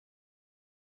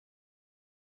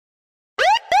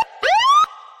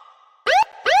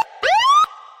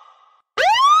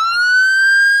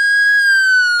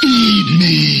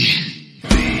me.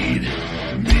 Feed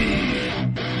me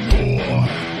more.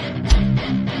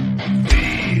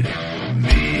 Feed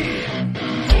me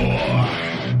more.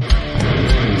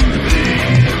 Feed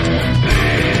me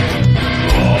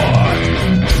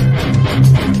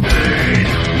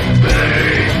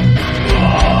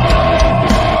more.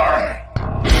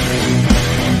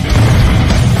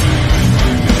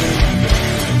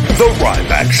 The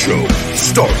RybAxel Show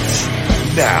starts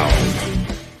now.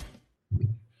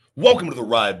 Welcome to the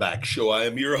RybAxel Show. I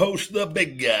am your host, the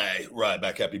big guy,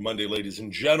 Ryback. Happy Monday, ladies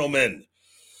and gentlemen.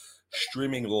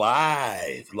 Streaming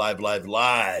live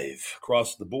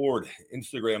across the board.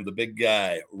 Instagram, the big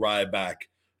guy,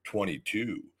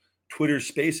 Ryback22. Twitter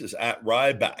Spaces at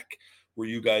Ryback, where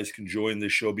you guys can join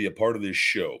this show, be a part of this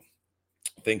show.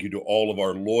 Thank you to all of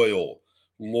our loyal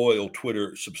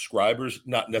Twitter subscribers.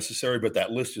 Not necessary, but that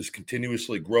list is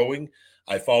continuously growing.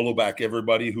 I follow back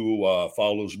everybody who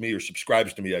follows me or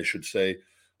subscribes to me, I should say,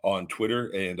 on Twitter.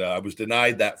 And I was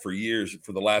denied that for years.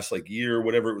 For the last year,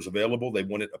 whatever it was available, they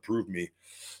wouldn't approve me.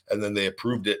 And then they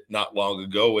approved it not long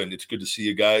ago. And it's good to see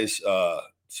you guys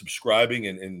subscribing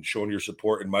and showing your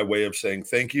support. And my way of saying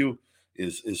thank you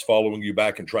is following you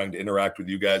back and trying to interact with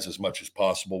you guys as much as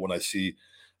possible when I see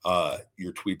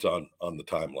your tweets on the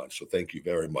timeline. So thank you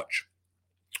very much.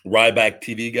 Ryback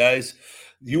TV guys,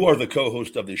 you are the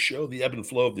co-host of this show. The ebb and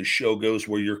flow of this show goes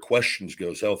where your questions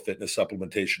goes: health, fitness,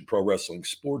 supplementation, pro wrestling,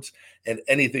 sports, and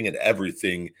anything and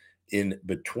everything in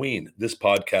between. This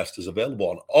podcast is available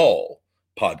on all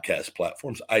podcast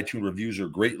platforms. iTunes reviews are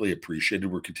greatly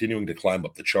appreciated. We're continuing to climb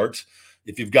up the charts.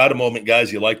 If you've got a moment,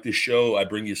 guys, you like this show, I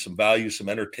bring you some value, some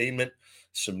entertainment,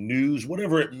 some news,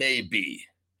 whatever it may be.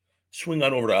 Swing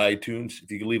on over to iTunes.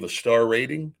 If you can leave a star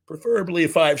rating, preferably a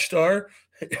 5-star,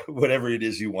 whatever it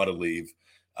is you want to leave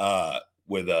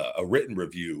with a written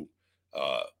review,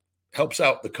 helps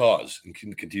out the cause and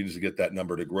continues to get that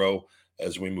number to grow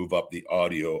as we move up the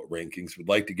audio rankings. We'd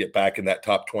like to get back in that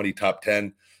top 20, top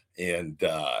 10, and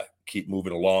keep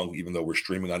moving along, even though we're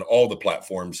streaming on all the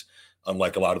platforms,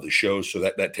 unlike a lot of the shows. So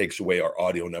that takes away our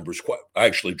audio numbers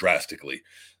actually drastically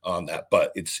on that.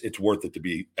 But it's worth it to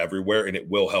be everywhere, and it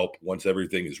will help once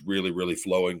everything is really, really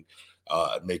flowing,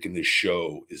 making this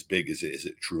show as big as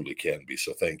it truly can be.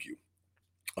 So thank you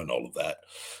on all of that.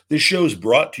 This show is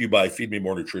brought to you by Feed Me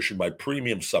More Nutrition, my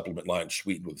premium supplement line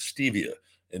sweetened with stevia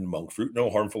and monk fruit. No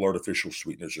harmful artificial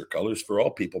sweeteners or colors for all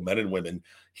people, men and women,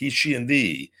 he, she, and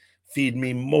thee.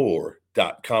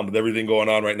 Feedmemore.com. With everything going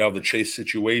on right now, the Chase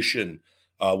situation,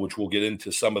 which we'll get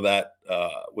into some of that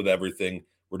with everything.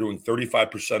 We're doing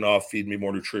 35% off Feed Me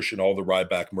More Nutrition, all the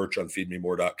Ryback merch on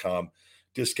feedmemore.com.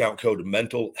 Discount code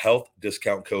mental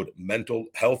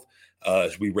health,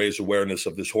 as we raise awareness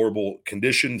of this horrible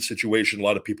condition, situation a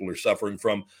lot of people are suffering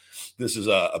from. This is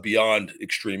a beyond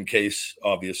extreme case,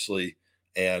 obviously.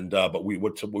 And but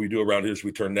what we do around here is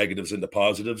we turn negatives into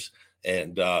positives,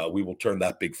 and we will turn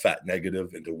that big fat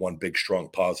negative into one big strong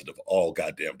positive all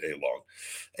goddamn day long.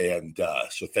 And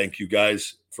so thank you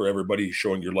guys for everybody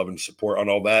showing your love and support on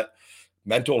all that.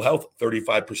 Mental health,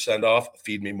 35% off,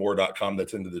 feedmemore.com.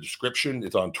 That's in the description.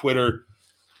 It's on Twitter,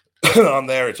 on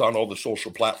there. It's on all the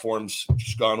social platforms.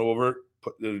 Just gone over,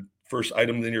 put the first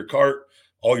item in your cart,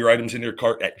 all your items in your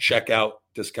cart at checkout,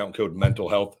 discount code mental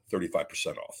health,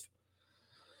 35% off.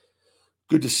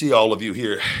 Good to see all of you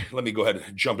here. Let me go ahead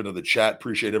and jump into the chat.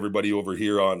 Appreciate everybody over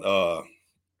here on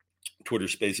Twitter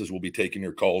Spaces. We'll be taking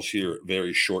your calls here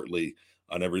very shortly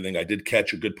on everything. I did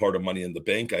catch a good part of Money in the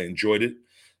Bank. I enjoyed it.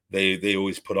 They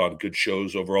always put on good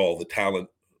shows overall. The talent,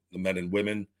 the men and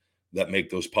women that make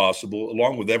those possible,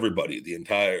 along with everybody, the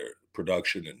entire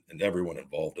production and everyone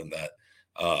involved in that.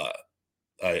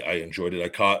 I enjoyed it. I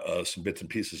caught some bits and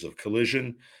pieces of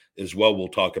Collision as well. We'll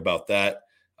talk about that.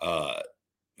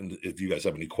 And if you guys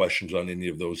have any questions on any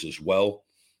of those as well.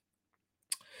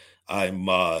 I'm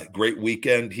great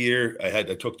weekend here. I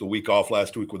took the week off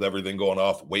last week with everything going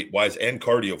off weight-wise and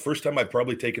cardio. First time I've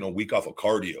probably taken a week off of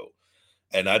cardio.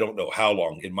 And I don't know how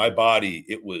long. In my body,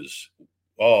 it was,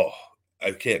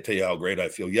 I can't tell you how great I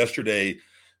feel. Yesterday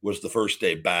was the first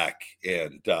day back,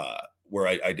 and where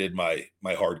I did my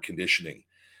hard conditioning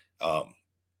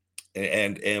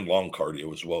and long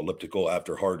cardio as well, elliptical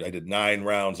after hard. I did 9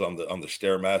 rounds on the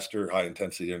Stairmaster, high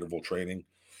intensity interval training,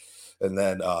 and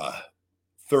then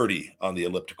 30 on the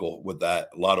elliptical with that.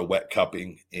 A lot of wet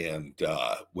cupping, and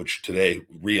which today,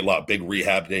 big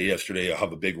rehab day yesterday. I'll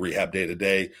have a big rehab day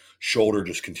today. Shoulder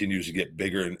just continues to get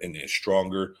bigger and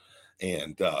stronger,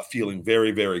 and feeling very,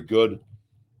 very good.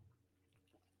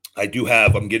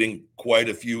 I'm getting quite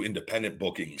a few independent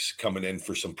bookings coming in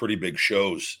for some pretty big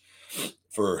shows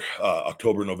for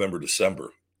October, November, December.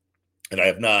 And I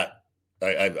have not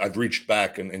I've reached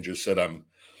back and just said I'm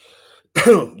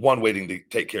one waiting to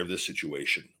take care of this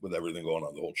situation with everything going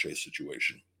on, the whole Chase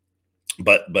situation.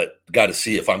 But got to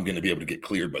see if I'm going to be able to get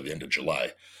cleared by the end of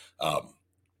July. Well,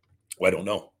 I don't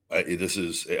know.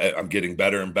 I'm getting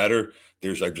better and better.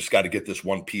 I've just got to get this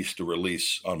one piece to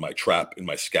release on my trap in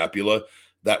my scapula.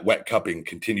 That wet cupping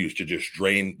continues to just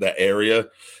drain that area.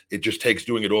 It just takes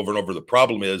doing it over and over. The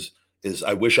problem is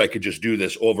I wish I could just do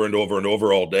this over and over and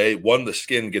over all day. One, the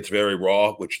skin gets very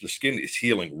raw, which the skin is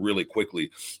healing really quickly.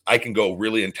 I can go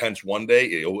really intense one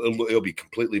day. It'll be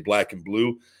completely black and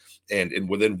blue. And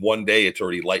within one day, it's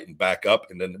already lightened back up.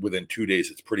 And then within 2 days,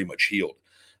 it's pretty much healed.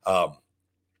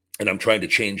 And I'm trying to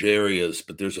change areas,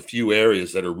 but there's a few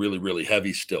areas that are really, really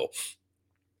heavy still.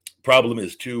 Problem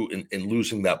is, too, in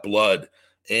losing that blood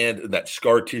and that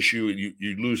scar tissue,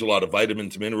 you lose a lot of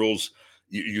vitamins, minerals.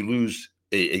 You lose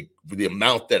the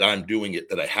amount that I'm doing it,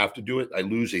 that I have to do it. I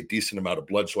lose a decent amount of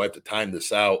blood, so I have to time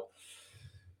this out.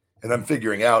 And I'm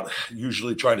figuring out,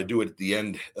 usually trying to do it at the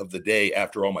end of the day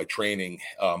after all my training,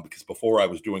 because before I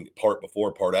was doing part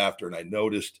before, part after, and I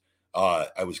noticed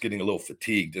I was getting a little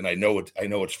fatigued, and I know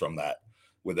it's from that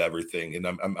with everything, and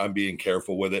I'm being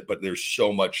careful with it. But there's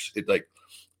so much that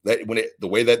the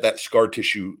way that scar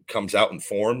tissue comes out and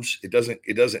forms,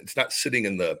 it's not sitting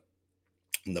in the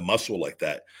muscle like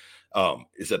that.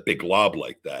 Is a big glob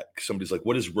like that. Somebody's like,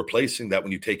 what is replacing that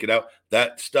when you take it out?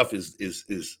 That stuff is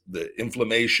the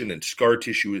inflammation and scar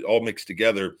tissue all mixed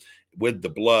together with the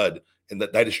blood, and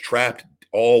that is trapped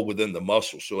all within the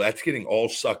muscle. So that's getting all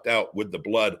sucked out with the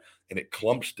blood, and it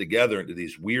clumps together into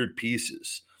these weird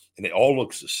pieces, and it all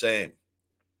looks the same.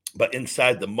 But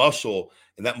inside the muscle,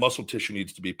 and that muscle tissue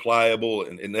needs to be pliable,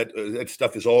 and that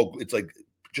stuff is it's like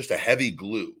just a heavy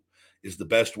glue is the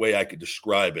best way I could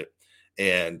describe it.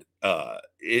 And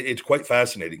it's quite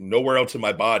fascinating. Nowhere else in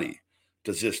my body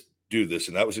does this do this,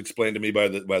 and that was explained to me by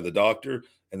the doctor,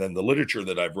 and then the literature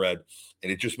that I've read,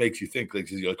 and it just makes you think,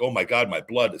 like, you're like, oh my God, my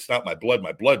blood. It's not my blood.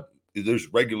 My blood,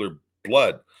 there's regular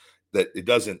blood that it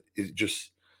doesn't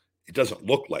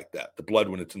look like that, the blood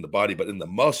when it's in the body, but in the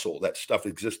muscle, that stuff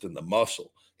exists in the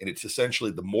muscle, and it's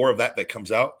essentially the more of that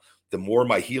comes out, the more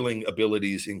my healing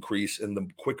abilities increase, and the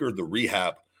quicker the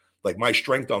rehab. Like my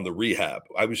strength on the rehab,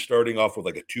 I was starting off with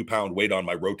like a 2-pound weight on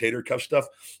my rotator cuff stuff.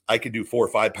 I could do 4 or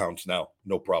 5 pounds now,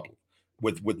 no problem,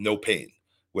 with no pain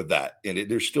with that. And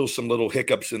there's still some little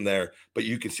hiccups in there, but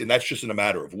you can see, and that's just in a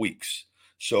matter of weeks.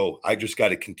 So I just got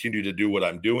to continue to do what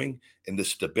I'm doing, and the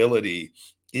stability,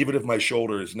 even if my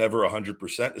shoulder is never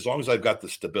 100%, as long as I've got the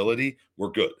stability,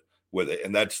 we're good with it.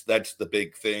 And that's the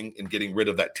big thing in getting rid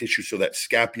of that tissue. So that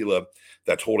scapula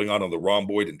that's holding on the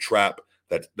rhomboid and trap,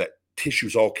 that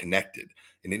tissue's all connected,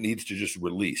 and it needs to just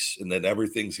release, and then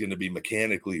everything's going to be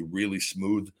mechanically really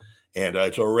smooth, and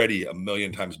it's already a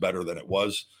million times better than it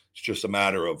was. It's just a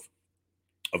matter of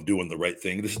doing the right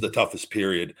thing. This is the toughest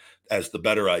period. As the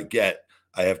better I get,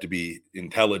 I have to be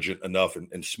intelligent enough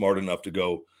and smart enough to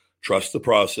go, trust the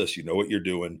process. You know what you're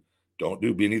doing. Don't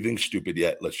do anything stupid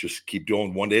yet. Let's just keep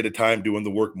doing one day at a time, doing the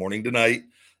work morning to night,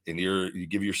 and you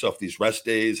give yourself these rest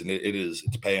days, and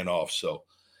it's paying off. So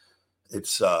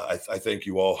it's I thank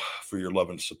you all for your love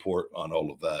and support on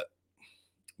all of that.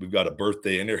 We've got a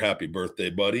birthday in here. Happy birthday,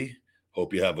 buddy.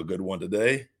 Hope you have a good one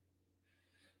today.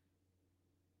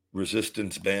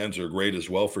 Resistance bands are great as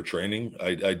well for training.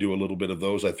 I do a little bit of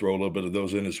those. I throw a little bit of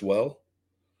those in as well.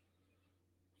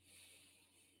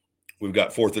 We've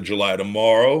got 4th of July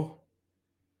tomorrow.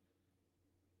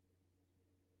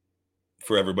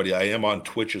 For everybody, I am on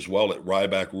Twitch as well at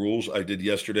Ryback Rules. I did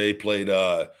yesterday, played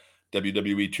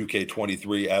WWE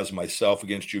 2K23 as myself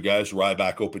against you guys,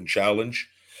 Ryback Open Challenge.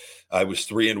 I was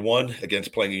 3-1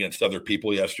 against playing against other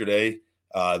people yesterday.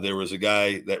 There was a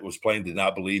guy that was playing, did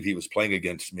not believe he was playing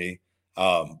against me,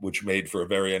 which made for a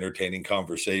very entertaining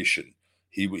conversation.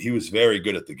 He was very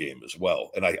good at the game as well.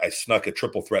 And I snuck a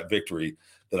triple threat victory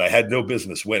that I had no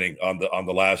business winning on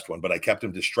the last one, but I kept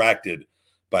him distracted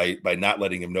by not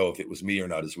letting him know if it was me or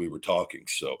not as we were talking.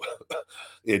 So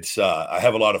it's I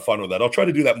have a lot of fun with that. I'll try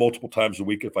to do that multiple times a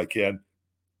week if I can.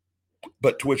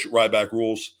 But Twitch Ryback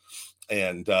Rules,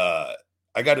 and I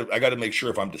got to make sure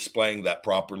if I'm displaying that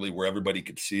properly where everybody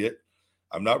could see it.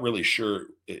 I'm not really sure.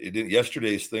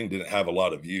 Yesterday's thing didn't have a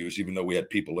lot of views, even though we had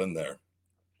people in there.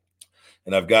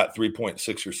 And I've got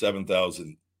 3.6 or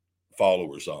 7,000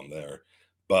 followers on there.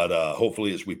 But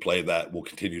hopefully as we play that, we'll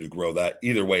continue to grow that.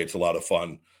 Either way, it's a lot of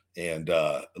fun, and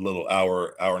a little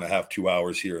hour and a half, 2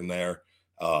 hours here and there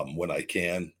when I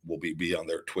can. We'll be on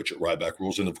there, Twitch at Ryback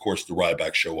Rules. And, of course, the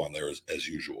Ryback Show on there as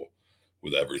usual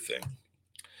with everything.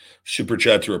 Super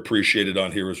chats are appreciated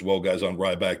on here as well, guys, on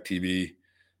Ryback TV.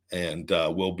 and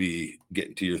we'll be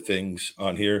getting to your things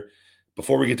on here.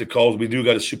 Before we get to calls, we do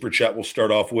got a super chat we'll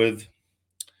start off with.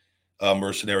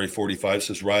 Mercenary 45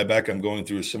 says, Ryback, I'm going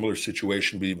through a similar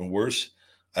situation, but even worse.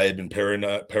 I have been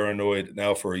paranoid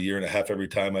now for a year and a half. Every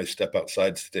time I step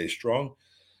outside to stay strong.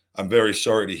 I'm very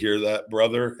sorry to hear that,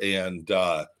 brother. And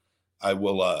I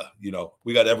will,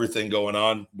 we got everything going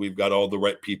on. We've got all the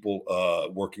right people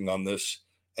working on this,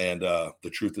 and the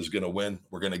truth is going to win.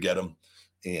 We're going to get him.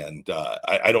 And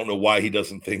I don't know why he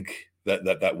doesn't think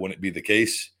that wouldn't be the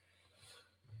case,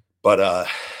 but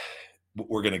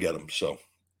we're going to get him. So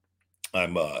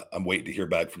I'm waiting to hear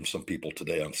back from some people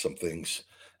today on some things,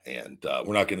 and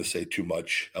we're not going to say too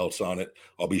much else on it.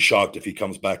 I'll be shocked if he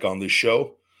comes back on this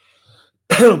show.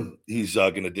 He's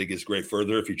going to dig his grave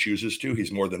further if he chooses to.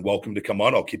 He's more than welcome to come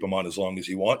on. I'll keep him on as long as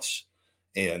he wants.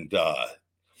 And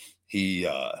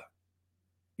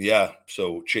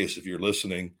so Chase, if you're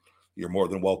listening, you're more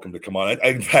than welcome to come on.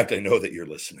 In fact, I know that you're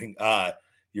listening.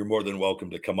 You're more than welcome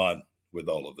to come on with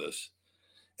all of this.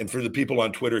 And for the people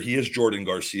on Twitter, he is Jordan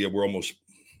Garcia.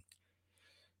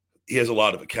 He has a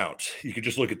lot of accounts. You could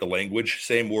just look at the language,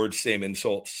 same words, same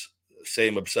insults,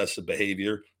 same obsessive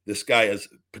behavior. This guy has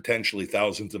potentially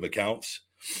thousands of accounts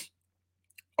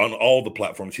on all the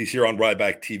platforms. He's here on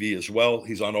Ryback TV as well.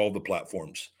 He's on all the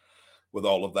platforms with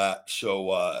all of that.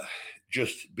 So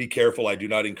just be careful. I do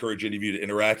not encourage any of you to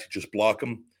interact. Just block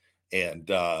them, and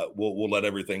we'll let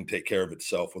everything take care of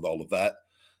itself with all of that.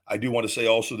 I do want to say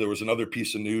also there was another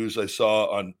piece of news I saw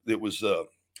on. It was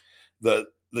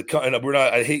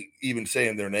I hate even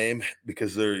saying their name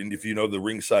because and if you know the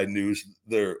Ringside News,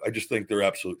 I just think they're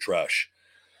absolute trash.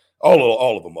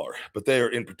 All of them are, but they are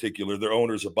in particular. Their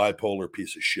owner's a bipolar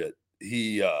piece of shit.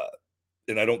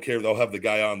 And I don't care. They'll have the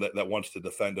guy on that wants to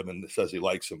defend him and says he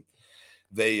likes him.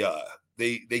 They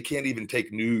can't even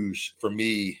take news from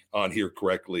me on here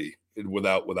correctly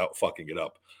without fucking it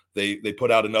up. They put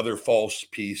out another false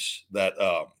piece that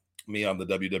me on the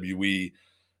WWE,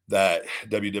 that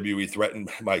WWE threatened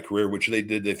my career, which they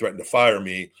did. They threatened to fire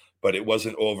me, but it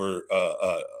wasn't over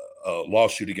a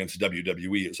lawsuit against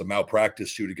WWE. It was a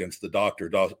malpractice suit against the Dr.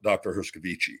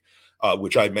 Herskovici,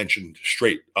 which I mentioned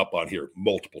straight up on here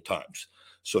multiple times.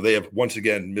 So they have once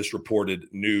again misreported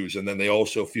news, and then they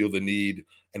also feel the need,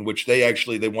 in which they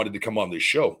wanted to come on this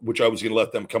show, which I was going to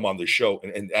let them come on this show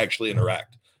and actually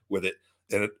interact with it,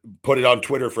 and put it on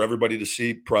Twitter for everybody to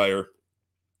see prior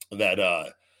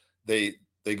that they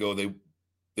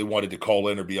wanted to call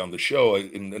in or be on the show,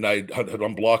 and I had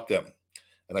unblocked them.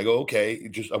 And I go, okay,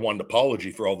 I want an apology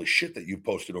for all the shit that you've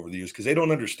posted over the years, because they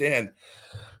don't understand,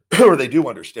 or they do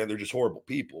understand, they're just horrible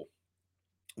people,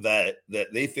 that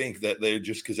they think that they're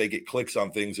just because they get clicks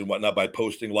on things and whatnot by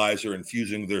posting lies or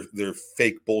infusing their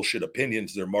fake bullshit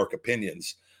opinions, their mark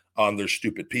opinions on their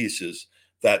stupid pieces,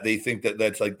 that they think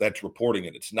that's reporting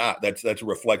it. It's not. That's a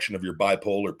reflection of your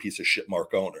bipolar piece of shit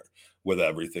mark owner with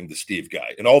everything, the Steve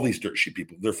guy and all these dirt sheet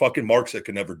people. They're fucking marks that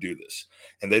can never do this.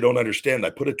 And they don't understand. I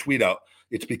put a tweet out.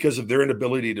 It's because of their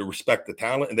inability to respect the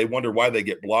talent, and they wonder why they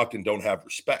get blocked and don't have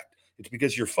respect. It's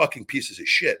because you're fucking pieces of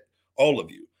shit, all of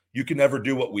you. You can never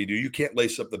do what we do. You can't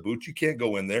lace up the boots. You can't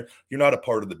go in there. You're not a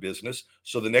part of the business.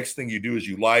 So the next thing you do is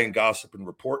you lie and gossip and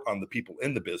report on the people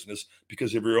in the business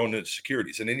because of your own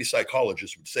insecurities. And any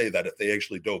psychologist would say that if they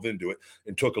actually dove into it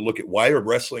and took a look at why are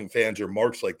wrestling fans or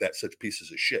marks like that such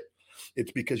pieces of shit.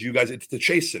 It's because you guys, it's the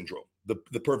Chase syndrome,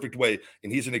 the perfect way.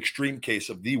 And he's an extreme case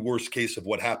of the worst case of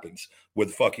what happens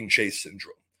with fucking Chase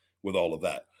syndrome, with all of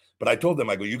that. But I told them,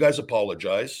 I go, you guys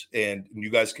apologize and you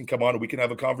guys can come on and we can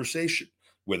have a conversation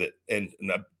with it. And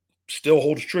that still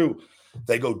holds true.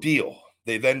 They go, deal.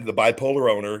 The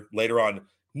bipolar owner later on,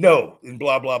 no, and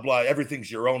blah, blah, blah.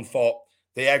 Everything's your own fault.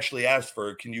 They actually asked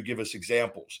for, can you give us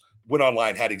examples? Went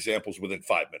online, had examples within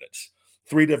 5 minutes.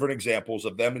 3 different examples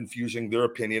of them infusing their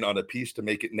opinion on a piece to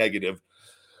make it negative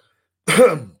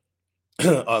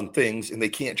on things. And they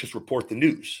can't just report the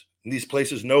news. And these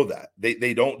places know that.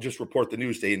 They don't just report the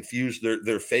news. They infuse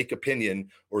their fake opinion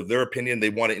or their opinion. They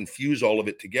want to infuse all of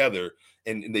it together.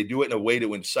 And they do it in a way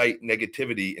to incite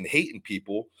negativity and hate in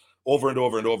people over and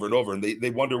over and over and over. And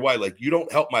they wonder why, like, you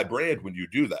don't help my brand when you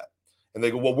do that. And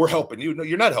they go, well, we're helping you. No,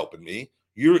 you're not helping me.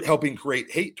 You're helping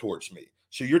create hate towards me.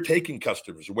 So you're taking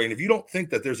customers away. And if you don't think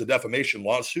that there's a defamation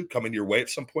lawsuit coming your way at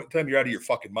some point in time, you're out of your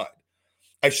fucking mind.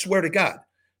 I swear to God,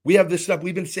 we have this stuff.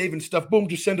 We've been saving stuff. Boom,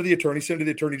 just send to the attorney,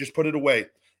 just put it away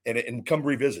and come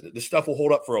revisit it. This stuff will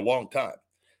hold up for a long time.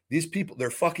 These people,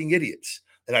 they're fucking idiots.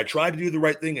 And I try to do the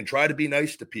right thing and try to be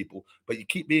nice to people, but you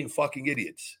keep being fucking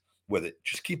idiots with it.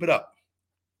 Just keep it up.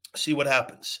 See what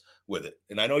happens with it.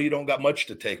 And I know you don't got much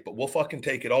to take, but we'll fucking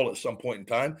take it all at some point in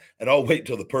time. And I'll wait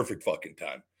till the perfect fucking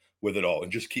time with it all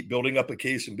and just keep building up a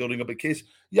case and building up a case.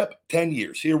 Yep, 10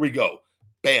 years. Here we go.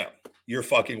 Bam. You're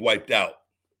fucking wiped out.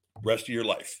 Rest of your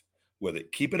life with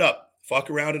it. Keep it up. Fuck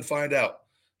around and find out.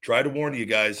 Try to warn you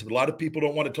guys. A lot of people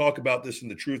don't want to talk about this,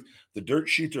 and the truth, the dirt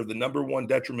sheets are the number one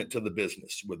detriment to the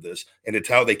business with this, and it's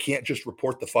how they can't just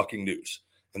report the fucking news,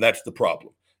 and that's the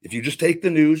problem. If you just take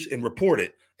the news and report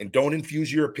it and don't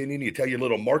infuse your opinion, you tell your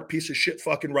little mark piece of shit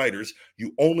fucking writers,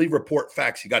 you only report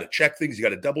facts. You got to check things. You got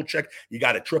to double check. You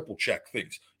got to triple check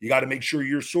things. You got to make sure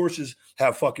your sources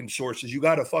have fucking sources. You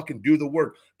got to fucking do the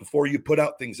work before you put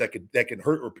out things that can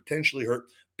hurt or potentially hurt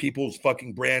people's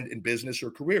fucking brand and business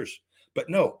or careers. But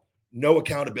no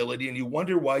accountability, and you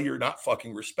wonder why you're not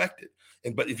fucking respected.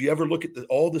 But if you ever look at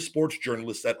all the sports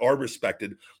journalists that are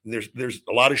respected, there's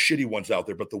a lot of shitty ones out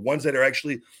there, but the ones that are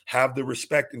actually have the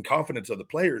respect and confidence of the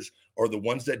players are the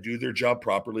ones that do their job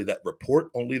properly, that report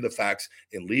only the facts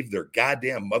and leave their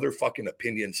goddamn motherfucking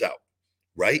opinions out,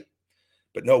 right?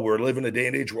 But no, we're living a day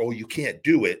and age where, you can't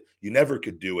do it. You never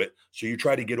could do it. So you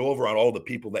try to get over on all the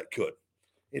people that could.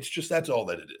 It's just, that's all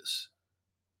that it is.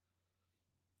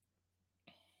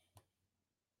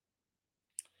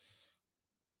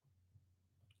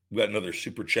 We got another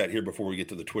super chat here before we get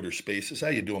to the Twitter Spaces. How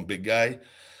you doing, big guy?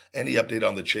 Any update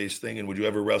on the Chase thing? And would you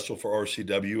ever wrestle for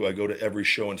RCW? I go to every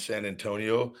show in San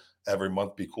Antonio every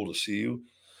month. Be cool to see you.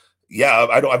 Yeah,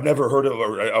 I've never heard of,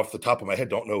 or off the top of my head,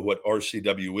 don't know what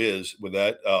RCW is with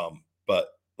that. But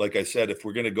like I said, if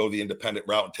we're going to go the independent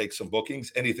route and take some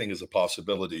bookings, anything is a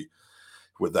possibility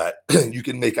with that.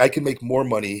 I can make more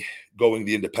money going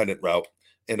the independent route.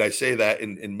 And I say that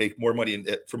and make more money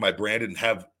for my brand and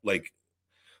have like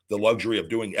the luxury of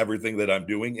doing everything that I'm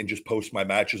doing and just post my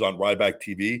matches on Ryback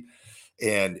TV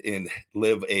and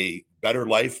live a better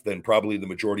life than probably the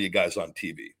majority of guys on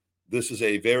TV. This is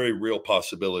a very real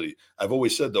possibility. I've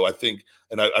always said, though, I think,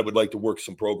 and I would like to work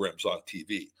some programs on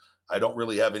TV. I don't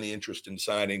really have any interest in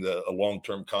signing a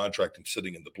long-term contract and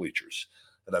sitting in the bleachers.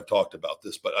 And I've talked about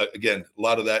this, but again, a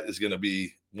lot of that is going to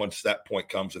be once that point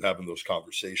comes and having those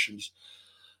conversations.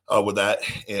 With that,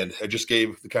 and I just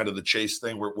gave the Chase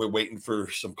thing. We're waiting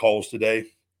for some calls today,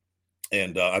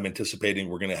 and I'm anticipating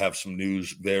we're going to have some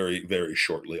news very, very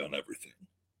shortly on everything.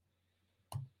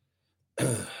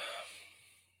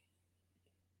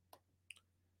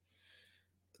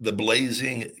 The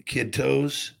Blazing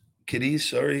Kitties. Hi,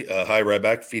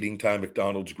 Ryback. Feeding Time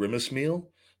McDonald's Grimace Meal.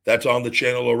 That's on the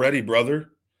channel already, brother.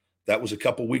 That was a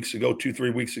couple weeks ago,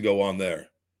 2-3 weeks ago on there.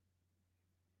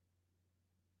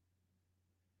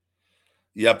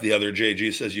 Yep, the other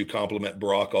JG says you compliment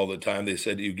Brock all the time. They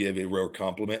said you gave a rare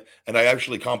compliment. And I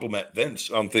actually compliment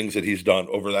Vince on things that he's done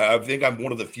over that. I think I'm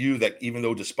one of the few that, even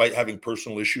though despite having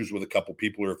personal issues with a couple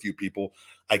people or a few people,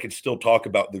 I can still talk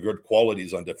about the good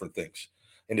qualities on different things.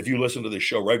 And if you listen to the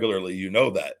show regularly, you know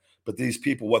that. But these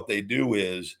people, what they do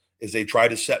is they try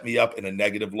to set me up in a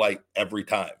negative light every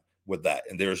time with that.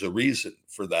 And there's a reason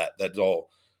for that. That's all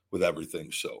with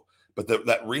everything. So. But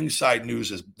that ringside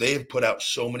news is they've put out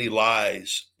so many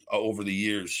lies over the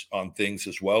years on things,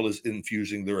 as well as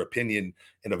infusing their opinion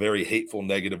in a very hateful,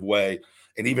 negative way.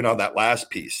 And even on that last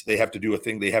piece, they have to do a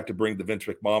thing. They have to bring the Vince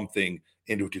McMahon thing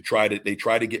into they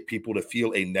try to get people to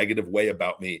feel a negative way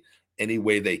about me any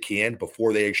way they can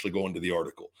before they actually go into the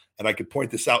article. And I could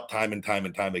point this out time and time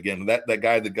and time again. That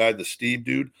guy, the Steve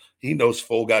dude, he knows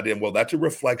full goddamn well that's a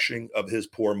reflection of his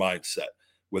poor mindset.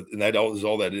 And that is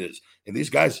all that is. And these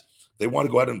guys, they want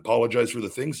to go out and apologize for the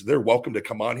things. They're welcome to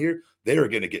come on here. They are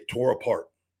going to get tore apart.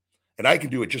 And I can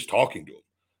do it just talking to them.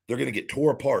 They're going to get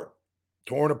torn apart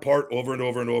over and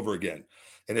over and over again.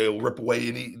 And it'll rip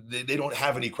away they don't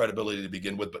have any credibility to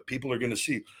begin with, but people are going to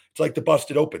see. It's like the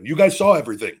Busted Open. You guys saw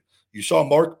everything. You saw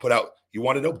Mark put out, you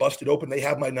want to know Busted Open? They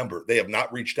have my number. They have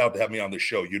not reached out to have me on the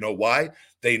show. You know why?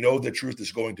 They know the truth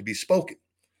is going to be spoken.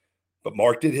 But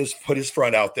Mark put his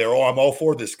front out there. Oh, I'm all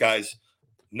for this, guys.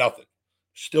 Nothing.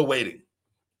 Still waiting.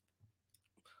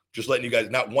 Just letting you guys,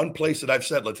 not one place that I've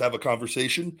said, let's have a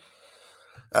conversation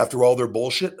after all their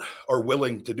bullshit, are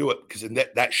willing to do it, because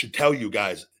that should tell you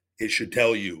guys, it should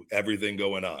tell you everything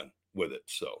going on with it.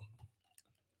 So,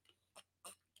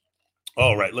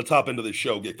 all right, let's hop into the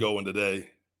show, get going today.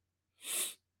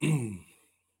 We've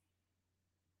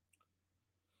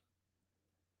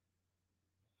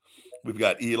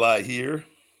got Eli here.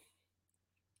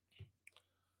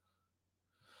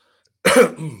 Hey,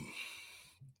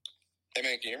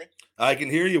 man, can you hear me? I can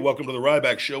hear you. Welcome to the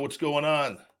Ryback Show. What's going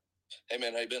on? Hey,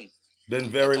 man, how you been? Been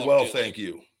very well, thank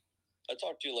you. I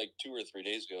talked to you like 2 or 3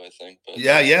 days ago, I think. But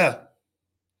Yeah.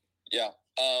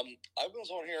 I was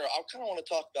on here. I kind of want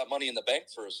to talk about Money in the Bank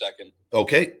for a second.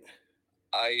 Okay.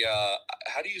 How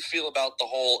do you feel about the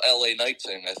whole LA Knight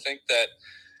thing? I think that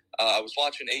I was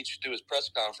watching H do his press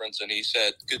conference, and he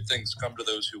said, good things come to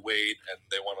those who wait, and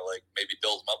they want to, like, maybe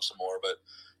build them up some more. But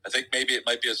I think maybe it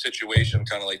might be a situation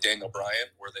kind of like Daniel Bryan,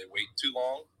 where they wait too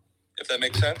long, if that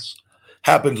makes sense.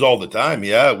 Happens all the time,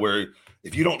 yeah, where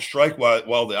if you don't strike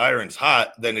while the iron's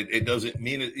hot, then it doesn't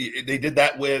mean it. They did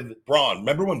that with Braun.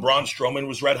 Remember when Braun Strowman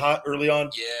was red hot early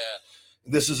on? Yeah.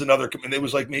 This is another, and it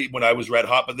was like me when I was red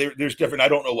hot, but there's different. I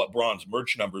don't know what Braun's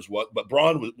merch numbers was, but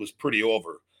Braun was pretty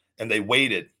over, and they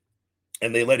waited,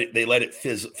 and they let it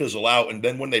fizzle out, and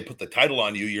then when they put the title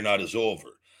on you, you're not as over.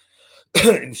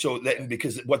 And so that,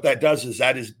 because what that does is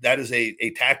that is a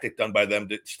tactic done by them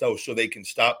so they can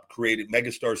stop creating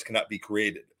megastars cannot be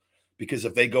created, because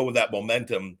if they go with that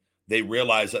momentum, they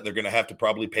realize that they're going to have to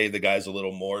probably pay the guys a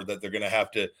little more, that they're going to have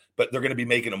to, but they're going to be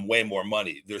making them way more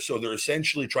money. They're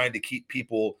essentially trying to keep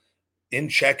people in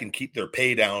check and keep their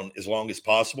pay down as long as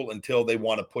possible until they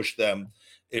want to push them,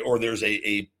 or there's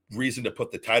a reason to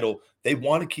put the title. They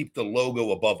want to keep the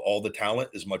logo above all the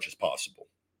talent as much as possible.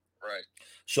 Right.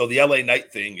 So the LA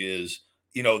Knight thing is,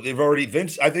 they've already,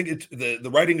 Vince, I think it's the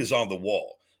writing is on the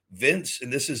wall. Vince,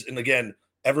 and again,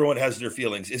 everyone has their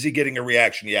feelings. Is he getting a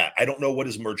reaction? Yeah. I don't know what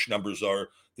his merch numbers are.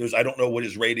 I don't know what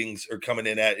his ratings are coming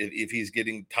in at, if he's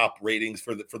getting top ratings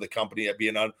for the company at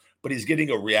being on, but he's getting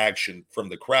a reaction from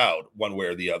the crowd one way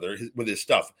or the other with his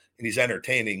stuff. And he's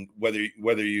entertaining,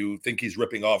 whether you think he's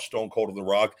ripping off Stone Cold or The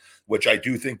Rock, which I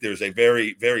do think there's a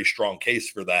very, very strong case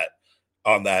for that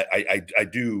on that. I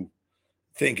do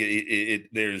think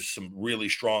there's some really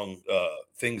strong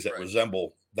things that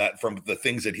resemble that from the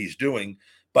things that he's doing,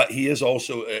 but he is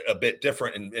also a bit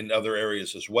different in other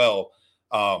areas as well.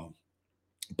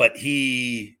 But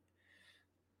Vince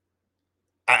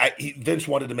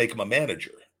wanted to make him a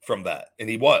manager from that, and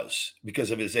he was,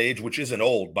 because of his age, which isn't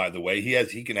old, by the way.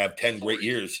 He can have 10 great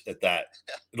years at that.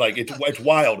 Like it's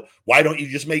wild. Why don't you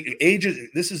just make age?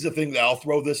 This is the thing that I'll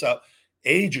throw this out.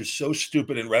 Age is so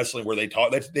stupid in wrestling, where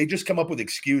they just come up with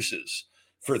excuses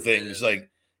for things. Like,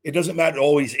 it doesn't matter.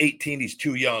 Oh, he's 18, he's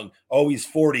too young. Oh, he's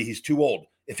 40, he's too old.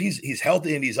 If he's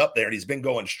healthy and he's up there and he's been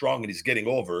going strong and he's getting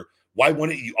over, why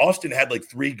wouldn't you? Austin had like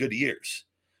 3 good years.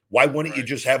 Why wouldn't you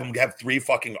just have him have 3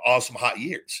 fucking awesome hot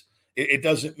years? It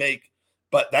doesn't make,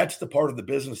 but that's the part of the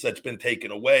business that's been taken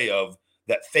away, of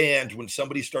that fans, when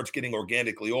somebody starts getting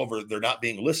organically over, they're not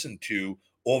being listened to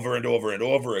over and over and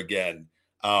over again.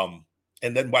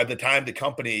 And then by the time the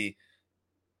company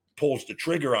pulls the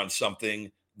trigger on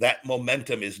something, that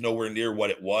momentum is nowhere near what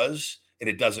it was, and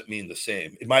it doesn't mean the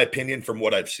same, in my opinion, from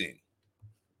what I've seen.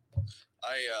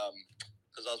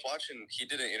 Because I was watching, he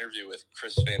did an interview with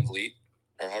Chris Van Vliet,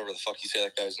 or however the fuck you say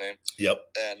that guy's name. Yep.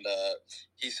 And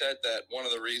he said that one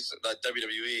of the reasons that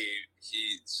WWE,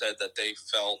 he said that they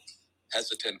felt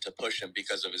hesitant to push him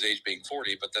because of his age being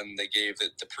 40, but then they gave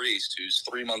it to Priest, who's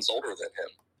 3 months older than him.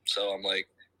 So I'm like,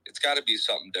 it's got to be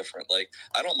something different. Like,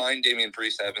 I don't mind Damian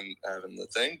Priest having the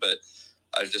thing, but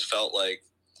I just felt like,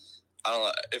 I don't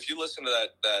know, if you listen to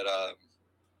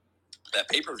that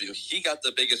pay-per-view, he got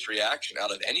the biggest reaction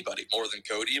out of anybody, more than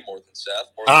Cody, more than Seth,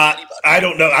 more than anybody. I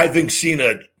don't know. I think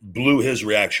Cena blew his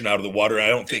reaction out of the water. I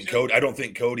don't think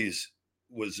Cody's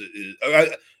was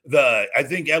I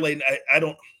think LA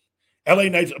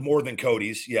Knight's more than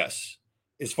Cody's, yes.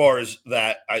 As far as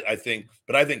that, I think,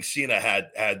 but I think Cena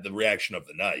had the reaction of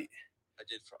the night. I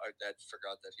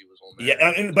forgot that he was on there.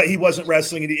 Yeah, but he wasn't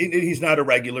wrestling. He's not a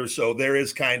regular, so there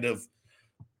is kind of,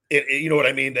 you know what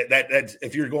I mean. That's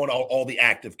if you're going all the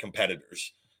active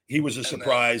competitors, he was a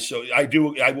surprise. So I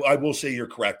will say you're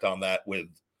correct on that. With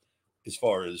as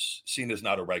far as Cena's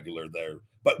not a regular there,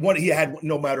 but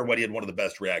no matter what, he had one of the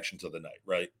best reactions of the night,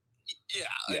 right? Yeah.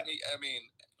 I mean.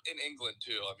 In England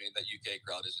too, I mean, that UK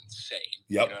crowd is insane.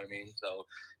 Yep. You know what I mean? So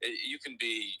you can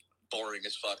be boring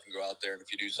as fuck and go out there, and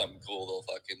if you do something cool, they'll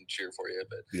fucking cheer for you.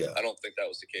 But yeah. I don't think that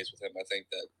was the case with him. I think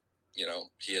that,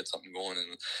 he had something going.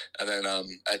 And then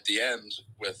at the end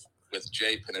with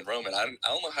Jay pinning Roman, I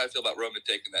don't know how I feel about Roman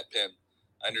taking that pin.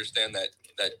 I understand that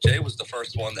Jay was the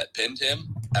first one that pinned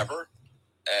him ever,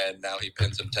 and now he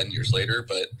pins him 10 years later.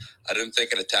 But I didn't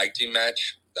think in a tag team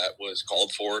match that was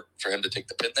called for him to take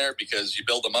the pin there, because you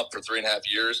build him up for 3.5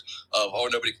 years of,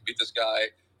 nobody can beat this guy,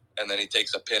 and then he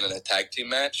takes a pin in a tag team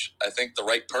match. I think the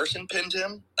right person pinned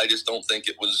him. I just don't think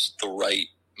it was the right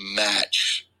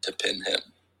match to pin him.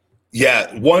 Yeah,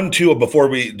 1-2, before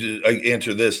we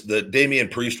answer this, the Damian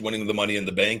Priest winning the Money in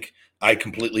the Bank, I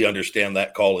completely understand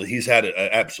that call. He's had an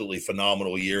absolutely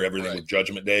phenomenal year, everything with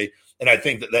Judgment Day, and I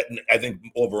think I think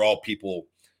overall people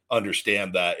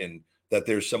understand that, and that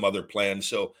there's some other plans.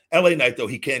 So LA Knight, though,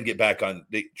 he can get back on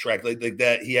the track like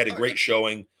that. He had a great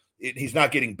showing. he's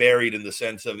not getting buried in the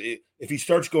sense of if he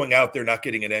starts going out there, not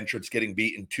getting an entrance, getting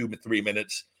beaten 2-3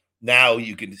 minutes. Now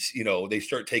you can, they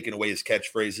start taking away his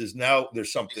catchphrases. Now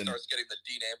there's something. He starts getting the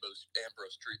Dean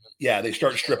Ambrose treatment. Yeah, they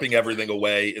start stripping everything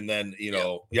away, and then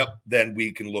then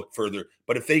we can look further.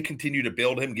 But if they continue to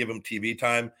build him, give him TV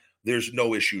time, there's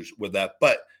no issues with that.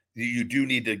 But you do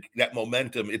need that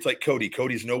momentum. It's like Cody.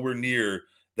 Cody's nowhere near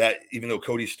that, even though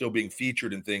Cody's still being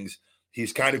featured in things.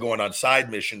 He's kind of going on side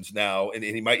missions now, and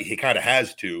he kind of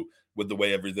has to with the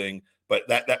way everything. But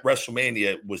that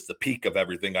WrestleMania was the peak of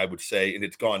everything, I would say, and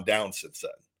it's gone down since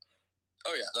then.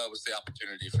 Oh, yeah, that was the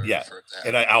opportunity for it to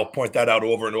happen. And I'll point that out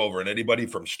over and over. And anybody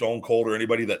from Stone Cold or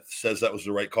anybody that says that was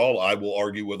the right call, I will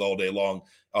argue with all day long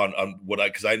on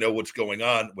because I know what's going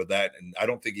on with that. And I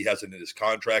don't think he has it in his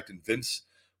contract. And Vince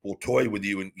will toy with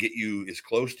you and get you as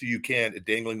close to you can at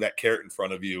dangling that carrot in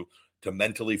front of you to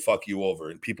mentally fuck you over.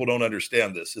 And people don't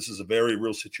understand this. This is a very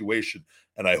real situation.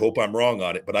 And I hope I'm wrong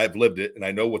on it, but I've lived it. And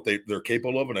I know what they're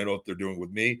capable of. And I know what they're doing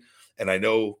with me. And I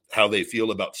know how they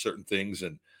feel about certain things.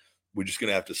 And we're just going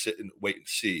to have to sit and wait and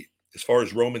see. As far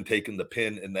as Roman taking the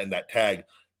pin and then that tag,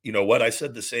 you know what? I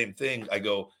said the same thing. I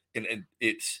go, and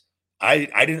it's, I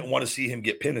didn't want to see him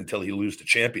get pinned until he lose the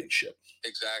championship.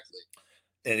 Exactly.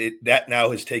 And that now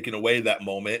has taken away that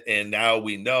moment. And now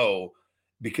we know,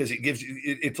 because it gives you,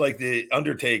 it's like the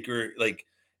Undertaker, like,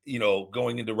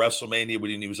 going into WrestleMania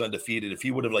when he was undefeated. If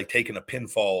he would have taken a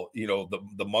pinfall,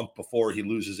 the month before he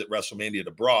loses at WrestleMania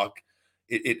to Brock,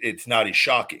 it's not as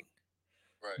shocking.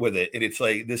 Right. With it. And it's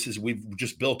like, we've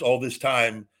just built all this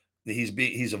time.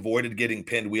 He's avoided getting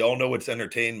pinned. We all know it's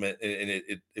entertainment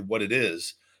and what it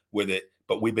is with it,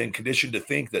 but we've been conditioned to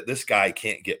think that this guy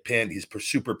can't get pinned. He's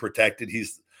super protected.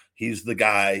 He's the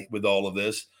guy with all of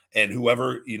this, and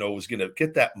whoever, was going to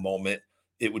get that moment,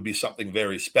 it would be something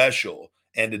very special.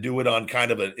 And to do it on kind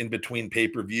of an in-between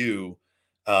pay-per-view,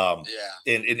 and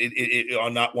it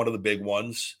on not one of the big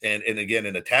ones. And again,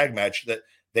 in a tag match, that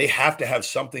they have to have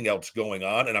something else going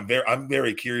on. And I'm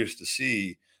very curious to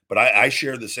see, but I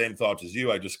share the same thoughts as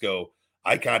you. I just go,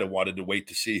 I kind of wanted to wait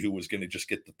to see who was going to just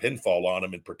get the pinfall on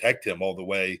him and protect him all the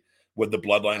way with the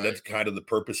bloodline. Right. That's kind of the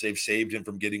purpose. They've saved him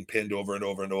from getting pinned over and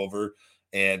over and over.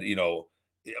 And,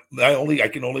 I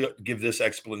can only give this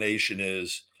explanation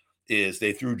is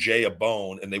they threw Jay a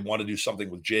bone and they want to do something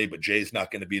with Jay, but Jay's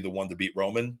not going to be the one to beat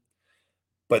Roman.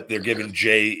 But they're giving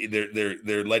Jay,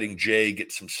 they're letting Jay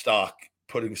get some stock,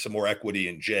 putting some more equity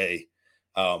in Jay,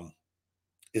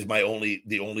 is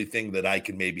the only thing that I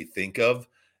can maybe think of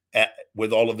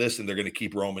with all of this. And they're going to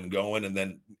keep Roman going. And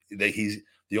then he's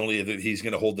going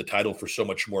to hold the title for so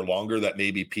much more longer that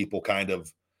maybe people kind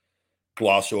of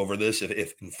gloss over this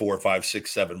if in 4, 5,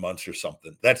 6, 7 months or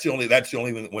something. That's the only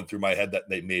thing that went through my head that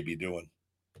they may be doing.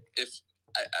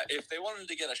 If they wanted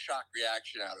to get a shock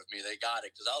reaction out of me, they got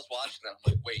it, because I was watching that. I'm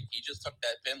like, wait, he just took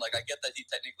that pin? Like, I get that he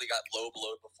technically got low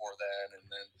blowed before then, and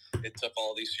then it took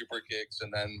all these super kicks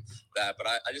and then that. But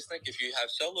I just think if you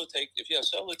have Solo take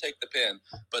the pin,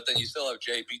 but then you still have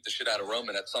Jay beat the shit out of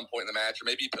Roman at some point in the match, or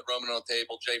maybe you put Roman on the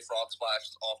table, Jay frog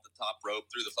splashes off the top rope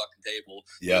through the fucking table.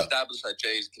 Yeah. You establish that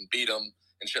Jay can beat him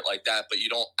and shit like that, but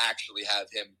you don't actually have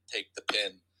him take the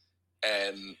pin.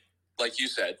 And like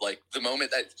you said, like the moment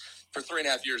that for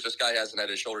 3.5 years, this guy hasn't had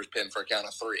his shoulders pinned for a count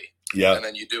of 3. Yeah. And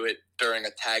then you do it during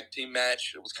a tag team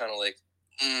match. It was kind of like,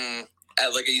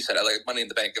 like you said, I like Money in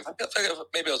the Bank. If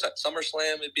maybe I was at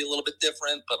SummerSlam, it'd be a little bit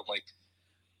different, but I'm like,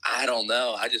 I don't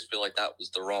know. I just feel like that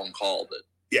was the wrong call. But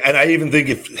yeah, and I even think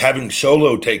if having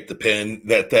Solo take the pin,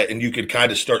 that and you could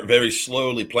kind of start very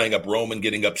slowly playing up Roman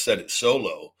getting upset at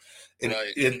Solo.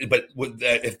 Right. But with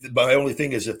that, my only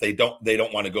thing is if they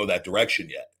don't want to go that direction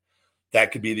yet.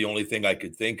 That could be the only thing I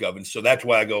could think of. And so that's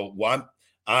why I go, well,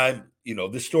 I'm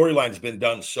this storyline's been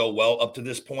done so well up to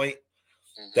this point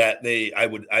that I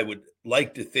would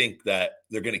like to think that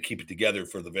they're going to keep it together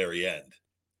for the very end.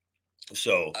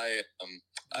 So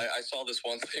I saw this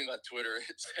one thing on Twitter.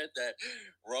 It said that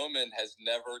Roman has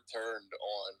never turned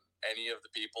on any of the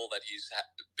people that he's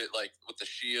like with the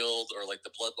Shield or like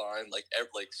the Bloodline, like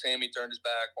Sammy turned his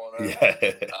back on him.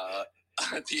 Yeah.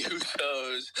 The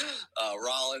Usos,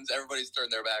 Rollins, everybody's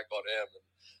turned their back on him.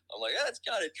 And I'm like, yeah, it's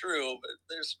kind of true, but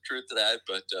there's some truth to that.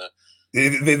 But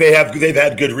they've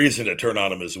had good reason to turn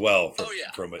on him as well.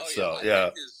 From it.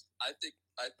 I think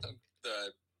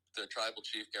the Tribal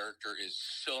Chief character is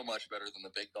so much better than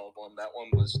the Big Dog one. That one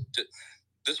was.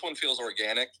 This one feels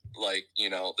organic, like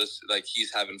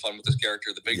he's having fun with this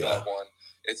character. The Big Dog one,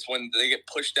 it's when they get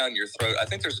pushed down your throat. I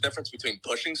think there's a difference between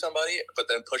pushing somebody, but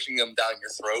then pushing them down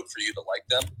your throat for you to like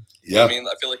them. Yeah, you know what I mean,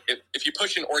 I feel like if you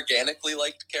push an organically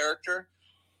liked character,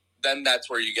 then that's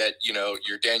where you get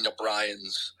your Daniel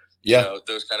Bryan's You know,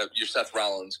 those kind of, your Seth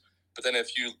Rollins. But then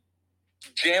if you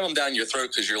jam them down your throat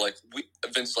because you're like,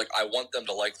 Vince, like, I want them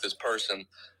to like this person,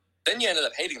 then you ended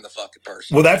up hating the fucking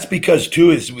person. Well, that's because,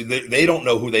 too, is they don't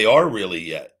know who they are really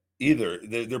yet either.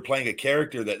 They're playing a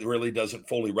character that really doesn't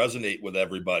fully resonate with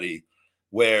everybody,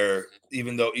 where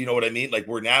even though, you know what I mean? Like,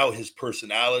 we're now his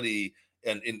personality,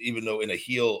 and even though in a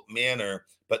heel manner,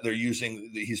 but they're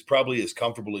using, he's probably as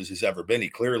comfortable as he's ever been. He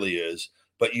clearly is,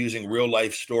 but using real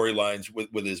life storylines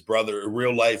with his brother,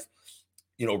 real life,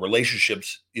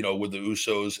 relationships, with the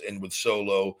Usos and with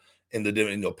Solo, and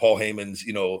the Paul Heyman's,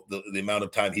 the amount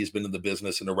of time he's been in the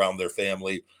business and around their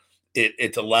family.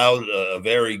 It's allowed a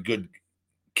very good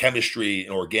chemistry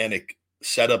and organic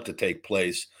setup to take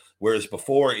place. Whereas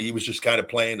before he was just kind of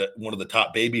playing one of the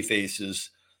top baby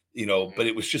faces, but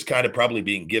it was just kind of probably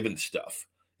being given stuff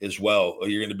as well. Or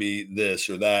you're going to be this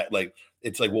or that. Like,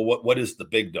 it's like, well, what is the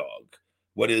big dog?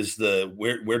 What is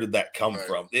where did that come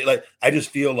from? I just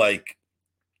feel like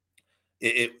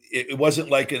it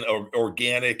wasn't like an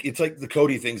organic. It's like the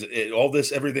Cody things.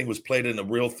 Everything was played in a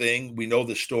real thing. We know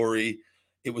the story.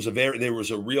 There was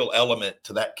a real element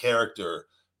to that character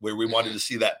where we wanted to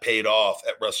see that paid off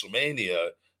at WrestleMania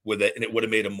with it, and it would have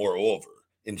made him more over.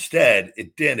 Instead,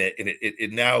 it didn't, and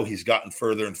it now he's gotten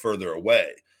further and further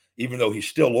away, even though he's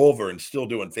still over and still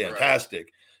doing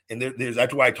fantastic. Right. And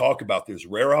that's why I talk about there's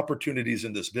rare opportunities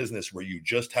in this business where you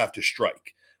just have to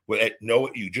strike.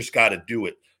 You just got to do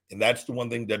it. And that's the one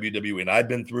thing WWE, and I've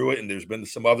been through it, and there's been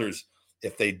some others.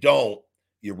 If they don't,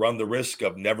 you run the risk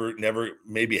of never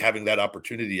maybe having that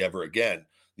opportunity ever again.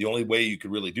 The only way you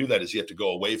could really do that is you have to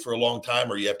go away for a long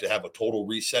time, or you have to have a total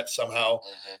reset somehow,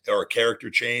 or a character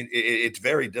change. It's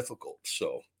very difficult.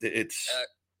 So it's.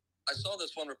 I saw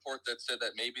this one report that said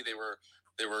that maybe they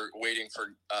were waiting for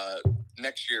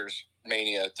next year's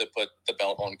Mania to put the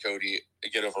belt on Cody to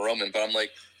get over Roman. But I'm like,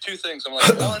 two things. I'm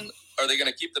like, one, are they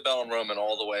going to keep the belt on Roman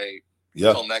all the way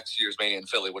until next year's Mania in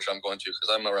Philly, which I'm going to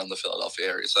because I'm around the Philadelphia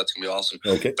area, so that's going to be awesome.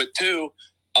 Okay. But two,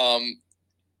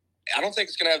 I don't think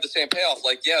it's going to have the same payoff.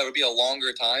 Like, yeah, it would be a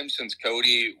longer time since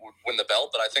Cody would win the belt,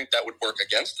 but I think that would work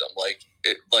against him.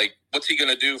 Like, what's he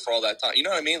going to do for all that time? You know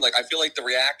what I mean? Like, I feel like the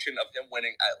reaction of him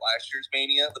winning at last year's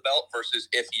Mania, the belt, versus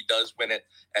if he does win it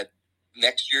at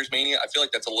next year's Mania, I feel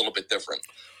like that's a little bit different.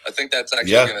 I think that's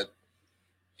actually going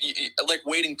to, like,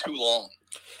 waiting too long.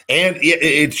 And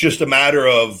it's just a matter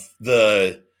of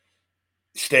the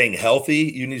staying healthy.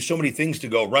 You need so many things to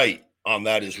go right on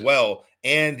that as well.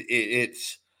 And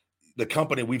it's the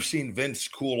company. We've seen Vince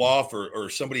cool off or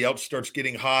somebody else starts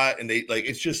getting hot, and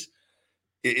it's just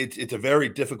it's a very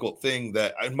difficult thing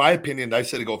that, in my opinion, I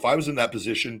said to go, if I was in that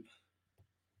position,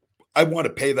 I want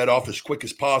to pay that off as quick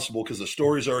as possible because the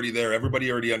story's already there.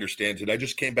 Everybody already understands it. I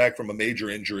just came back from a major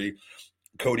injury,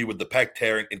 Cody with the pec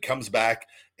tear, and comes back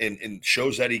and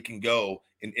shows that he can go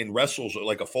and wrestles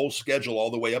like a full schedule all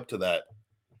the way up to that.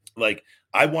 Like,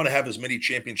 I want to have as many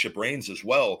championship reigns as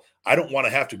well. I don't want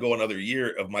to have to go another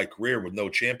year of my career with no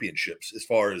championships. As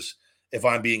far as if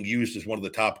I'm being used as one of the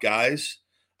top guys,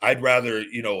 I'd rather,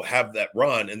 have that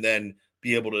run and then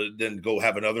be able to then go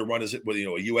have another run as it with,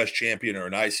 a US champion or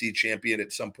an IC champion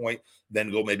at some point,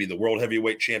 then go maybe the world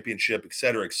heavyweight championship, et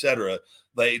cetera, et cetera.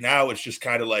 Like, now it's just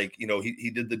kind of like, he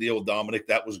did the deal with Dominic.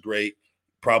 That was great.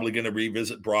 Probably going to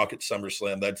revisit Brock at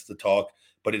SummerSlam. That's the talk,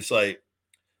 but it's like,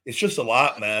 it's just a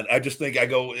lot, man. I just think I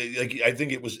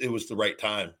think it was the right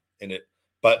time in it,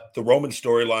 but the Roman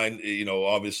storyline,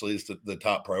 obviously is the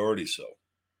top priority. So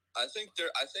I think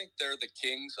they're the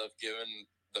kings of giving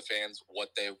the fans what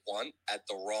they want at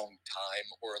the wrong time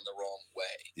or in the wrong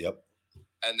way. Yep.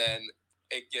 And then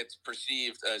it gets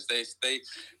perceived as they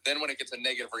then when it gets a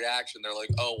negative reaction, they're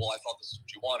like, oh, well, I thought this is what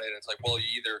you wanted. And it's like, well,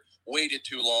 you either waited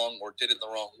too long or did it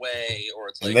the wrong way, or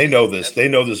it's like. And they know this. They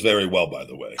know this very well, by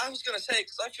the way. I was going to say,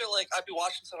 because I feel like I'd be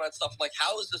watching some of that stuff. I'm like,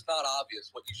 how is this not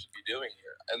obvious what you should be doing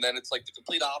here? And then it's like the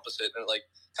complete opposite. And it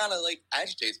kind of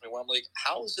agitates me where I'm like,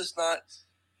 how is this not,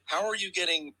 how are you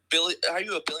getting how are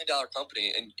you $1 billion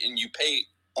company and you pay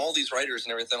all these writers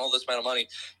and everything, all this amount of money,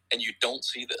 and you don't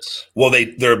see this? Well,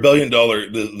 they're $1 billion.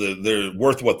 They're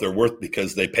worth what they're worth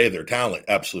because they pay their talent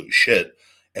absolute shit,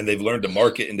 and they've learned to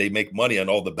market, and they make money on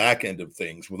all the back end of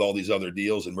things with all these other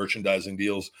deals and merchandising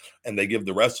deals, and they give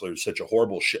the wrestlers such a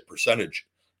horrible shit percentage.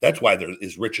 That's why they're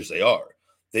as rich as they are.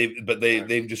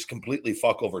 They've just completely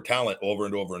fuck over talent over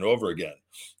and over and over again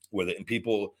with it, and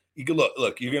people. You can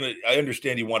look. I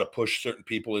understand you want to push certain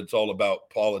people. It's all about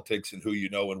politics and who you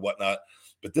know and whatnot.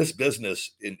 But this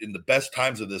business, in the best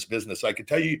times of this business, I can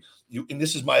tell you, and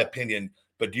this is my opinion,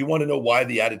 but do you want to know why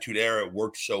the Attitude Era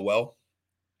worked so well?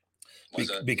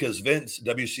 Because Vince,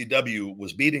 WCW,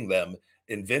 was beating them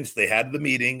and Vince, they had the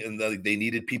meeting, and they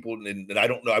needed people, and I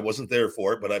don't know, I wasn't there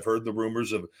for it, but I've heard the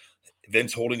rumors of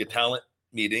Vince holding a talent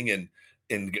meeting,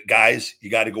 and guys, you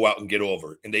got to go out and get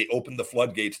over. And they opened the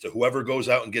floodgates to whoever goes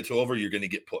out and gets over, you're going to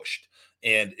get pushed.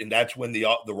 And that's when the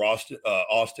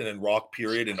Austin and Rock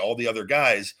period and all the other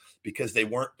guys, because they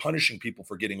weren't punishing people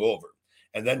for getting over.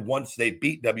 And then once they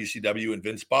beat WCW and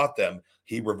Vince bought them,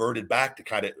 he reverted back to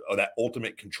kind of that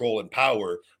ultimate control and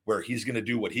power where he's going to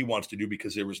do what he wants to do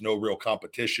because there was no real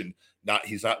competition.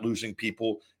 He's not losing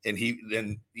people, and he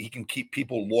can keep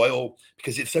people loyal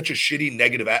because it's such a shitty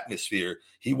negative atmosphere.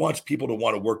 He wants people to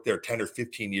want to work there 10 or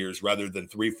 15 years rather than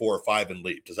 3, 4, or 5 and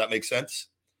leave. Does that make sense?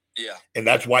 Yeah. And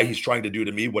that's why he's trying to do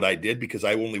to me what I did, because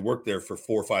I only worked there for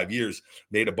 4 or 5 years,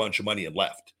 made a bunch of money and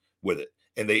left with it.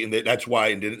 And that's why,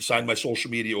 and didn't sign my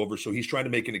social media over. So he's trying to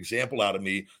make an example out of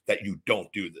me that you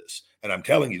don't do this. And I'm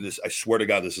telling you this, I swear to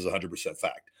God, this is 100%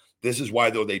 fact. This is why,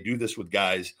 though, they do this with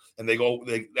guys, and they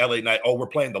LA Knight, we're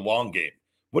playing the long game.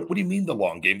 What do you mean the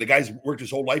long game? The guy's worked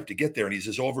his whole life to get there, and he's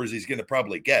as over as he's going to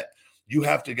probably get. You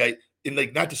have to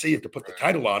not to say you have to put the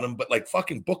title on him, but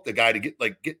fucking book the guy to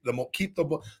keep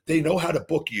they know how to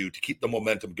book you to keep the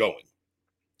momentum going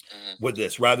with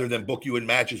this, rather than book you in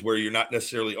matches where you're not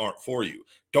necessarily aren't for you.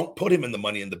 Don't put him in the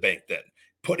Money in the Bank then.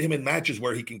 Put him in matches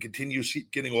where he can continue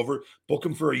getting over. Book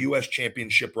him for a U.S.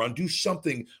 championship run. Do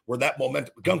something where that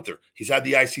momentum. Gunther, he's had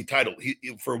the IC title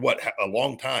for a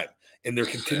long time, and they're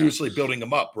continuously building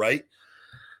him up, right?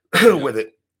 With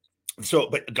it. So,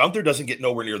 but Gunther doesn't get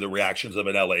nowhere near the reactions of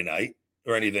an LA Knight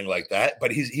or anything like that.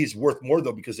 But he's worth more,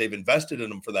 though, because they've invested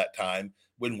in him for that time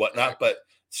and whatnot. But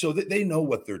so that they know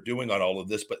what they're doing on all of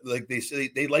this. But like they say,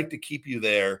 they like to keep you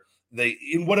there.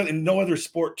 In no other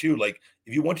sport too. Like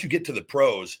once you get to the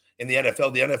pros in the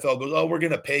NFL goes, we're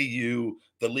going to pay you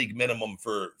the league minimum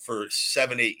for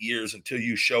 7-8 years until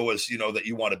you show us, that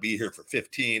you want to be here for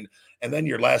 15, and then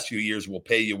your last few years we'll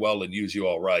pay you well and use you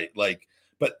all right.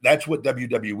 But that's what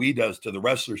WWE does to the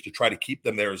wrestlers to try to keep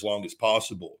them there as long as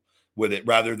possible with it,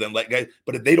 rather than let guys.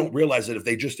 But if they don't realize that if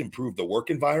they just improved the work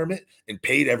environment and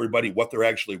paid everybody what they're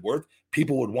actually worth,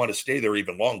 people would want to stay there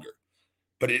even longer.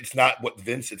 But it's not what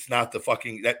Vince, it's not the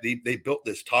fucking, that they built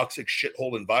this toxic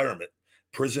shithole environment,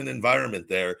 prison environment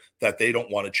there that they don't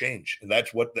want to change. And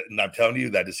that's and I'm telling you,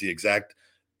 that is the exact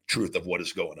truth of what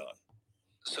is going on.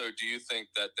 So do you think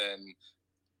that then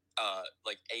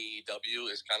like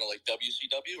AEW is kind of like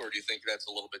WCW, or do you think that's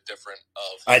a little bit different?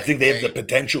 I think they have the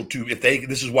potential to,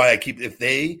 this is why if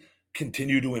they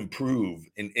continue to improve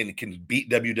and can beat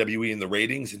WWE in the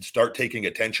ratings and start taking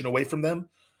attention away from them,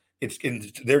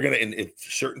 they're going to, and if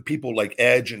certain people like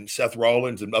Edge and Seth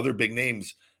Rollins and other big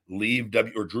names leave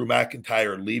or Drew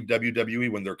McIntyre leave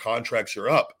WWE when their contracts are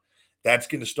up, that's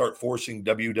going to start forcing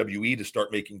WWE to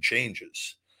start making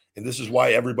changes. And this is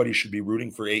why everybody should be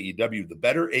rooting for AEW. The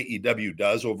better AEW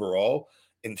does overall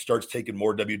and starts taking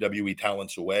more WWE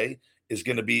talents away, it's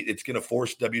going to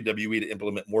force WWE to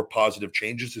implement more positive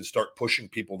changes and start pushing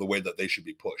people the way that they should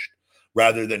be pushed,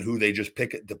 rather than who they just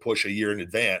pick to push a year in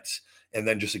advance and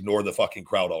then just ignore the fucking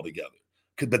crowd altogether.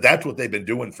 But that's what they've been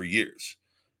doing for years.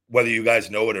 Whether you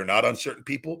guys know it or not on certain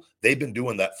people, they've been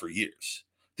doing that for years.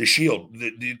 The Shield,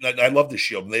 I love the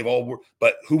Shield, and they've all worked.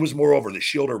 But who was more over, the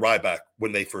Shield or Ryback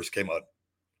when they first came on?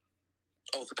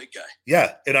 Oh, the big guy.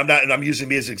 Yeah, and I'm using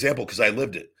me as an example because I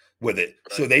lived it with it.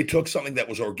 Right. So they took something that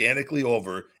was organically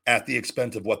over at the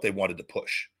expense of what they wanted to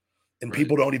push. And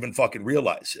people don't even fucking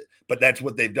realize it. But that's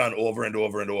what they've done over and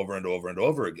over and over and over and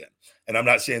over again. And I'm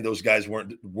not saying those guys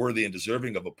weren't worthy and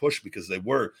deserving of a push, because they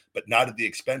were, but not at the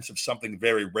expense of something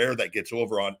very rare that gets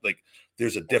over on.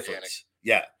 There's a difference.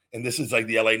 Yeah. And this is like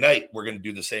the LA Knight. We're going to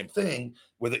do the same thing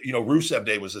with it. Rusev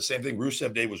Day was the same thing.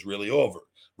 Rusev Day was really over.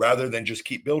 Rather than just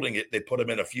keep building it, they put him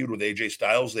in a feud with AJ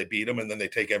Styles. They beat him, and then they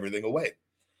take everything away.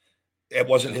 It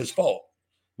wasn't his fault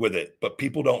with it, but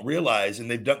people don't realize, and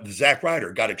they've done. Zack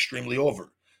Ryder got extremely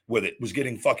over with it, was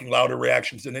getting fucking louder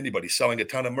reactions than anybody, selling a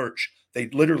ton of merch. They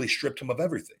literally stripped him of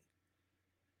everything.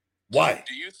 Why?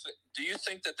 So do you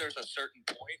think that there's a certain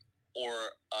point or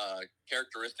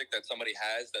characteristic that somebody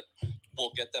has that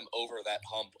will get them over that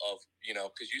hump of,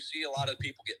 because you see a lot of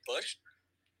people get pushed.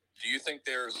 Do you think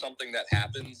there's something that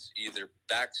happens either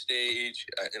backstage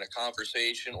in a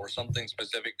conversation or something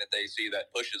specific that they see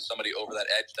that pushes somebody over that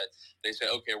edge, that they say,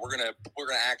 okay, we're gonna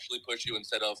actually push you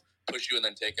instead of push you and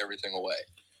then take everything away?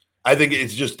 I think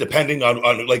it's just depending on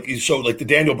like the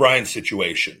Daniel Bryan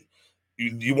situation.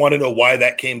 You want to know why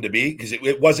that came to be? Because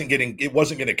it wasn't going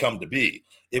to come to be.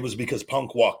 It was because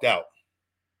Punk walked out.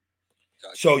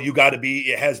 Gotcha. So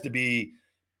it has to be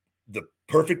the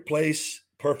perfect place,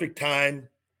 perfect time,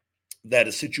 that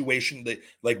a situation that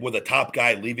like with a top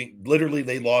guy leaving, literally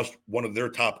they lost one of their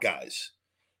top guys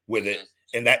with it,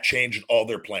 and that changed all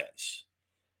their plans,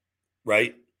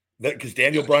 right? Because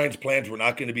Daniel Bryan's plans were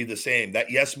not going to be the same. That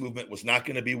yes movement was not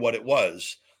going to be what it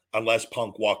was unless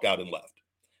Punk walked out and left.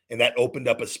 And that opened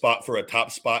up a spot for a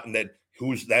top spot, and that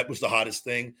was the hottest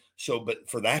thing. So, but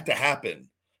for that to happen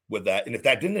with that, and if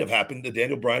that didn't have happened, the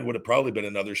Daniel Bryan would have probably been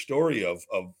another story of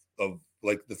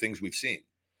like the things we've seen.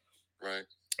 Right.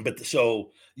 But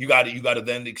so you got to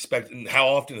then expect. And how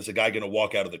often is a guy going to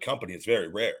walk out of the company? It's very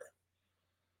rare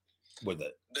with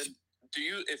it. Do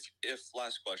you? If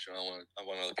last question, I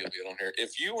want other people to get on here.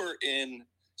 If you were in,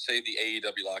 say, the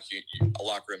AEW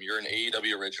locker room, you're an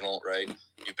AEW original, right?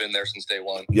 You've been there since day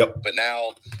one. Yep. But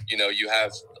now, you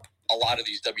have a lot of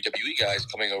these WWE guys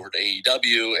coming over to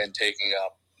AEW and taking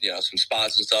up, some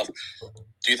spots and stuff.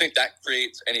 Do you think that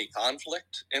creates any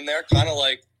conflict in there? Kind of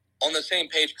like on the same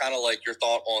page, kind of like your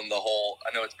thought on the whole,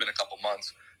 I know it's been a couple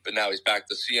months, but now he's back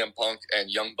to CM Punk and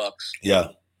Young Bucks. Yeah.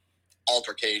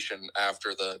 Altercation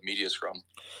after the media scrum.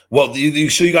 Well, so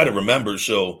you got to remember,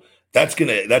 so that's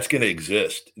gonna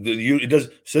exist. It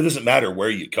doesn't matter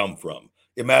where you come from.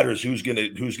 It matters who's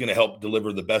gonna help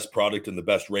deliver the best product and the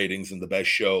best ratings and the best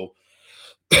show.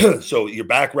 So your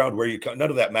background, where you come,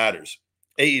 none of that matters.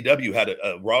 AEW had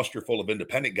a roster full of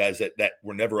independent guys that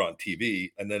were never on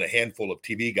TV, and then a handful of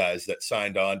TV guys that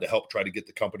signed on to help try to get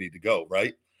the company to go,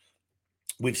 right?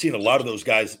 We've seen a lot of those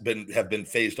guys have been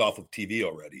phased off of TV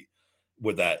already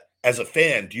with that. As a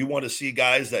fan, do you want to see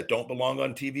guys that don't belong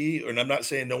on TV? And I'm not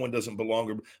saying no one doesn't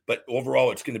belong, but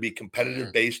overall it's going to be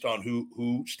competitive based on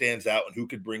who stands out and who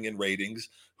could bring in ratings,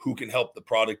 who can help the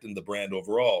product and the brand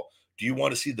overall. Do you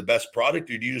want to see the best product,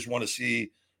 or do you just want to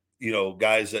see,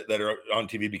 guys that are on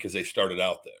TV because they started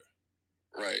out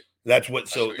there? Right. That's what.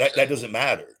 So that doesn't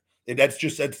matter. That's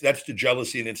the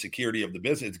jealousy and insecurity of the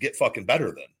business. Get fucking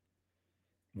better then.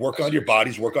 Work on your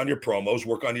bodies, work on your promos,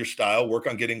 work on your style, work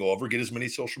on getting over, get as many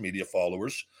social media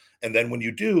followers. And then when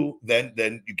you do, then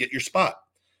you get your spot.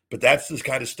 But that's this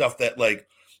kind of stuff that, like,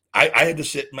 I had to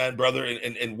sit, man, brother,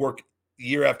 and work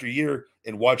year after year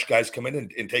and watch guys come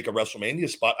in and take a WrestleMania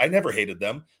spot. I never hated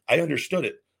them. I understood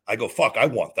it. I go, fuck, I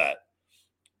want that.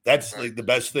 That's like the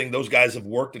best thing. Those guys have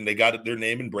worked, and they got their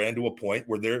name and brand to a point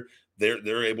where they're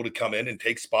able to come in and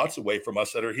take spots away from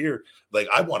us that are here. Like,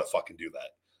 I want to fucking do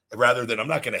that. Rather than, I'm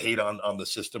not going to hate on the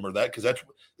system or that, because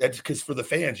that's because for the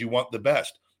fans, you want the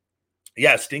best.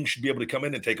 Yeah, Sting should be able to come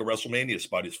in and take a WrestleMania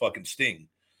spot. He's fucking Sting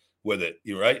with it.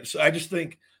 You're right. So I just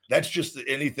think that's just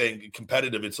anything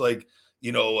competitive. It's like,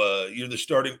 you're the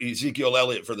starting Ezekiel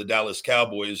Elliott for the Dallas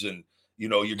Cowboys, and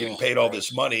you're getting paid all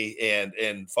this money,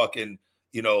 and fucking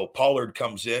Pollard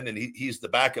comes in and he's the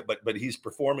backup, but he's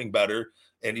performing better,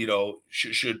 and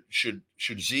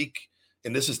should Zeke.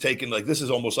 And this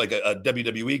is almost like a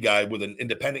WWE guy with an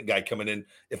independent guy coming in.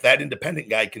 If that independent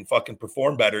guy can fucking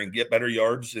perform better and get better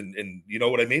yards, and you know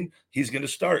what I mean, he's going to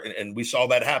start. And we saw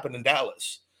that happen in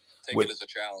Dallas. Take it as a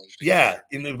challenge. Yeah,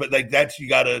 but like that's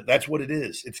what it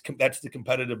is. That's the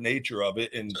competitive nature of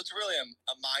it. And so it's really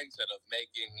a mindset of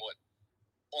making what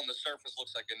on the surface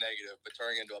looks like a negative, but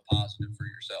turning into a positive for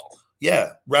yourself.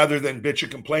 Yeah, rather than bitch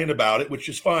and complain about it, which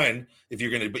is fine if you're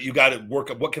going to, but you got to work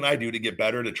up. What can I do to get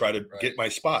better, to try to get my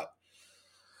spot?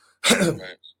 Right.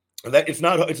 That it's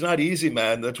not easy,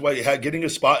 man. That's why getting a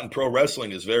spot in pro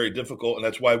wrestling is very difficult, and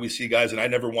that's why we see guys. And I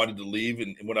never wanted to leave,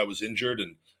 and when I was injured,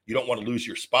 and you don't want to lose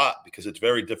your spot because it's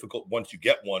very difficult once you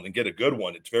get one and get a good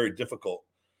one. It's very difficult,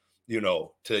 you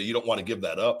don't want to give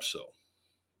that up. So.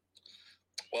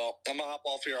 Well, I'm going to hop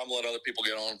off here. I'm going to let other people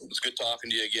get on. It was good talking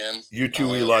to you again. You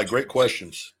too, Eli. Great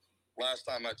questions. Last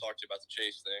time I talked to you about the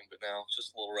Chase thing, but now it's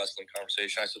just a little wrestling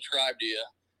conversation. I subscribed to you,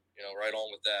 right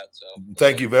on with that. So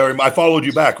thank you very much. I followed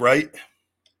you back, right?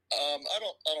 I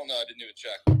don't know. I didn't even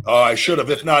check. I should have.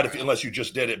 If not, unless you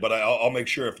just did it, but I'll make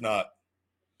sure if not.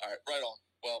 All right, right on.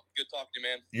 Well, good talking to you,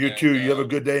 man. You too. You have a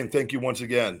good day, and thank you once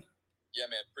again. Yeah,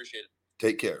 man. Appreciate it.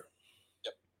 Take care.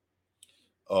 Yep.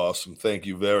 Awesome. Thank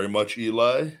you very much,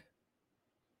 Eli.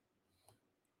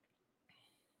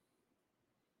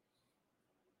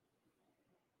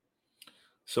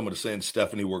 Someone is saying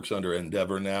Stephanie works under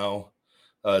Endeavor now.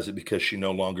 Is it because she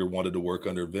no longer wanted to work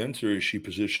under Vince, or is she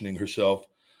positioning herself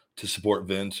to support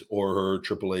Vince or her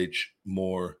Triple H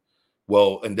more?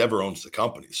 Well, Endeavor owns the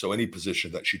company, so any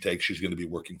position that she takes, she's going to be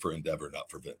working for Endeavor, not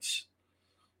for Vince.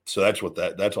 So that's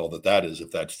all that is,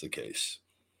 if that's the case.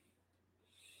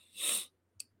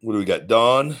 What do we got?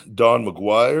 Don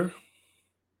McGuire.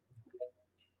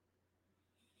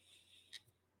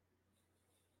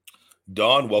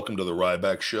 Don, welcome to the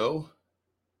Ryback Show.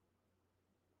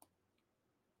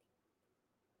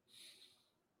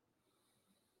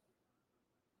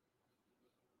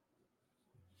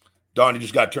 Don, you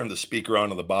just got to turn the speaker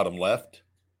on the bottom left.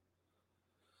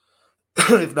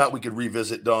 If not, we could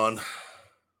revisit Don.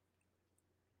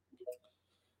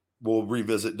 We'll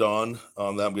revisit Don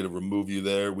on that. I'm going to remove you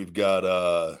there. We've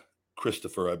got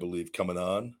Christopher, I believe, coming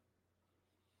on.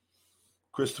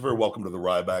 Christopher, welcome to the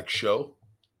RybAxel show.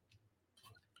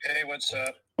 Hey, what's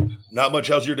up? Not much.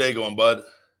 How's your day going, bud?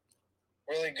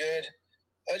 Really good.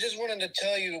 I just wanted to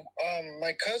tell you,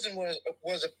 my cousin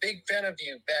was a big fan of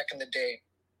you back in the day.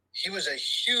 He was a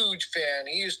huge fan.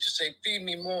 He used to say, "Feed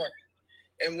me more,"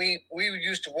 and we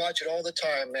used to watch it all the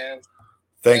time, man.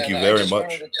 Thank you very much. I just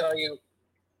wanted to tell you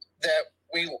that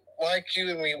we like you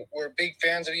and we're big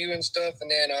fans of you and stuff. And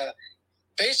then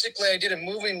basically, I did a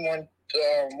moving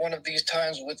one of these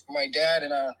times with my dad,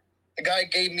 and the guy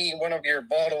gave me one of your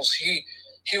bottles. He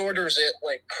orders it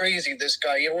like crazy. This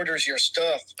guy, he orders your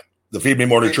stuff. The Feed Me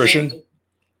More Nutrition?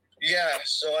 Yeah,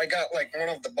 so I got like one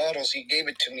of the bottles. He gave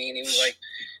it to me, and he was like,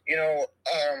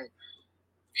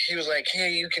 he was like,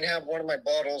 "Hey, you can have one of my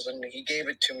bottles," and he gave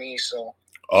it to me. So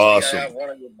awesome. I have one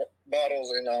of your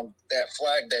bottles, and that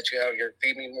flag that you have, your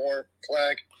Feed Me More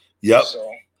flag. Yep.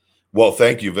 So, well,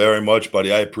 thank you very much,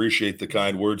 buddy. I appreciate the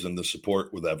kind words and the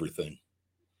support with everything.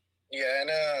 Yeah, and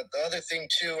the other thing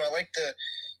too, I like the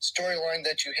storyline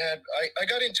that you had. I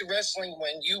got into wrestling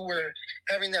when you were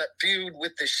having that feud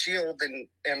with the Shield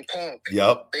and Punk.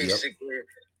 Yep. Basically,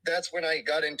 that's when I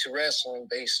got into wrestling,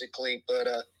 basically. But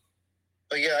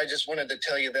yeah, I just wanted to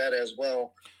tell you that as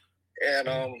well. And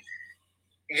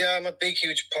yeah, I'm a big,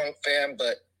 huge Punk fan,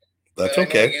 but that's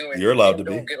okay. You're allowed to be.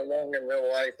 Don't get along in real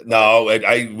life. No,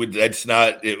 I would. That's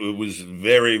not. It was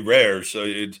very rare. So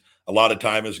it's a lot of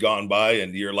time has gone by,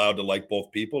 and you're allowed to like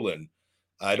both people. And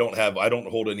I don't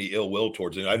hold any ill will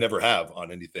towards it. I never have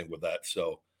on anything with that.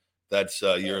 So that's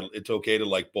it's okay to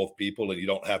like both people, and you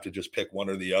don't have to just pick one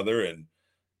or the other. And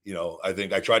I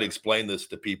think I try to explain this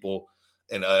to people,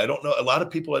 and I don't know, a lot of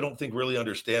people I don't think really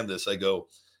understand this. I go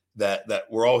that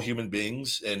we're all human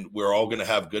beings, and we're all going to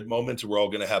have good moments, and we're all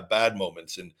going to have bad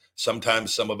moments, and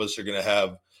sometimes some of us are going to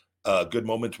have good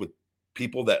moments with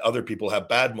people that other people have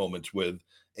bad moments with,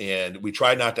 and we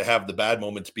try not to have the bad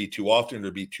moments be too often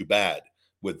or be too bad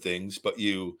with things, but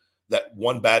that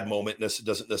one bad moment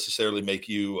doesn't necessarily make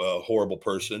you a horrible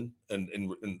person and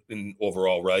in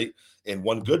overall, right? And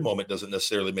one good moment doesn't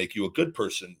necessarily make you a good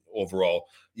person overall.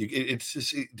 It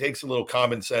takes a little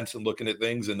common sense in looking at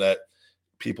things, and that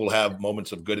people have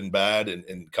moments of good and bad,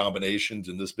 and combinations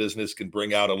in this business can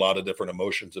bring out a lot of different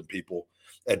emotions of people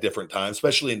at different times,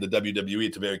 especially in the WWE.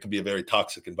 It can be a very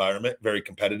toxic environment, very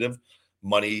competitive,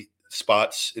 money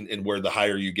spots, and where the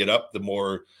higher you get up, the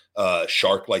more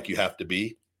shark-like you have to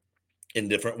be in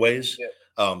different ways. Yeah.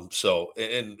 So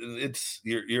it's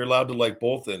you're allowed to like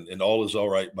both, and all is all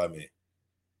right by me.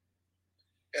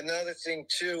 Another thing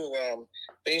too,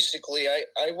 basically,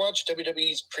 I watch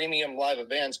WWE's premium live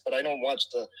events, but I don't watch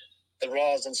the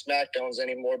Raws and SmackDowns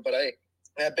anymore. But I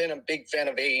have been a big fan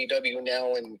of AEW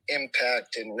now, and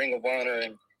Impact and Ring of Honor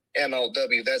and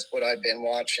MLW. That's what I've been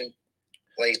watching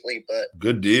lately. But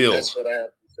good deal. That's what I have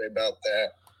to say about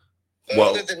that.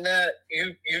 But other than that,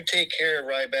 you take care,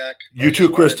 RybAxel. You too,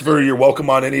 Christopher. You're welcome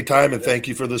on anytime, and thank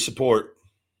you for the support.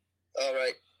 All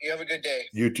right. You have a good day.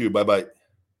 You too. Bye-bye.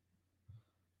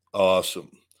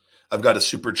 Awesome. I've got a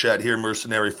super chat here,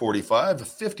 Mercenary 45, a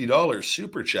 $50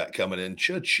 super chat coming in.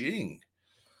 Cha-ching.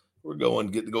 We're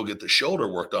going to go get the shoulder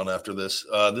worked on after this.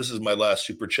 This is my last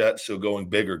super chat, so going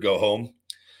big or go home.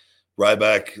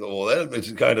 RybAxel, well,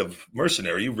 that's kind of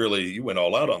Mercenary. You went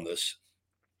all out on this.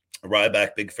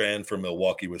 RybAxel, big fan from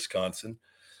Milwaukee, Wisconsin.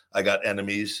 I got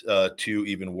enemies, two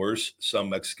even worse. Some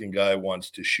Mexican guy wants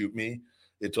to shoot me.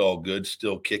 It's all good,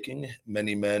 still kicking.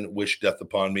 Many men wish death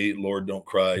upon me. Lord, don't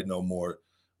cry no more.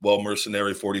 Well,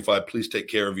 Mercenary 45, please take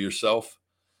care of yourself.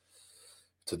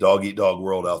 It's a dog-eat-dog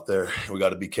world out there. We got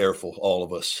to be careful, all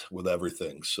of us, with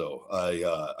everything. So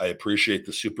I appreciate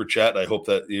the super chat. I hope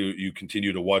that you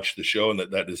continue to watch the show, and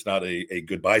that is not a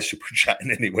goodbye super chat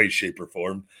in any way, shape, or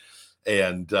form.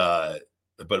 And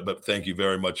but thank you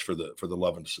very much for the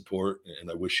love and support,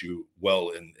 and I wish you well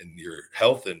in your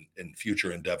health and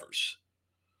future endeavors.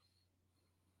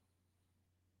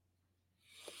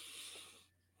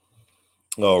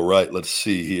 All right, let's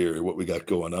see here what we got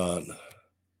going on.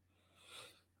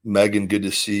 Megan, good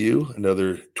to see you.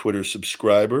 Another Twitter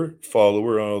subscriber,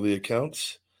 follower on all the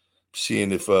accounts.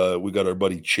 Seeing if we got our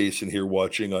buddy Chase in here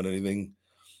watching on anything.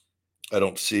 I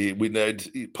don't see. It's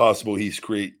possible he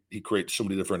creates so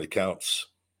many different accounts,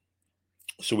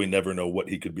 so we never know what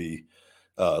he could be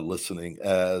listening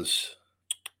as.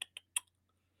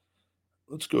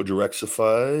 Let's go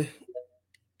Direxify.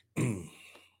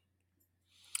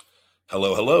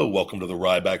 Hello, hello. Welcome to the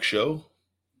RybAxel Show.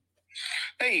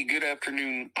 Hey, good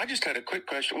afternoon. I just had a quick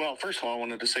question. Well, first of all, I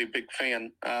wanted to say big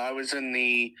fan. I was in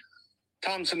the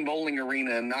Thompson Bowling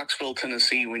Arena in Knoxville,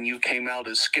 Tennessee, when you came out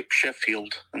as Skip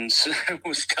Sheffield, and so I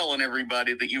was telling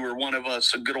everybody that you were one of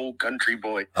us, a good old country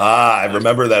boy. I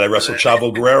remember that. I wrestled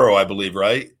Chavo Guerrero, I believe,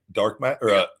 right? Dark match,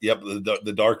 or yep,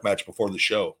 the dark match before the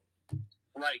show.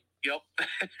 Right. Yep.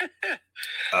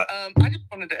 I just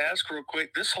wanted to ask real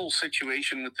quick, this whole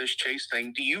situation with this Chase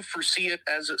thing, do you foresee it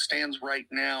as it stands right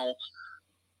now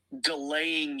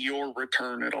delaying your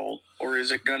return at all, or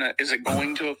is it going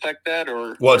to affect that?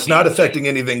 Or well, it's not affecting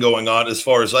anything going on as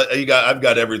far as I've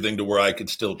got everything to where I could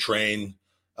still train,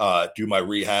 do my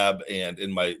rehab, and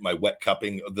in my wet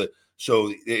cupping of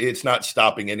so it's not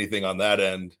stopping anything on that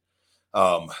end.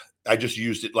 I just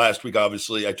used it last week.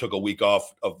 Obviously, I took a week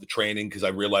off of the training because I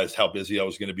realized how busy I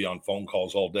was going to be on phone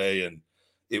calls all day, and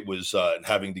it was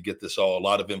having to get this a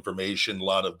lot of information, a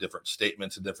lot of different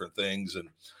statements and different things, and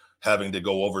having to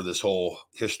go over this whole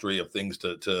history of things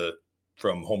to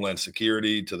from Homeland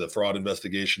Security to the fraud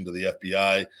investigation to the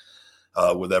FBI,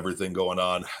 with everything going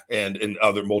on, and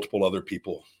multiple other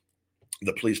people,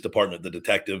 the police department, the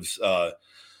detectives,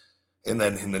 and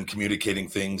then communicating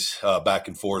things back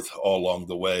and forth all along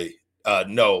the way.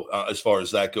 As far as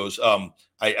that goes,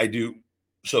 I do.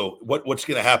 So what's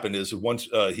going to happen is once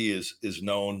he is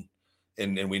known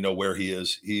and we know where he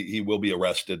is, he will be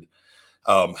arrested.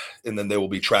 And then they will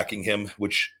be tracking him,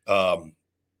 which he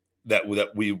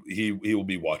will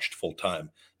be watched full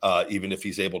time, even if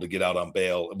he's able to get out on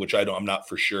bail, which I'm not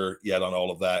for sure yet on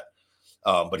all of that.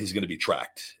 But he's going to be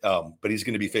tracked. But he's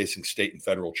going to be facing state and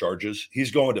federal charges. He's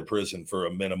going to prison for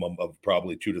a minimum of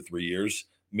probably 2 to 3 years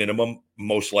minimum,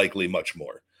 most likely much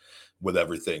more with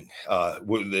everything.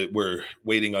 We're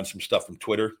waiting on some stuff from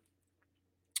Twitter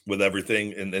with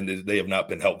everything, and they have not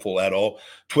been helpful at all.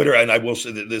 Twitter, and I will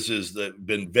say that this has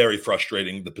been very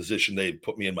frustrating, the position they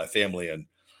put me and my family in,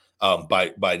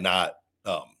 by not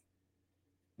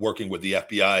working with the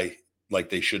FBI like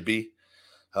they should be.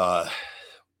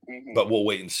 But we'll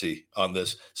wait and see on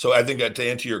this. So I think that to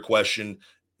answer your question,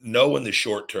 no, in the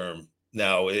short term.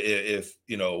 Now, if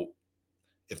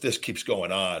this keeps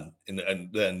going on, and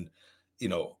then,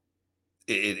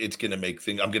 it's going to make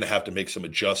things, I'm going to have to make some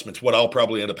adjustments. What I'll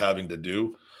probably end up having to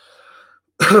do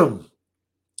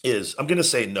is I'm going to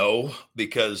say no,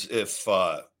 because if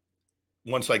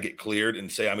once I get cleared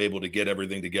and say I'm able to get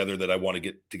everything together that I want to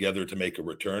get together to make a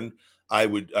return, I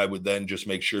would then just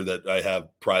make sure that I have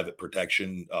private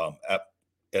protection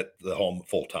at the home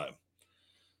full time,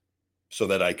 so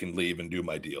that I can leave and do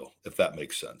my deal, if that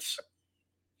makes sense.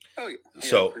 Oh, yeah.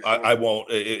 So sure. I won't.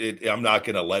 I'm not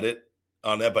going to let it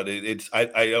on that, but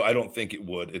I don't think it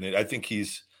would, and I think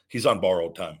he's on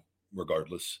borrowed time,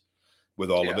 regardless. With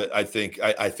all of it, I think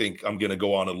I'm going to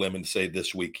go on a limb and say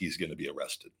this week he's going to be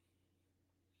arrested.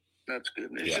 That's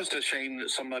good. It's just a shame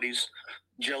that somebody's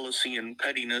jealousy and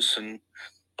pettiness, and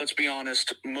let's be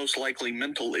honest, most likely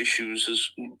mental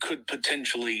issues could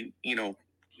potentially,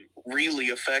 really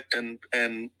affect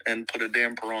and put a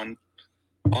damper on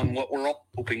what we're all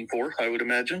hoping for, I would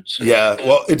imagine. So,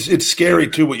 well, it's scary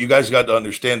too. What you guys got to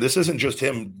understand, this isn't just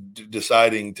him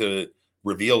deciding to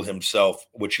reveal himself,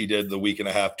 which he did the week and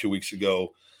a half, 2 weeks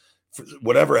ago.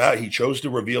 Whatever, he chose to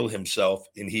reveal himself,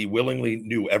 and he willingly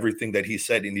knew everything that he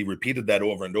said, and he repeated that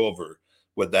over and over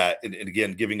with that, and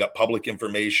again, giving up public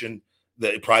information,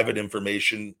 the private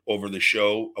information over the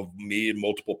show of me and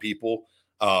multiple people,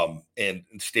 and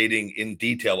stating in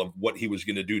detail of what he was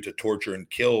going to do to torture and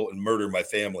kill and murder my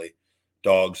family,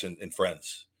 dogs and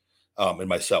friends, and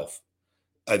myself.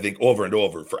 I think over and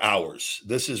over for hours.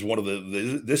 This is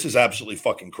this is absolutely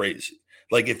fucking crazy.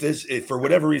 Like if for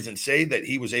whatever reason, say that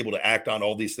he was able to act on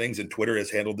all these things and Twitter has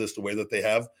handled this the way that they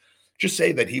have, just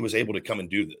say that he was able to come and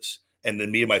do this, and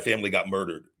then me and my family got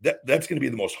murdered. That's going to be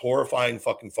the most horrifying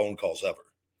fucking phone calls ever.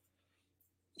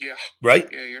 Yeah. Right?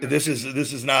 Yeah, this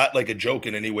is not like a joke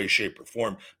in any way, shape, or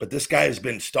form. But this guy has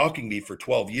been stalking me for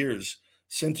 12 years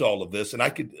since all of this, and I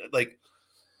could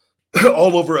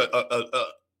all over a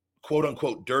quote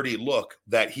unquote dirty look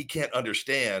that he can't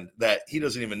understand, that he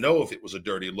doesn't even know if it was a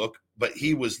dirty look, but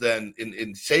he was then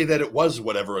in say that it was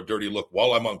whatever a dirty look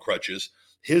while I'm on crutches.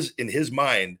 In his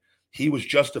mind, he was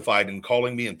justified in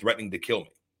calling me and threatening to kill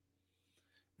me.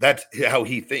 That's how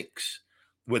he thinks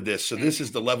with this. So this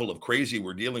is the level of crazy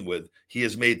we're dealing with. He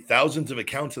has made thousands of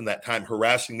accounts in that time,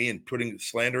 harassing me and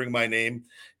slandering my name,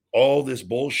 all this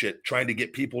bullshit, trying to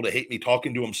get people to hate me,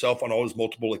 talking to himself on all his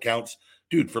multiple accounts,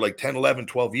 dude, for like 10, 11,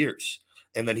 12 years.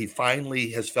 And then he finally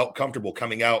has felt comfortable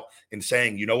coming out and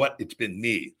saying, you know what? It's been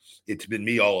me. It's been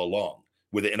me all along.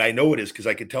 with it. And I know it is because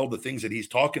I could tell the things that he's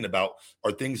talking about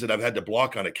are things that I've had to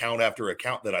block on account after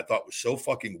account that I thought was so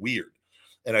fucking weird.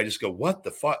 And I just go, what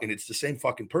the fuck? And it's the same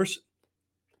fucking person.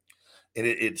 And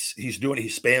he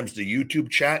spams the YouTube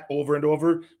chat over and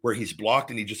over where he's blocked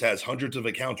and he just has hundreds of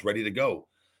accounts ready to go.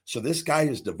 So this guy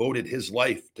has devoted his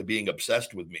life to being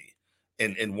obsessed with me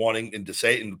and wanting and to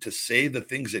say the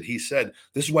things that he said.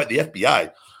 This is why the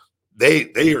FBI,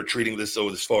 they are treating this so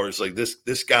as far as like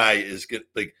this guy is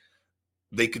like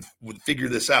they could figure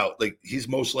this out. Like he's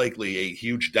most likely a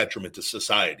huge detriment to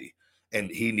society and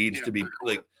he needs to be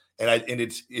like, and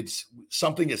it's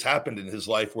something has happened in his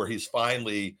life where he's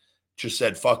finally just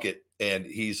said, fuck it. And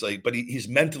he's like, but he's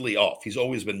mentally off. He's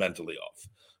always been mentally off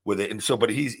with it. And so,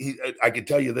 but I could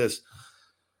tell you this,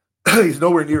 he's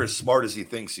nowhere near as smart as he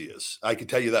thinks he is. I can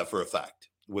tell you that for a fact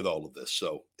with all of this.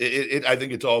 So I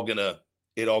think it all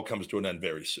comes to an end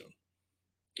very soon.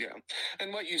 Yeah.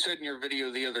 And what you said in your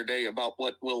video the other day about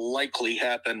what will likely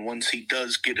happen once he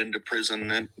does get into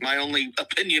prison. And my only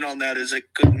opinion on that is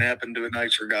it couldn't happen to a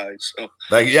nicer guy. So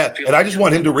and I just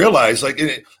want him to realize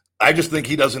I just think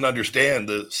he doesn't understand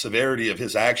the severity of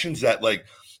his actions that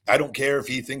I don't care if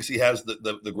he thinks he has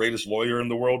the greatest lawyer in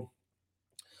the world.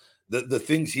 The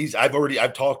things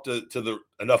I've talked to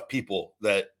enough people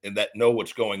that know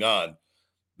what's going on.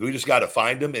 We just got to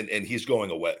find him and he's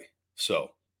going away.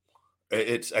 So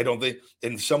I don't think,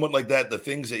 and someone like that, the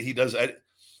things that he does,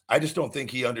 I just don't think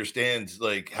he understands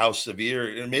how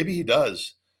severe, and maybe he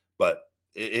does, but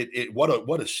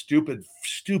what a stupid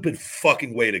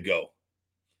fucking way to go.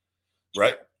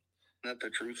 Right. Not the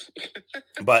truth.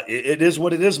 But it is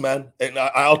what it is, man. And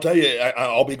I'll tell you,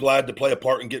 I'll be glad to play a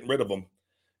part in getting rid of him,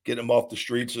 getting him off the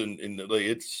streets. And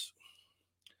there's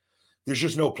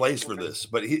just no place for this.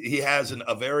 But he is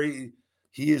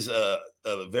a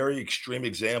very extreme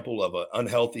example of an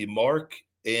unhealthy mark,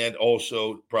 and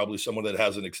also probably someone that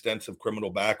has an extensive criminal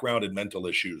background and mental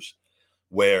issues,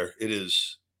 where it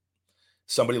is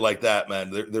somebody like that,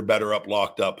 man, they're better up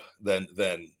locked up than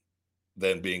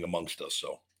being amongst us.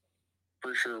 So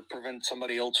for sure, prevent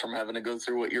somebody else from having to go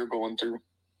through what you're going through.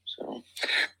 So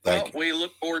we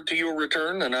look forward to your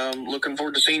return, and I'm looking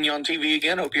forward to seeing you on TV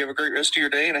again. Hope you have a great rest of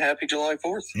your day and a happy July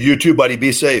 4th. You too, buddy.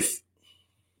 Be safe.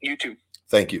 You too.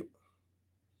 Thank you.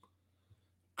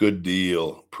 Good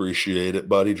deal. Appreciate it,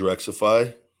 buddy.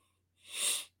 Drexify.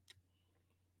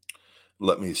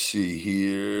 Let me see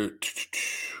here.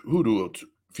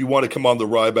 If you want to come on the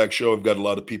Ryback show, I've got a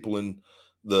lot of people in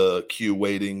the queue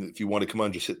waiting. If you want to come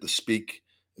on, just hit the speak.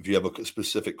 If you have a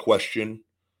specific question,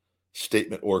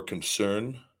 statement, or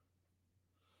concern.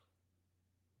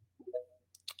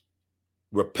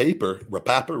 Rapaper.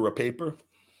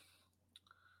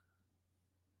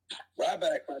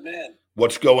 Ryback, my man.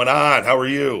 What's going on? How are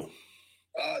you?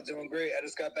 Doing great. I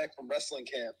just got back from wrestling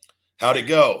camp. How'd it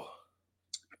go?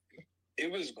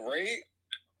 It was great,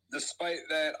 despite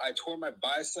that I tore my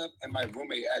bicep and my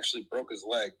roommate actually broke his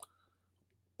leg.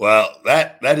 Well,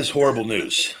 that is horrible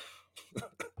news.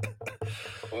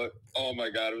 But, oh my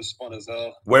God, it was fun as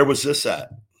hell. Where was this at?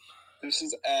 This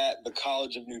is at the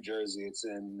College of New Jersey. It's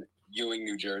in Ewing,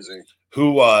 New Jersey.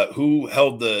 Who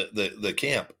held the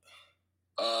camp?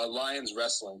 Lions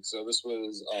Wrestling. So this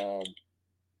was,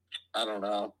 I don't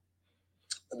know.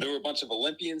 There were a bunch of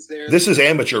Olympians there. This is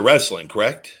amateur wrestling,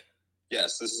 correct?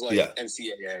 Yes, this is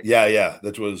NCAA. Yeah.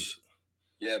 That was.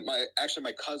 Yeah, my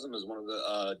cousin was one of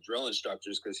the drill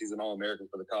instructors because he's an All-American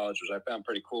for the college, which I found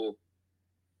pretty cool.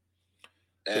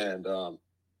 And oh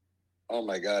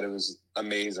my God, it was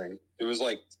amazing. It was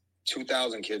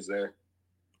 2,000 kids there.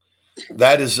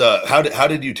 That is how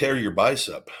did you tear your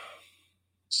bicep?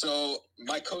 So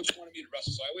my coach wanted me to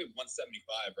wrestle. So I weighed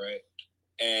 175, right?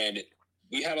 And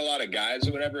we had a lot of guys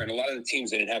or whatever, and a lot of the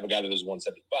teams didn't have a guy that was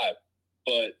 175.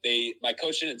 But my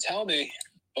coach didn't tell me.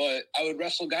 But I would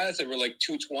wrestle guys that were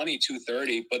 220,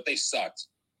 230, but they sucked.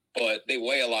 But they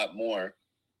weigh a lot more.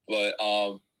 But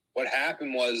what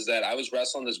happened was that I was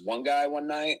wrestling this one guy one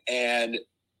night, and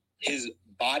his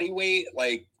body weight,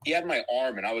 he had my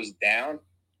arm, and I was down.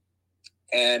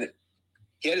 And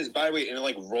he had his body weight, and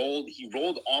it he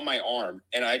rolled on my arm.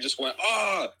 And I just went,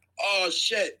 oh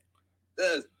shit.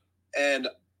 And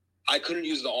I couldn't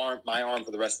use my arm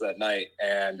for the rest of that night.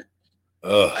 And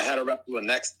I had to wrestle the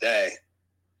next day.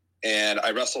 And I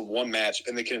wrestled one match,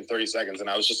 pinned the kid in 30 seconds, and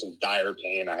I was just in dire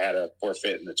pain. I had to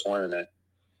forfeit in the tournament.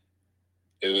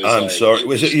 I'm sorry.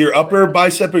 Was it your upper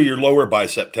bicep or your lower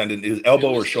bicep tendon? Is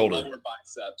elbow or shoulder? Lower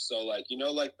bicep. So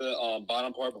the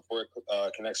bottom part before it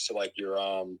connects to your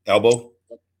elbow.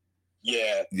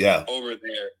 Yeah. Over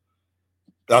there.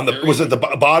 Was it the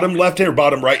bottom left hand or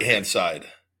bottom right hand side?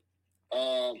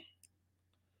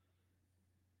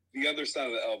 The other side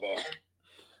of the elbow.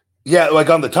 Yeah, like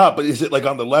on the top, but is it like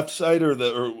on the left side or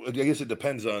I guess it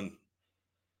depends on.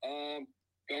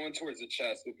 Going towards the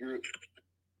chest. If you're.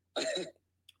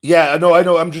 Yeah, I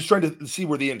know. I'm just trying to see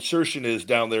where the insertion is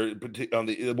down there on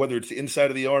the whether it's the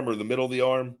inside of the arm or the middle of the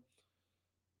arm.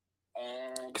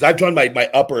 Because I've done my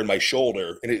upper and my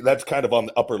shoulder, and that's kind of on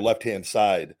the upper left-hand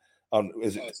side. So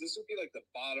this would be like the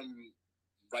bottom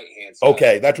right-hand side.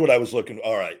 Okay, that's what I was looking.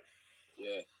 All right.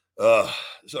 Yeah.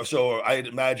 So I'd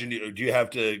imagine. Do you have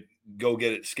to go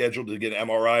get it scheduled to get an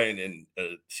MRI and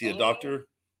see a doctor?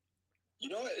 You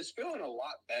know what? It's feeling a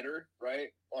lot better, right?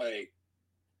 Like,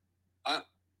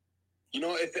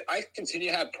 if I continue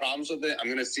to have problems with it, I'm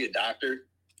going to see a doctor.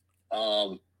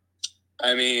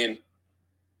 I mean,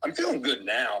 I'm feeling good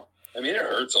now. I mean, it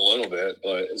hurts a little bit,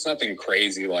 but it's nothing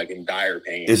crazy, like in dire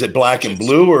pain. Is it black and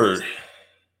blue or?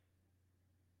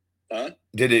 Huh?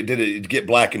 Did it get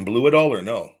black and blue at all or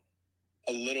no?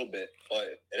 A little bit,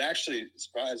 but it actually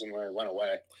surprisingly went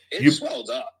away. It swelled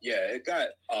up. Yeah, it got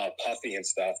puffy and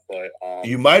stuff, but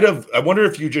you might have. I wonder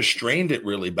if you just strained it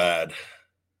really bad.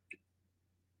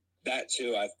 That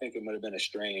too. I think it might have been a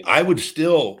strain. I would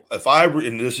still, if I were,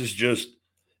 and this is just,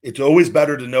 it's always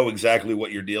better to know exactly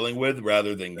what you're dealing with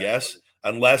rather than guess,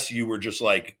 unless you were just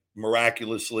like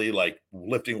miraculously like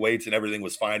lifting weights and everything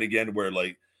was fine again, where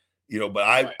like, but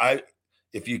I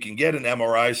if you can get an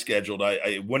MRI scheduled,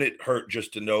 I wouldn't hurt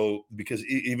just to know, because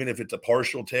even if it's a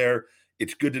partial tear,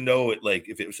 it's good to know it, like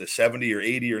if it was a 70 or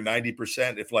 80 or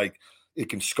 90%, if like it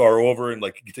can scar over and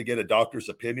like to get a doctor's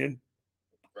opinion,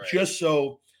 just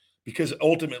so. Because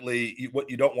ultimately, what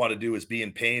you don't want to do is be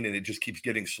in pain and it just keeps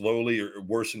getting slowly or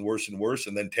worse and worse and worse,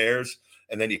 and then tears,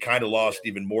 and then you kind of lost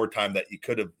even more time that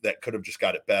could have just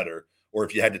got it better. Or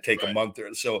if you had to take a month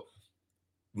or so.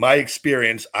 My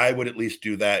experience, I would at least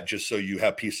do that just so you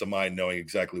have peace of mind knowing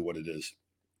exactly what it is.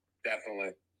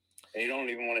 Definitely. And you don't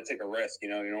even want to take a risk. You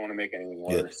don't want to make anything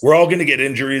worse. Yeah. We're all going to get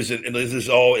injuries, and this is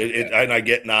all. And I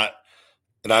get not,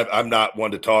 and I'm not one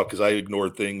to talk because I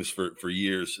ignored things for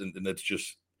years, and that's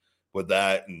just. With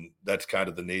that, and that's kind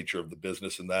of the nature of the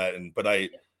business and that. But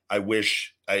I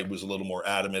wish I was a little more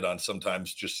adamant on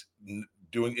sometimes just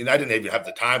doing, and I didn't even have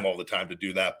the time all the time to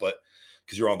do that, but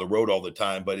because you're on the road all the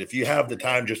time. But if you have the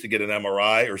time just to get an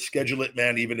MRI or schedule it,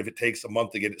 man, even if it takes a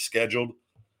month to get it scheduled,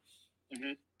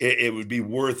 it would be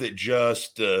worth it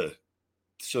just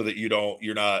so that you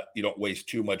don't waste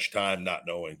too much time not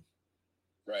knowing.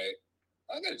 Right.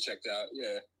 I got it checked out.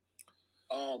 Yeah.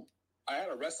 I had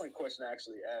a wrestling question to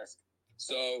actually ask.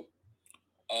 So,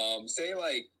 say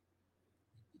like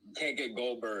you can't get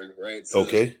Goldberg, right? So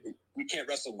okay. You can't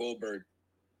wrestle Goldberg.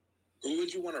 Who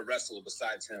would you want to wrestle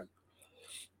besides him?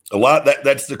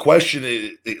 That's the question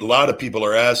a lot of people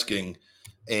are asking,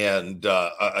 and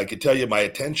I can tell you my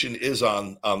attention is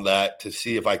on that to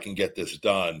see if I can get this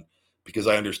done, because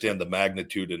I understand the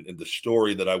magnitude and the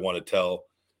story that I want to tell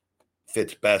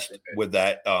fits best with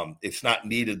that. It's not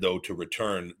needed though to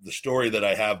return. The story that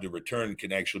I have to return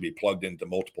can actually be plugged into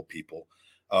multiple people.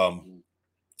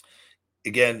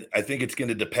 Again, I think it's going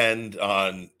to depend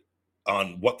on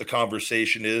what the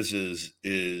conversation is.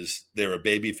 Is there a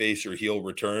babyface or heel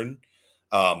return?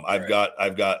 I've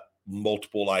got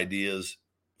multiple ideas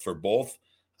for both.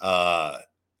 I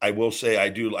will say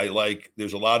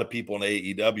there's a lot of people in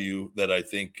AEW that I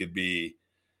think could be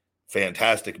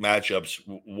fantastic matchups,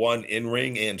 one in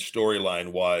ring and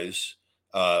storyline wise.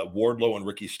 Wardlow and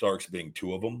Ricky Starks being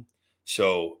two of them.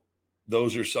 So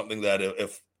those are something that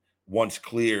if once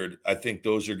cleared, I think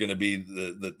those are going to be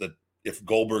the if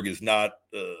Goldberg is not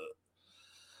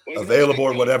available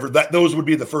or whatever, those would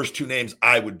be the first two names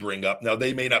I would bring up. Now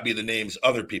they may not be the names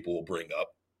other people will bring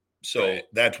up. So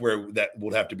that's where that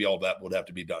would have to be. All that would have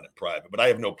to be done in private. But I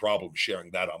have no problem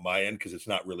sharing that on my end because it's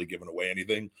not really giving away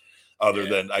anything. Other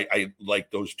than I like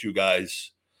those two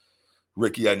guys,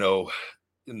 Ricky, I know,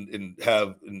 and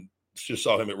just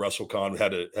saw him at WrestleCon,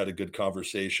 had a good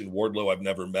conversation. Wardlow, I've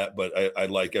never met, but I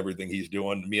like everything he's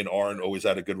doing. Me and Arn always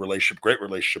had a good relationship, great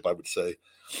relationship, I would say.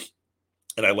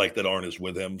 And I like that Arn is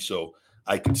with him, so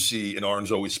I could see, and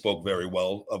Arn's always spoke very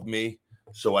well of me,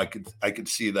 so I could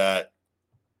see that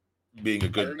being a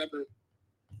good. I remember.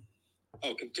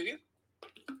 Oh, continue.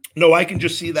 No, I can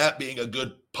just see that being a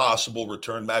good possible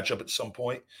return matchup at some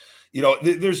point.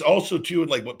 There's also too,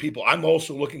 like what people, I'm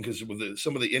also looking because with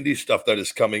some of the indie stuff that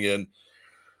is coming in,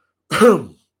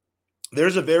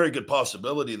 there's a very good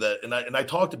possibility that, and I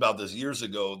talked about this years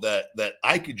ago, that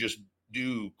I could just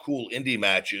do cool indie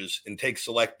matches and take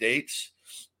select dates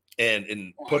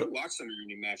and put. I watch some of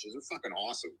your indie matches. They're fucking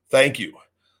awesome. Thank you.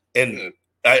 And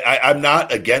I'm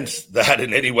not against that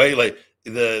in any way. Like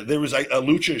there was a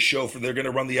lucha show they're going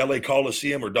to run the LA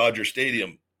Coliseum or Dodger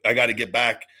Stadium. I got to get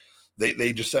back.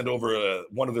 They just sent over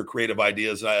one of their creative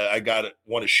ideas. I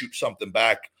want to shoot something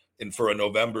back for a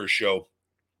November show,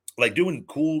 like doing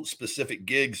cool specific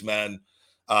gigs, man.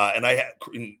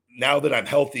 And now that I'm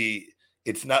healthy,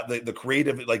 it's not the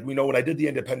creative. Like, we know when I did the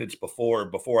independents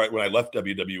when I left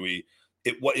WWE,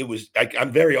 it was,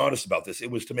 I'm very honest about this. It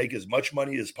was to make as much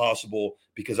money as possible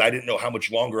because I didn't know how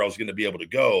much longer I was going to be able to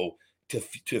go to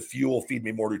feed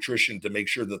me more nutrition to make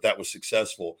sure that was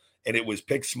successful. And it was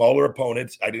pick smaller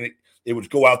opponents. It would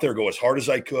go out there, go as hard as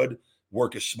I could,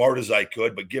 work as smart as I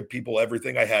could, but give people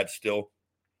everything I had still.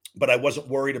 But I wasn't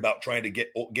worried about trying to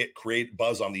create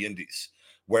buzz on the indies.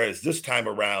 Whereas this time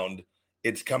around,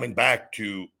 it's coming back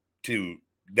to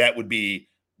that would be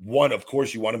one, of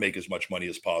course, you want to make as much money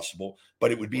as possible,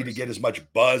 but it would be to get as much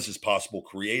buzz as possible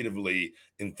creatively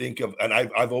and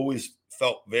I've always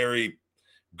felt very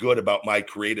good about my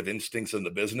creative instincts in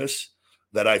the business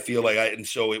that I feel like and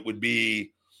so it would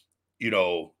be,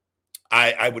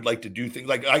 I would like to do things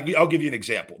like, I'll give you an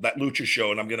example, that lucha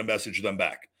show, and I'm going to message them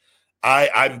back.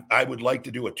 I would like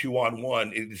to do a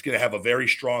 2-on-1. It's going to have a very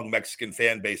strong Mexican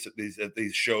fan base at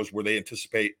these shows where they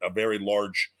anticipate a very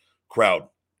large crowd.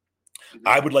 Mm-hmm.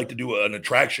 I would like to do an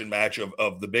attraction match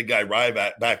of the big guy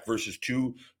Ryback versus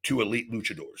two elite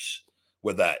luchadors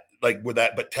with that,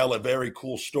 but tell a very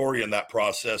cool story in that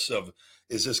process of,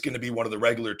 is this going to be one of the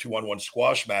regular 2-on-1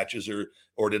 squash matches,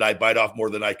 or did I bite off more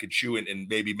than I could chew and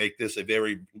maybe make this a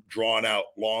very drawn out,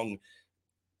 long,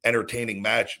 entertaining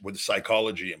match with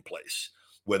psychology in place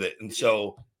with it? And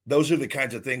so those are the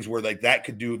kinds of things where that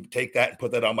could take that and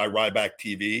put that on my Ryback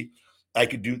TV. I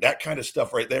could do that kind of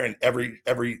stuff right there, and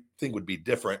everything would be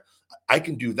different. I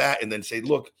can do that and then say,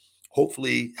 look,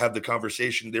 hopefully have the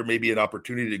conversation. There may be an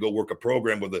opportunity to go work a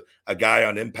program with a guy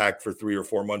on Impact for 3 or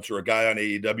 4 months, or a guy on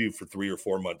AEW for 3 or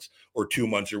 4 months or 2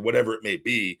 months, or whatever it may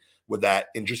be with that,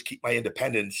 and just keep my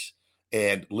independence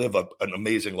and live an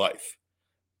amazing life.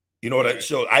 You know what?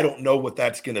 So I don't know what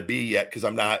that's going to be yet because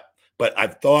I'm not, but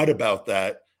I've thought about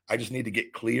that. I just need to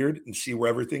get cleared and see where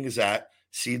everything is at,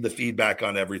 see the feedback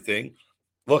on everything.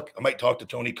 Look, I might talk to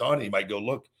Tony Khan. He might go,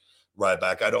 look,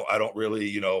 Ryback, I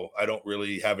don't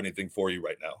really have anything for you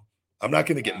right now. I'm not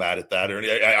going to get mad at that. Or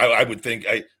I would think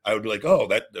I would be like, oh,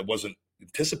 that wasn't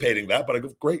anticipating that, but I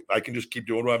go, great. I can just keep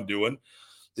doing what I'm doing.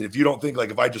 And if you don't think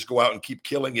if I just go out and keep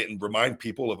killing it and remind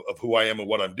people of who I am and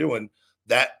what I'm doing,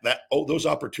 those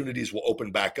opportunities will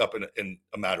open back up in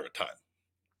a matter of time.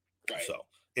 Right. So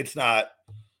it's not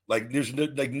there's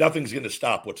nothing's going to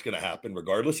stop what's going to happen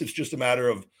regardless. It's just a matter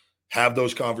of have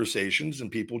those conversations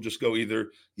and people just go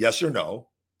either yes or no.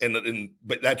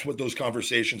 But that's what those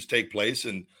conversations take place.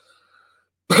 And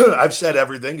I've said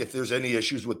everything. If there's any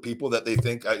issues with people that they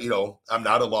think, I'm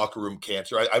not a locker room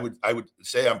cancer, I would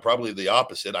say I'm probably the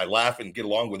opposite. I laugh and get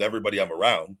along with everybody I'm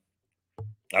around.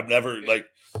 I've never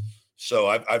So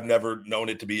I've never known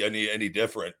it to be any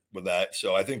different with that.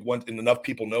 So I think enough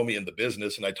people know me in the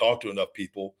business, and I talk to enough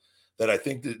people that I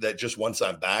think that just once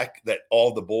I'm back, that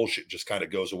all the bullshit just kind of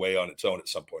goes away on its own at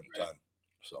some point in time.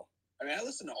 So I mean, I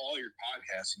listen to all your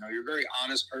podcasts. You're a very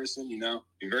honest person. You're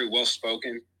very well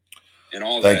spoken, and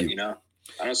all that.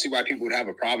 I don't see why people would have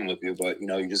a problem with you, but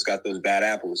you just got those bad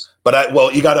apples. But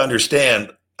you got to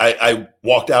understand. I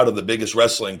walked out of the biggest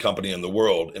wrestling company in the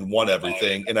world and won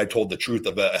everything. And I told the truth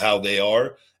about how they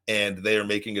are, and they are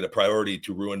making it a priority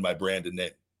to ruin my brand and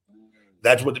name.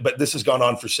 But this has gone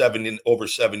on for over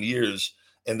 7 years.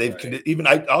 And they've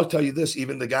I'll tell you this,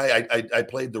 even the guy, I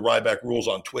played the Ryback rules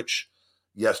on Twitch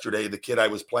yesterday. The kid I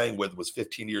was playing with was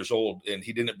 15 years old, and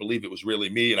he didn't believe it was really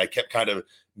me. And I kept kind of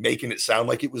making it sound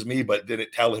like it was me, but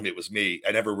didn't tell him it was me.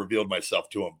 I never revealed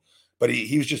myself to him. But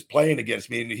he was just playing against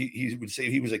me, and he would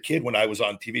say he was a kid when I was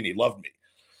on TV, and he loved me.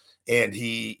 And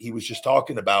he was just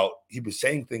talking about, he was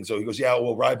saying things. So he goes, yeah,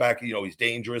 well, Ryback, he's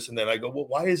dangerous. And then I go, well,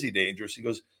 why is he dangerous? He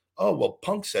goes, oh, well,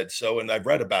 Punk said so, and I've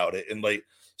read about it. And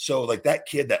that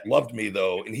kid that loved me,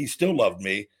 though, and he still loved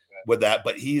me with that,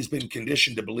 but he's been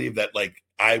conditioned to believe that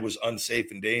I was unsafe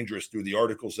and dangerous through the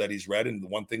articles that he's read, and the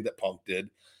one thing that Punk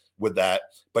did with that.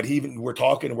 But we're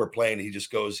talking and we're playing, and he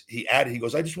just goes, he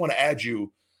goes, I just want to add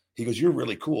you. He goes, you're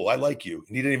really cool. I like you.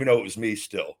 And he didn't even know it was me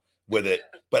still with it.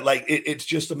 But it's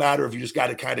just a matter of, you just got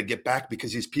to kind of get back,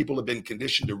 because these people have been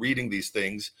conditioned to reading these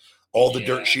things, all the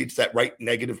dirt sheets that write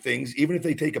negative things, even if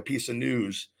they take a piece of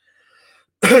news,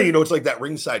 it's like that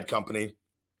Ringside company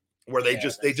where they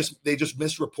just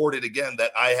misreported again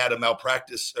that I had a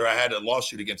malpractice, or I had a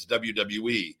lawsuit against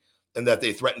WWE, and that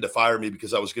they threatened to fire me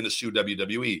because I was going to sue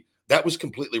WWE. that was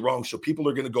completely wrong. So people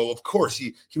are going to go, of course,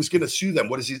 he was going to sue them.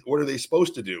 What are they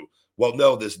supposed to do? Well,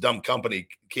 no, this dumb company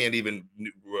can't even,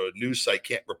 news site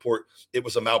can't report it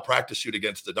was a malpractice suit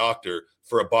against the doctor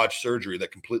for a botched surgery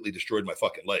that completely destroyed my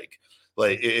fucking leg.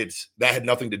 Like that had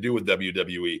nothing to do with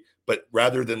WWE. But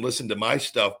rather than listen to my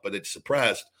stuff, but it's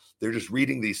suppressed, they're just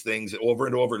reading these things over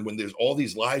and over. And when there's all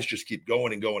these lies just keep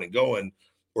going and going and going,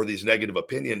 or these negative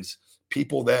opinions,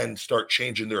 people then start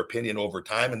changing their opinion over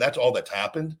time. And that's all that's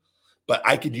happened. But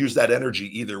I could use that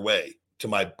energy either way to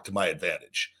my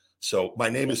advantage. So my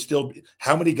name is still,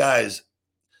 how many guys,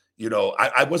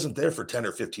 I wasn't there for 10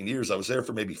 or 15 years. I was there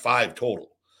for maybe 5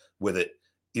 total with it.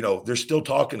 They're still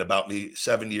talking about me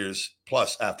 7 years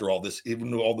plus after all this,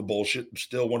 even though all the bullshit, I'm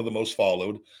still one of the most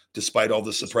followed, despite all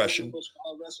the suppression.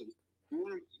 You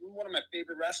were one of my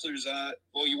favorite wrestlers.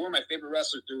 You were my favorite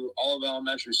wrestler through all of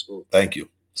elementary school. Thank you.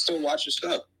 Still watch your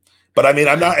stuff. But I mean,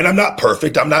 I'm not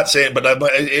perfect. I'm not saying, but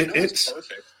it's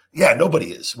perfect. Yeah,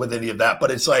 nobody is with any of that.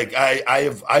 But it's like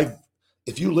I've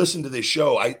if you listen to this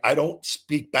show, I don't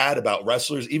speak bad about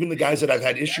wrestlers, even the guys that I've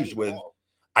had issues with.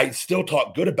 I still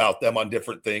talk good about them on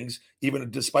different things, even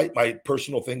despite my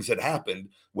personal things that happened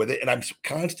with it. And I'm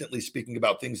constantly speaking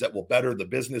about things that will better the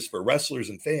business for wrestlers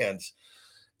and fans.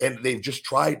 And they've just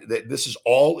tried that. This is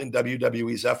all in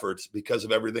WWE's efforts because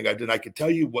of everything I did. I can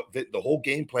tell you what the whole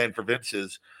game plan for Vince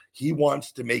is. He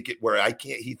wants to make it where I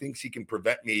can't, he thinks he can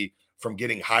prevent me from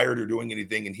getting hired or doing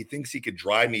anything. And he thinks he could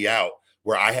dry me out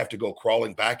where I have to go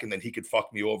crawling back and then he could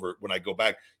fuck me over when I go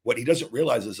back. What he doesn't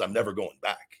realize is I'm never going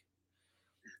back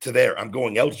to there. I'm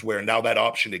going elsewhere. Now that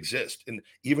option exists. And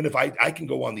even if I can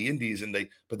go on the indies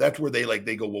but that's where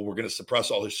they go, well, we're going to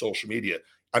suppress all his social media.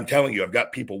 I'm telling you, I've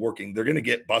got people working. They're going to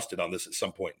get busted on this at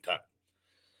some point in time.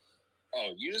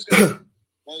 Oh, you just got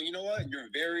well, you know what? You're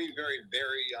very, very,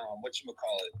 very,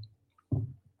 whatchamacallit.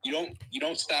 You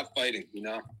don't stop fighting,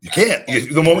 You can't.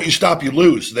 The moment you stop, you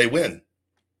lose. They win.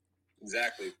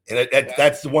 Exactly. And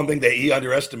that's the one thing that he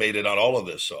underestimated on all of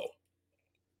this. So.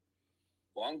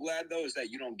 Well, I'm glad, though, is that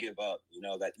you don't give up,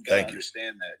 that you got to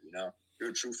understand that, you're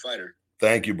a true fighter.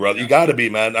 Thank you, brother. You got to be,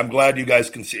 man. I'm glad you guys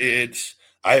can see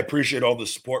I appreciate all the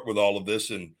support with all of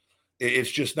this. And it's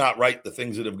just not right, the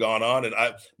things that have gone on. And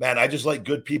I just like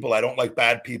good people. I don't like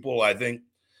bad people. I think,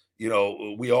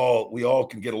 we all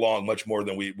can get along much more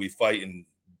than we fight and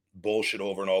bullshit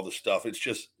over and all this stuff. It's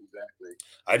just, exactly.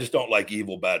 I just don't like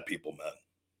evil, bad people, man.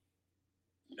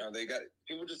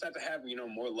 People just have to have,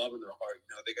 more love in their heart.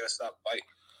 They got to stop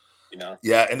fighting,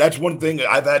 Yeah. And that's one thing that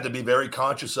I've had to be very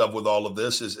conscious of with all of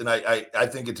this and I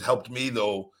think it's helped me,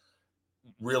 though,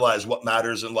 realize what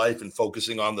matters in life and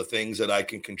focusing on the things that I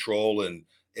can control and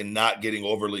not getting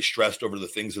overly stressed over the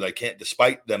things that I can't,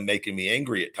 despite them making me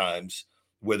angry at times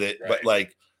with it. Right. But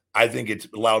I think it's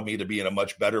allowed me to be in a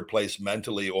much better place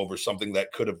mentally over something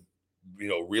that could have,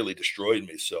 really destroyed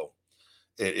me. So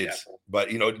but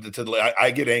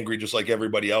I get angry just like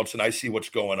everybody else and I see what's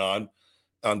going on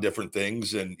different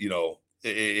things. And,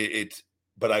 it's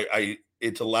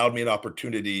allowed me an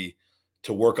opportunity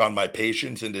to work on my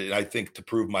patience and I think to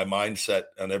prove my mindset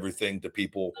on everything to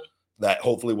people that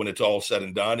hopefully when it's all said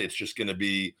and done, it's just going to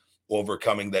be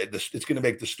overcoming that. It's going to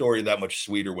make the story that much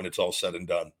sweeter when it's all said and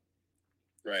done.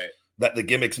 Right. That the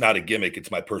gimmick's not a gimmick. It's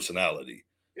my personality.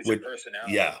 It's your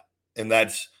personality. Yeah. And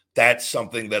that's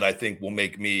something that I think will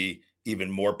make me even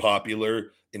more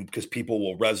popular and because people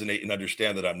will resonate and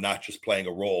understand that I'm not just playing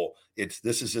a role.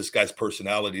 This is this guy's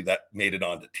personality that made it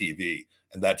onto TV.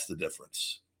 And that's the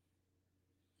difference.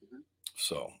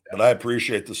 So, but I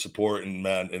appreciate the support and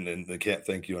man, and I can't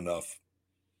thank you enough.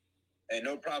 Hey,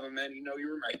 no problem, man. You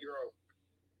were my hero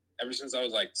ever since I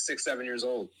was like 6, 7 years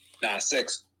old. Nah,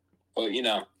 6. But you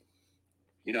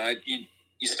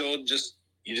still just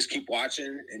keep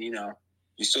watching and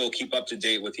you still keep up to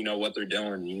date with what they're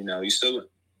doing. You still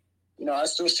I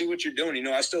still see what you're doing.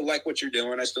 I still like what you're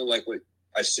doing. I still like what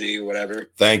I see, whatever.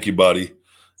 Thank you, buddy.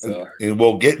 So, and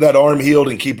we'll get that arm healed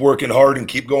and keep working hard and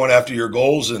keep going after your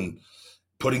goals and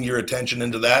putting your attention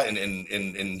into that and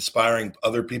inspiring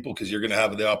other people because you're going to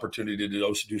have the opportunity to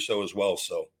also do so as well.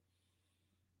 So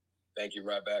thank you,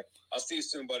 RybAxel. I'll see you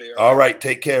soon, buddy. All right.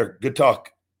 Take care. Good talk.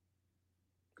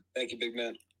 Thank you, big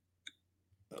man.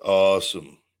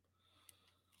 Awesome.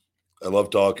 I love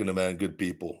talking to good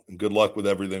people and good luck with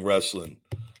everything wrestling.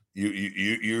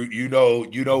 You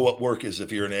know what work is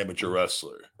if you're an amateur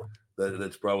wrestler.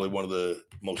 That's probably one of the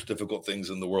most difficult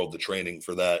things in the world, the training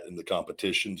for that and the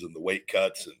competitions and the weight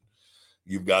cuts. And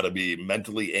you've got to be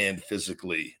mentally and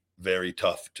physically very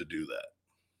tough to do that.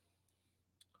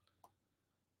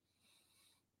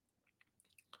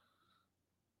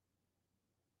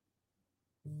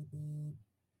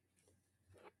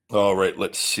 All right,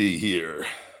 let's see here.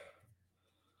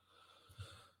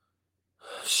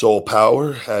 Soul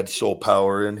Power, had Soul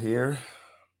Power in here.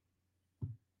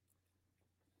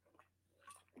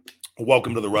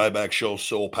 Welcome to the Ryback Show,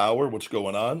 Soul Power. What's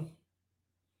going on?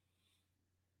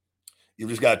 You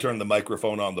just got to turn the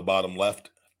microphone on the bottom left.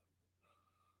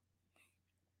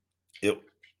 Yep.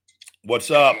 What's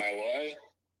up? Hey,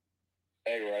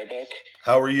 Ryback.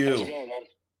 How are you? How's it going, man?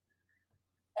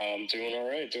 I'm doing all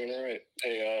right.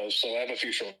 Hey, so I have a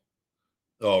few short.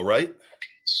 All right.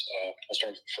 I'll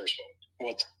start with the first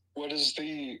one. What is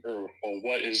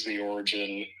the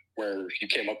origin where you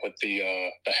came up with the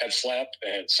head slap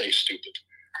and say stupid?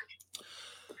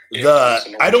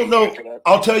 I don't know.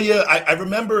 I'll tell you, I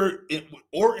remember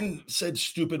Orton said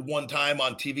stupid one time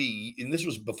on TV, and this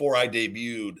was before I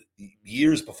debuted,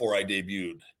 years before I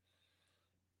debuted.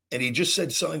 And he just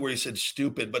said something where he said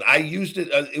stupid, but I used it.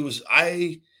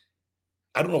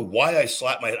 I don't know why I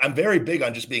slapped my head. I'm very big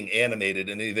on just being animated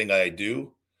in anything I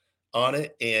do on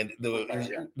it. And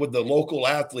with the local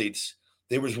athletes,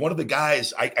 there was one of the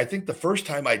guys, I think the first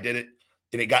time I did it,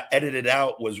 and it got edited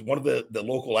out, was one of the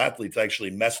local athletes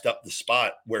actually messed up the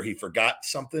spot where he forgot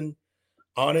something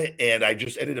on it. And I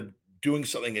just ended up doing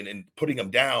something and putting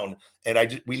him down.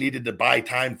 And we needed to buy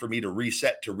time for me to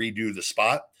reset to redo the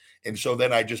spot. And so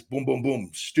then I just boom, boom,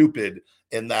 boom, stupid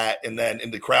in that. And then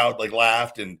in the crowd like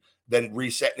laughed and then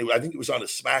reset. And I think it was on a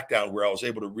SmackDown where I was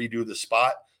able to redo the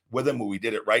spot with him when we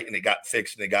did it right. And it got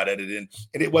fixed and it got edited in.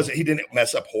 And he didn't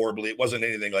mess up horribly. It wasn't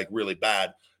anything like really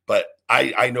bad. But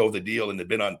I know the deal and had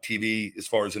been on TV as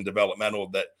far as in developmental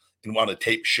that on a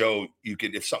tape show, you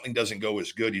could, if something doesn't go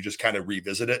as good, you just kind of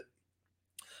revisit it.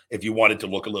 If you want it to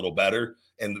look a little better,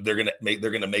 and they're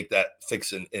gonna make that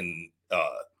fix in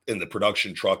the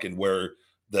production truck, and where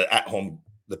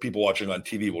the people watching on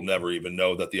TV will never even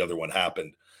know that the other one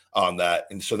happened on that.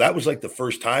 And so that was like the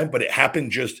first time, but it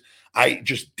happened I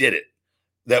just did it.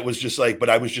 That was just like, but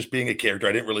I was just being a character.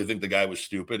 I didn't really think the guy was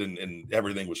stupid and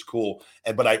everything was cool.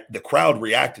 But the crowd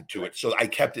reacted to it. So I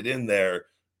kept it in there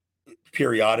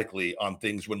periodically on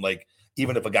things when, like,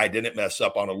 even if a guy didn't mess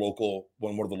up on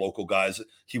one of the local guys,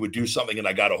 he would do something and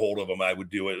I got a hold of him. I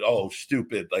would do it. Oh,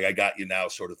 stupid. Like, I got you now,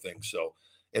 sort of thing. So,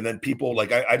 and then people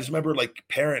like, I just remember like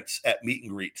parents at meet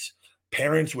and greets,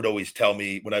 parents would always tell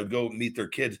me when I would go meet their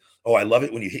kids, oh, I love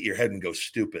it when you hit your head and go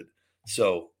stupid.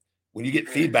 So when you get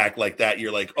feedback like that,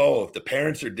 you're like, oh, if the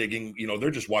parents are digging,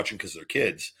 they're just watching because they're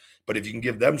kids. But if you can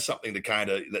give them something to kind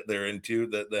of that they're into,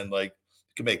 that then like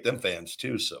you can make them fans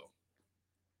too. So.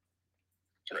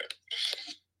 Right.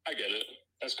 I get it.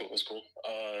 That's cool.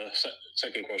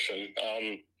 Second question.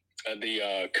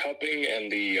 The cupping and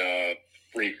the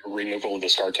removal of the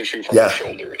scar tissue from the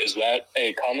shoulder, is that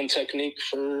a common technique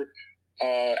for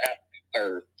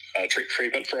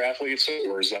treatment for athletes,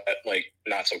 or is that like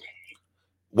not so common?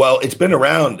 Well, it's been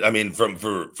around, I mean,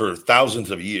 for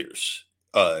thousands of years.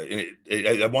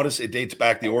 I want to say it dates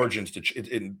back the origins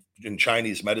to in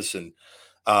Chinese medicine.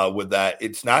 With that,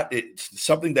 it's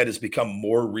something that has become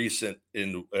more recent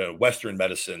in Western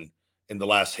medicine in the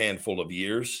last handful of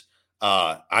years.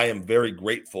 I am very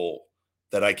grateful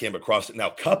that I came across it.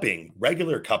 Now,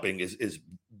 regular cupping is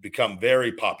become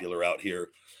very popular out here,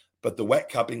 but the wet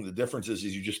cupping, the difference is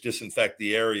you just disinfect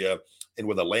the area, and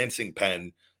with a lancing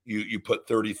pen, you put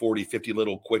 30, 40,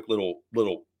 50 quick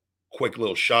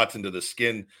little shots into the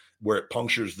skin where it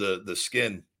punctures the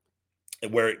skin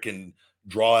and where it can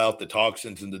draw out the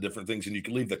toxins and the different things. And you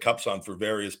can leave the cups on for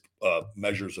various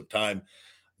measures of time.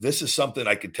 This is something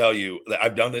I could tell you that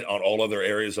I've done it on all other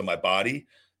areas of my body.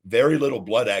 Very little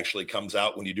blood actually comes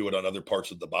out when you do it on other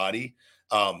parts of the body.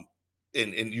 And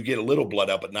you get a little blood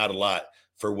out, but not a lot.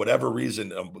 For whatever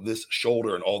reason, this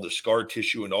shoulder and all the scar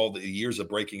tissue and all the years of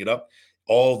breaking it up,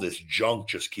 all this junk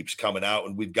just keeps coming out.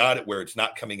 And we've got it where it's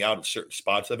not coming out of certain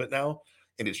spots of it now.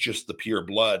 And it's just the pure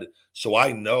blood. So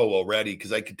I know already,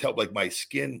 because I could tell like my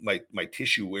skin, my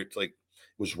tissue, where it's like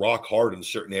it was rock hard in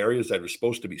certain areas that are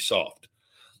supposed to be soft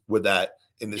with that.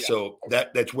 And so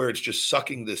that's where it's just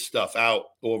sucking this stuff out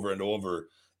over and over.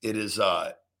 It is,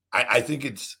 I think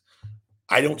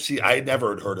I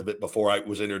never had heard of it before it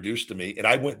was introduced to me. And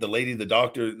the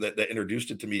doctor that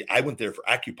introduced it to me, I went there for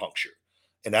acupuncture.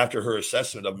 And after her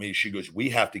assessment of me, she goes,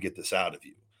 we have to get this out of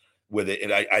you with it.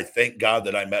 And I thank God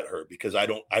that I met her, because I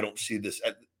don't see this.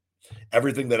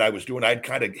 Everything that I was doing, I'd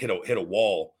kind of hit a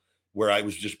wall where I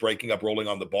was just breaking up, rolling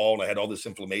on the ball, and I had all this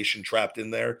inflammation trapped in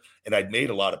there, and I'd made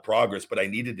a lot of progress, but I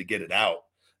needed to get it out.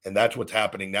 And that's what's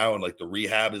happening now. And like the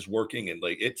rehab is working, and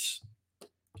like it's,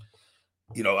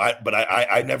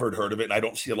 I never had heard of it, and I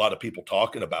don't see a lot of people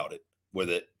talking about it with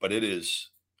it, but it is,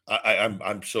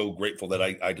 I'm so grateful that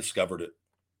I discovered it.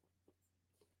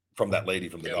 from that lady,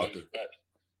 from the doctor.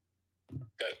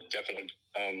 Definitely.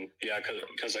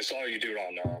 Because I saw you do it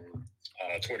on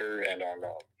Twitter and on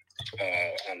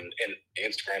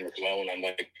Instagram as well, and I'm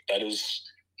like,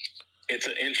 it's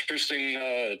an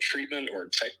interesting treatment or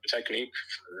technique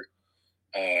for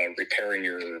repairing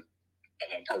your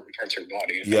parts of your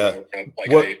body. Yeah.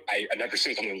 I never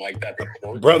seen something like that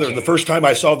before. Brother, the first time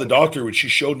I saw the doctor, when she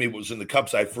showed me what was in the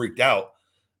cups, I freaked out.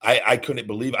 I couldn't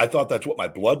believe it. I thought that's what my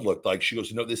blood looked like. She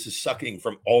goes, no, this is sucking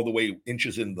from all the way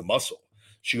inches in the muscle.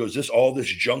 She goes, all this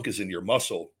junk is in your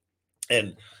muscle.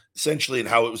 And essentially, and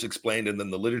how it was explained, and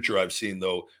then the literature I've seen,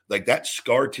 though, like that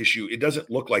scar tissue, it doesn't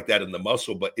look like that in the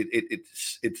muscle, but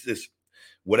it's this,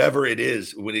 whatever it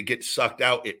is, when it gets sucked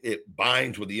out, it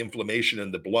binds with the inflammation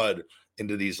in the blood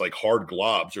into these like hard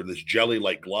globs or this jelly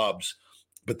like globs.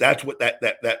 But that's what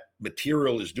that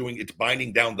material is doing. It's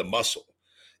binding down the muscle.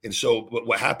 And so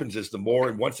what happens is the more,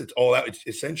 and once it's all out, it's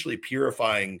essentially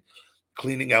purifying,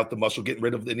 cleaning out the muscle, getting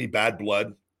rid of any bad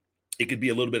blood. It could be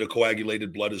a little bit of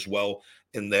coagulated blood as well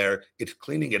in there. It's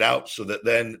cleaning it out so that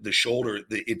then the shoulder,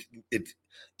 it's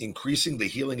increasing the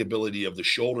healing ability of the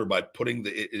shoulder by putting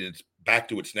it's back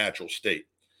to its natural state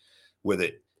with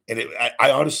it. And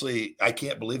I honestly, I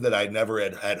can't believe that I never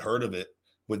had heard of it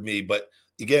with me. But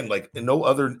again, like no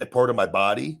other part of my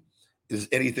body is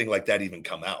anything like that even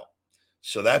come out.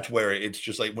 So that's where it's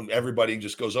just like when everybody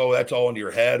just goes, oh, that's all in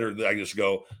your head. Or I just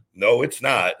go, no, it's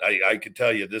not. I can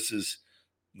tell you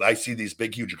I see these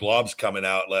big, huge globs coming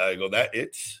out. Like I go,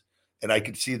 and I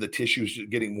can see the tissues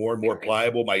getting more and more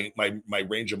pliable. My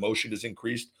range of motion is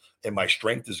increased and my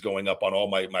strength is going up on all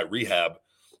my rehab.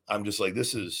 I'm just like,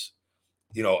 this is,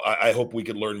 I hope we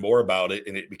could learn more about it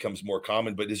and it becomes more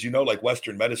common. But as you know, like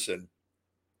Western medicine,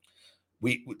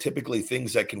 we typically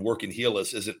things that can work and heal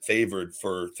us isn't favored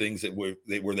for things where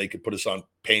they could put us on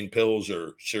pain pills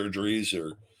or surgeries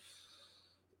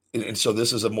and so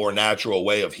this is a more natural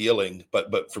way of healing.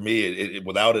 But for me,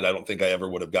 without it, I don't think I ever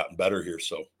would have gotten better here.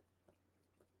 So.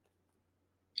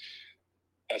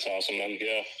 That's awesome, man.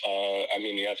 Yeah.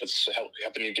 If it's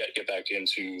helping you get back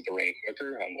into the ring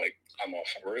quicker, I'm all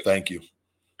for it. Thank you.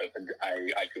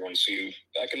 I do want to see you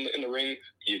back in the ring,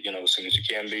 as soon as you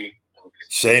can be.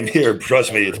 Same here.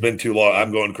 Trust me, it's been too long.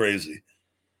 I'm going crazy.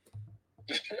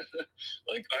 I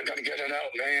gotta get it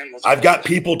out, man. I've got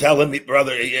people telling me,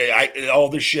 brother, all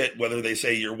this shit, whether they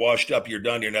say you're washed up, you're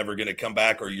done, you're never going to come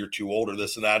back, or you're too old, or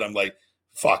this and that. I'm like,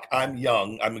 fuck, I'm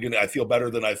young. I feel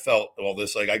better than I felt all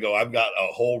this. Like I go, I've got a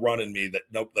whole run in me that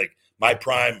my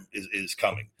prime is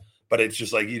coming, but it's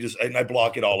just like, and I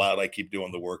block it all out. I keep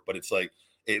doing the work, but it's like,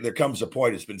 there comes a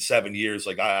point, it's been 7 years.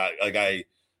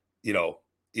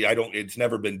 It's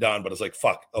never been done, but it's like,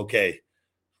 fuck, okay,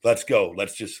 let's go.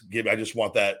 Let's just I just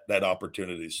want that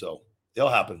opportunity. So it'll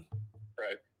happen.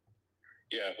 Right.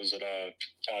 Yeah. Was it, to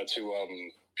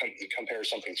compare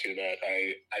something to that?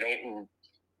 I don't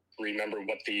remember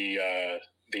what the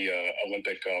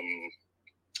Olympic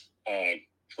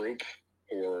group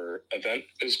or event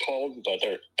is called, but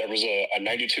there was a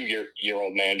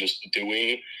 92-year-old man just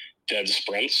doing dead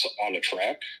sprints on a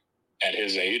track at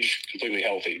his age, completely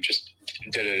healthy, just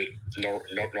did it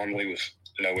normally with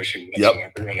no issue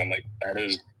whatsoever. Yep. And I'm like, that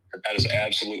is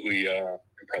absolutely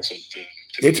impressive.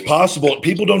 It's possible.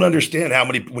 People don't understand how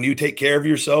many, when you take care of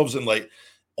yourselves, and like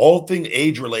all thing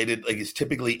age related, like it's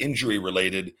typically injury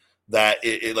related, that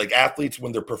like athletes,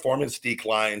 when their performance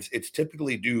declines, it's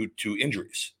typically due to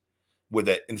injuries with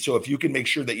it. And so if you can make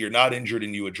sure that you're not injured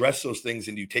and you address those things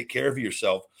and you take care of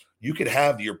yourself, you could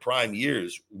have your prime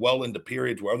years well into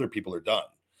periods where other people are done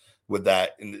with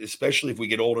that. And especially if we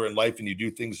get older in life and you do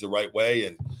things the right way.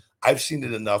 And I've seen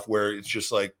it enough where it's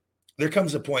just like, there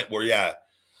comes a point where,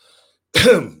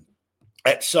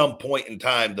 at some point in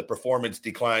time, the performance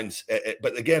declines.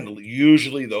 But again,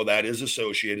 usually though, that is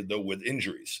associated though with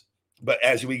injuries. But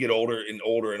as we get older and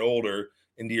older and older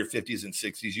into your 50s and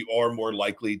 60s, you are more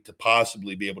likely to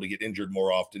possibly be able to get injured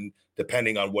more often,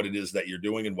 depending on what it is that you're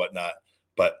doing and whatnot.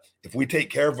 But if we take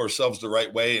care of ourselves the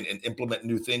right way and implement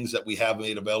new things that we have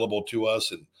made available to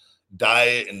us, and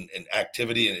diet and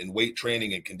activity and weight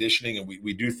training and conditioning, and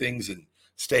we do things and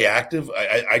stay active,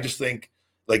 I just think,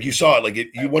 like you saw it,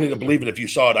 you wouldn't believe it if you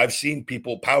saw it. I've seen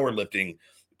people powerlifting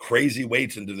crazy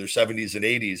weights into their 70s and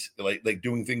 80s, like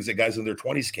doing things that guys in their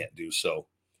 20s can't do. So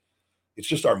it's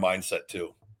just our mindset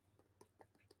too.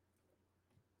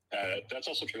 That's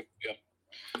also true. Yeah.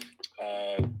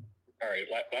 All right.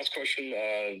 Last question.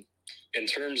 In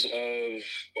terms of,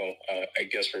 I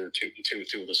guess for two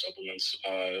of the supplements,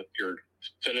 your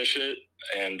Finish It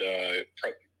and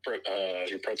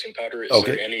your protein powder. Is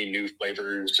there any new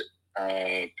flavors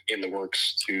in the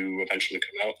works to eventually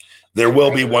come out? There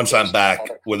will be once I'm back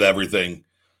with everything.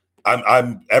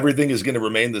 I'm everything is going to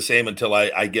remain the same until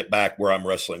I get back where I'm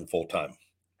wrestling full time.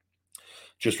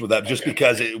 Just with that, just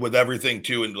because with everything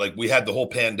too, and like we had the whole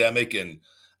pandemic, and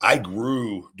I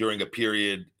grew during a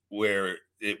period where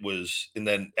it was, and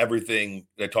then everything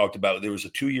I talked about, there was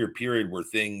a 2-year period where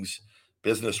things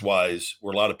business wise,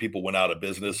 where a lot of people went out of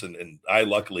business, and I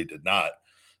luckily did not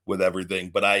with everything,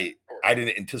 but I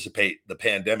didn't anticipate the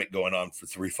pandemic going on for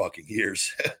 3 fucking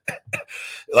years.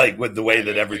 Like with the way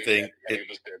that everything, it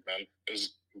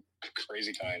was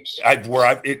crazy times.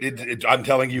 I'm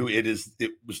telling you, it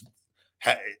was.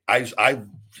 I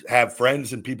have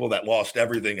friends and people that lost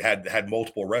everything, had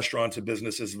multiple restaurants and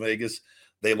businesses in Vegas.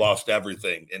 They lost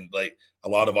everything, and like a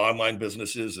lot of online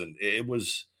businesses, and it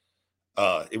was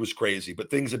crazy. But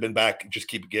things have been back, just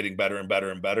keep getting better and better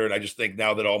and better. And I just think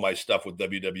now that all my stuff with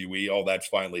WWE, all that's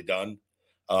finally done,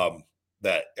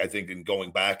 that I think in going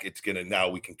back, now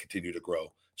we can continue to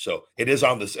grow. So it is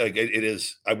on this. It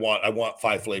is. I want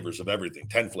 5 flavors of everything,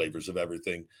 10 flavors of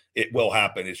everything. It will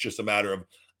happen. It's just a matter of.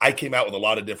 I came out with a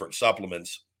lot of different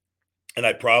supplements, and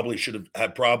I probably should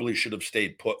have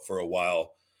stayed put for a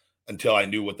while until I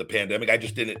knew what the pandemic. I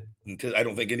just didn't. I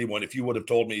don't think anyone. If you would have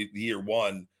told me year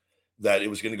 1 that it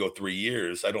was going to go 3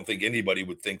 years, I don't think anybody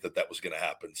would think that was going to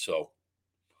happen. So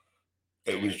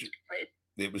it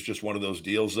was just one of those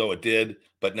deals, though. It did,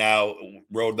 but now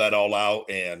rode that all out,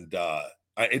 and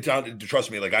trust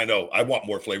me, like I know I want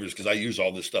more flavors because I use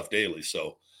all this stuff daily.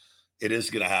 So. It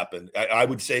is going to happen. I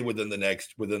would say within the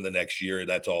next year,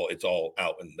 it's all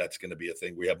out, and that's going to be a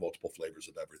thing. We have multiple flavors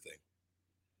of everything.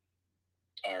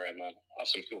 All right, man.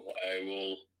 Awesome. Cool. I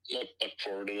will look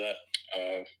forward to that.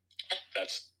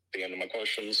 That's the end of my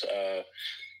questions.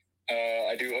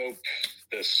 I do hope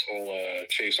this whole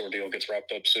Chase ordeal gets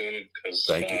wrapped up soon because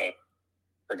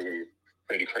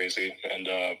pretty crazy. And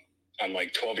I'm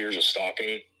like 12 years of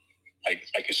stalking,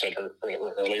 like you said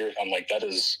earlier. I'm like that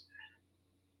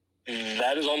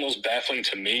is almost baffling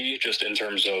to me, just in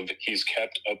terms of he's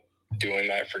kept up doing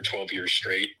that for 12 years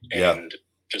straight and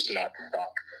just not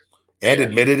stop. And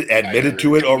admitted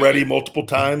to it already multiple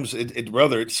times.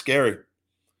 It's scary.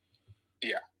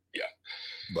 Yeah.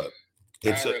 But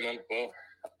it's all right, man.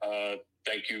 Well,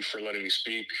 thank you for letting me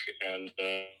speak and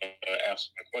ask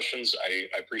my questions. I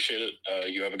appreciate it.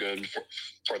 You have a good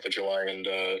 4th of July, and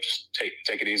just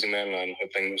take it easy, man, and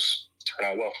hope things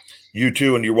turn out well. You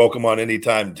too, and you're welcome on any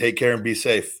time. Take care and be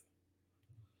safe.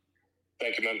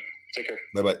 Thank you, man. Take care.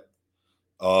 Bye-bye.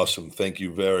 Awesome. Thank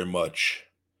you very much.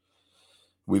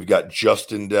 We've got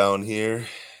Justin down here.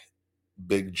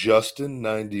 Big Justin,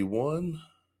 91.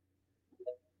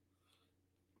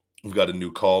 We've got a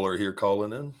new caller here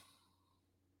calling in.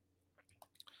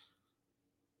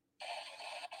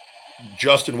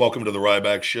 Justin, welcome to the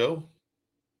RybAxel Show.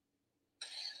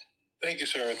 Thank you,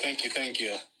 sir. Thank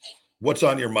you. What's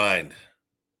on your mind?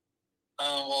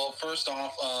 Well, first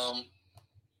off,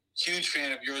 huge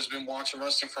fan of yours. Been watching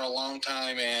wrestling for a long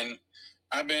time, and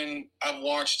I've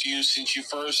watched you since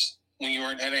when you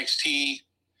were in NXT,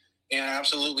 and I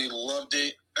absolutely loved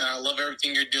it. I love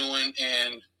everything you're doing,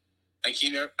 and I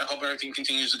hope everything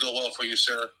continues to go well for you,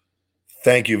 sir.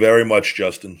 Thank you very much,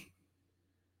 Justin.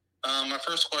 My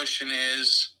first question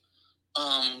is,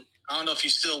 I don't know if you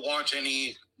still watch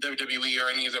any WWE or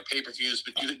any of their pay-per-views,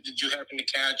 but did you happen to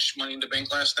catch Money in the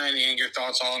Bank last night, and your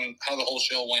thoughts on how the whole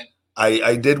show went?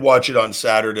 I did watch it on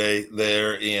Saturday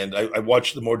there, and I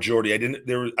watched the majority.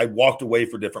 I walked away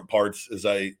for different parts as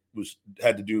I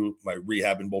had to do my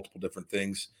rehab and multiple different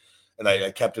things, and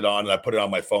I kept it on, and I put it on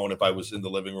my phone if I was in the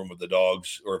living room with the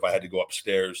dogs or if I had to go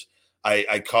upstairs.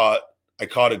 I caught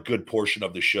a good portion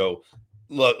of the show.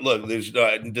 Look, there's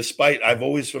despite I've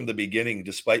always from the beginning,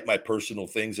 despite my personal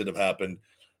things that have happened,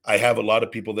 I have a lot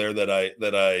of people there that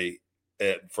I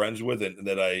friends with and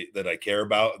that I care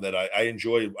about, that I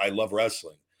enjoy. I love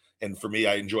wrestling, and for me,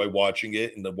 I enjoy watching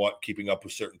it and keeping up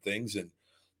with certain things. And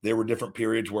there were different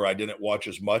periods where I didn't watch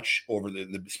as much over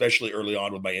especially early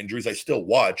on with my injuries. I still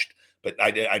watched, but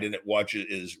I didn't watch it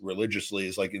as religiously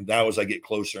as now as I get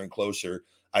closer and closer,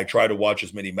 I try to watch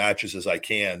as many matches as I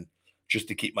can, just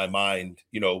to keep my mind,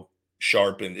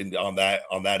 sharp and on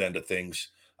that end of things.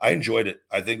 I enjoyed it.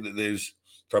 I think that there's,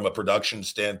 from a production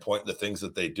standpoint, the things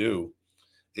that they do,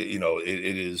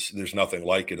 there's nothing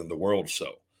like it in the world.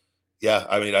 So yeah,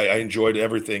 I mean, I enjoyed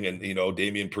everything. And,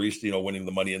 Damian Priest, winning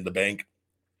the Money in the Bank,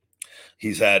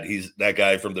 he's that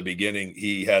guy from the beginning.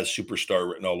 He has superstar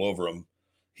written all over him.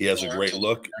 He has a great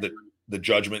look. The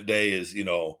Judgment Day is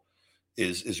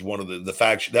one of the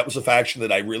faction. That was a faction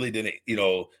that I really didn't,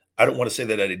 I don't want to say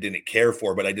that I didn't care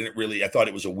for, but I thought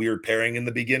it was a weird pairing in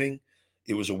the beginning.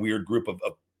 It was a weird group of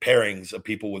pairings of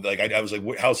people with like, I was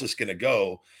like, how's this going to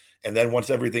go? And then once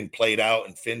everything played out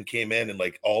and Finn came in and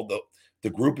like all the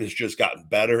group has just gotten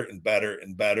better and better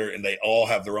and better. And they all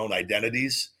have their own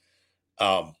identities.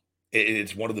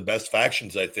 It's one of the best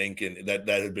factions, I think, and that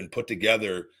have been put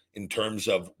together in terms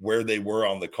of where they were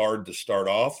on the card to start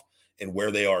off and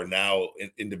where they are now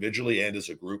individually and as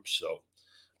a group. So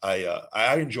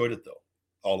I enjoyed it though,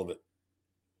 all of it.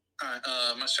 All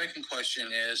right. My second question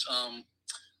is,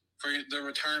 for the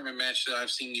retirement match that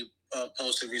I've seen you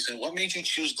posted recently, what made you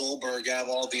choose Goldberg out of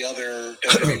all the other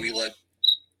WWE legends?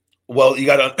 Well, you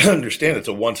got to understand it's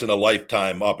a once in a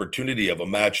lifetime opportunity of a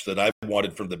match that I've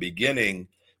wanted from the beginning,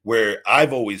 where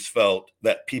I've always felt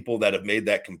that people that have made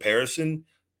that comparison,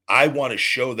 I want to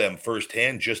show them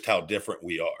firsthand just how different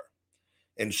we are.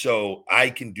 And so I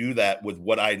can do that with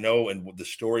what I know and with the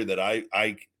story that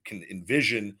I can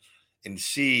envision and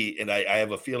see. And I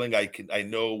have a feeling I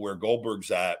know where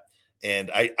Goldberg's at.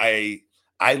 And I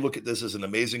look at this as an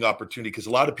amazing opportunity because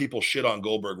a lot of people shit on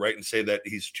Goldberg, right? And say that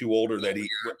he's too older, that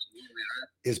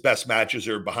his best matches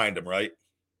are behind him, right?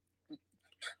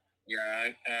 Yeah,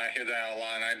 I hear that a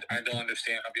lot. And I don't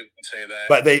understand how people can say that.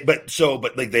 But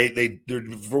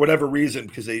they're for whatever reason,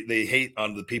 because they hate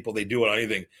on the people, they do it on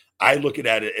anything. I look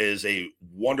at it as a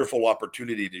wonderful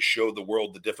opportunity to show the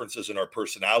world the differences in our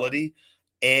personality.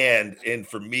 And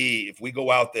for me, if we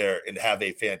go out there and have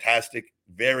a fantastic,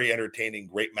 very entertaining,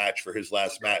 great match for his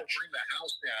last match, bring the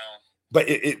house down.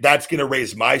 But that's going to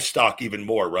raise my stock even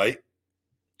more, right?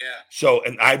 Yeah. So,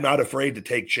 and I'm not afraid to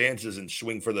take chances and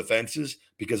swing for the fences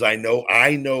because I know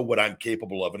what I'm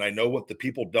capable of, and I know what the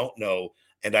people don't know,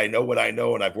 and I know what I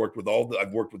know, and I've worked with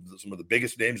some of the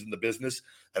biggest names in the business,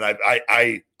 and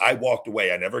I walked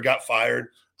away. I never got fired.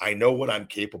 I know what I'm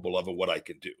capable of and what I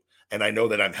can do. And I know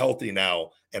that I'm healthy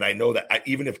now. And I know that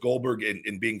even if Goldberg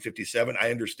in being 57,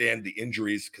 I understand the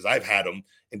injuries because I've had them,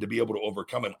 and to be able to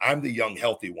overcome them, I'm the young,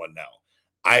 healthy one now.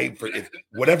 If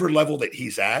whatever level that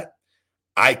he's at,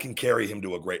 I can carry him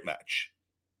to a great match.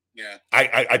 Yeah.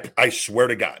 I swear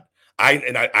to God.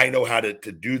 I know how to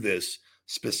do this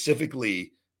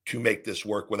specifically to make this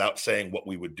work without saying what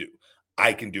we would do.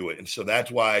 I can do it. And so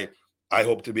that's why I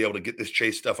hope to be able to get this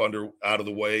Chase stuff out of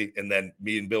the way, and then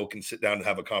me and Bill can sit down and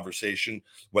have a conversation,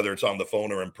 whether it's on the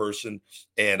phone or in person.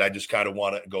 And I just kind of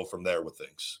want to go from there with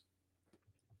things.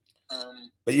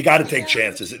 But you got to take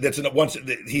chances. That's once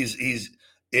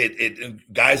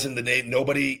guys in the name.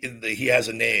 Nobody he has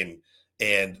a name,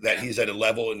 and that he's at a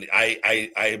level. And I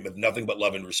have nothing but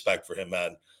love and respect for him,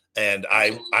 man. And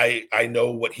I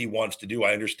know what he wants to do.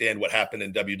 I understand what happened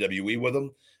in WWE with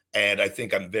him. And I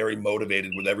think I'm very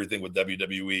motivated with everything with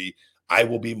WWE. I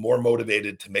will be more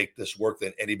motivated to make this work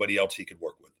than anybody else he could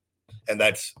work with. And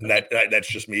that's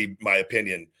just me, my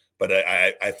opinion. But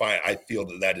I feel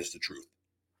that is the truth.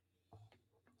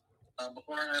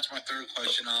 Before I ask my third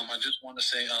question, I just want to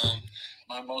say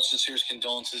my most sincere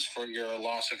condolences for your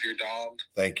loss of your dog.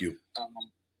 Thank you.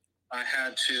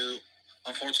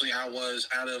 Unfortunately, I was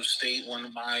out of state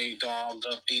when my dog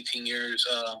of 18 years,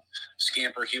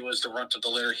 Scamper, he was the runt of the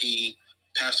litter. He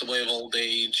passed away of old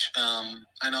age.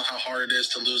 I know how hard it is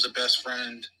to lose a best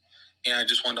friend, and I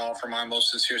just wanted to offer my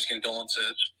most sincere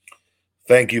condolences.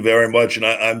 Thank you very much, and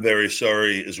I'm very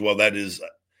sorry as well.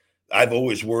 I've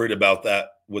always worried about that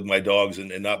with my dogs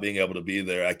and not being able to be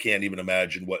there. I can't even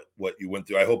imagine what you went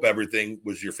through. I hope everything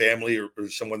was your family or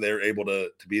someone there able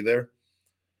to be there.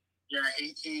 Yeah,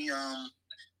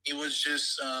 he was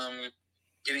just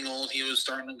getting old. He was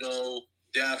starting to go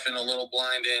deaf and a little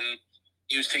blind, and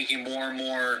he was taking more and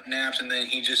more naps, and then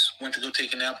he just went to go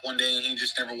take a nap one day, and he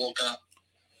just never woke up.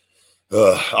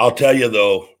 I'll tell you,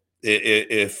 though,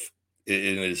 if it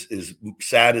is as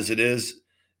sad as it is,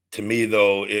 to me,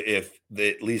 though, if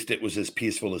at least it was as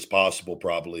peaceful as possible,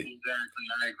 probably. Exactly,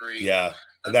 I agree. Yeah,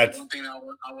 that's one thing I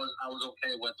was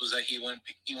okay with, was that he went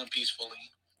peacefully.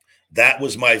 That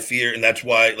was my fear, and that's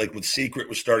why, like with Secret,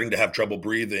 was starting to have trouble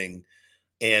breathing,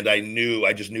 and I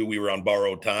just knew we were on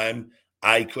borrowed time.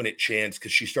 I couldn't chance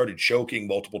because she started choking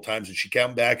multiple times, and she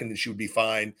came back, and then she would be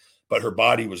fine, but her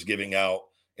body was giving out,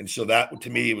 and so that to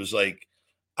me was like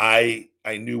I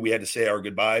knew we had to say our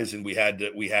goodbyes, and we had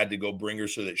to go bring her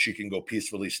so that she can go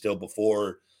peacefully still.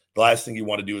 Before the last thing you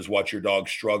want to do is watch your dog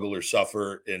struggle or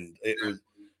suffer, and it was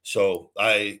so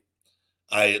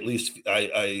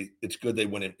it's good they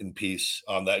went in peace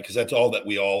on that, because that's all that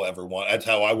we all ever want. That's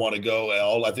how I want to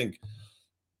go. I think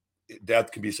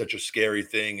death can be such a scary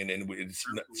thing, and it's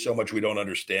so much we don't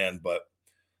understand, but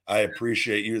I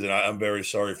appreciate you, and I'm very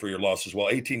sorry for your loss as well.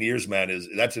 18 years, man,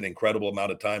 that's an incredible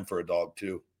amount of time for a dog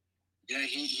too. Yeah,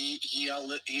 he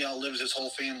outlives his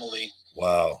whole family.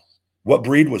 Wow. What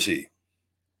breed was he?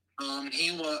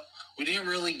 We didn't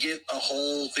really get a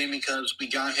whole thing because we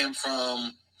got him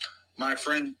from my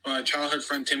childhood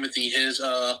friend Timothy. His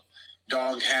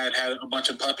dog had a bunch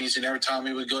of puppies, and every time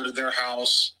we would go to their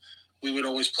house, we would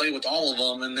always play with all of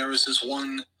them. And there was this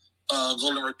one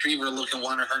golden retriever looking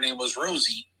one, and her name was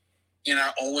Rosie. And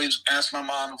I always asked my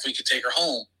mom if we could take her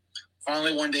home.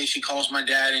 Finally, one day she calls my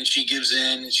dad, and she gives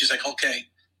in, and she's like, okay,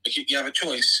 you have a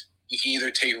choice. You can either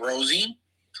take Rosie,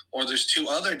 or there's two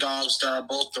other dogs that are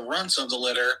both the runts of the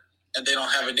litter, and they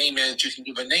don't have a name yet that you can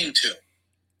give a name to.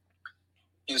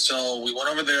 And so we went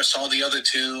over there, saw the other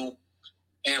two.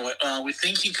 Anyway, we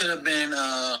think he could have been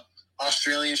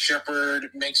Australian Shepherd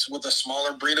mixed with a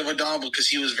smaller breed of a dog because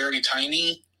he was very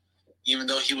tiny, even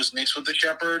though he was mixed with the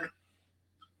Shepherd.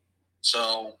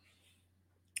 So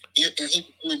he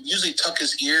would usually tuck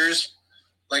his ears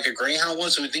like a greyhound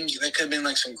would, so we think that could have been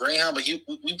like some greyhound, but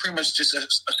we pretty much just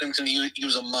assumed he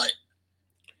was a mutt.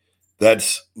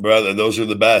 That's, brother, those are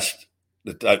the best.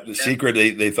 The secret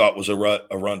they thought was a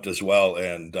runt as well,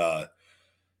 and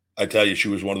I tell you, she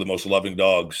was one of the most loving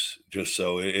dogs. Just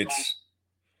so it's.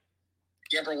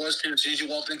 Gamper was too. As soon as you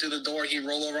walked into the door, he'd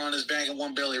roll over on his back and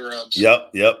one belly rubs.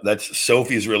 Yep. That's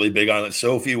Sophie's really big on it.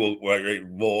 Sophie will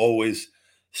always.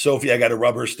 Sophie, I got to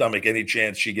rub her stomach any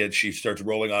chance she gets. She starts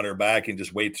rolling on her back and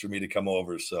just waits for me to come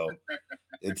over. So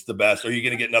it's the best. Are you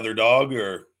going to get another dog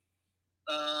or?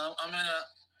 I'm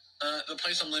gonna. The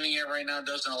place I'm living at right now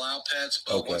doesn't allow pets,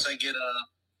 but once I get a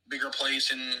bigger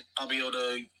place and I'll be able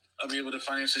to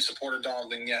financially support a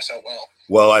dog, then yes, I will.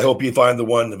 Well, I hope you find the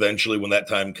one eventually when that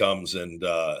time comes. And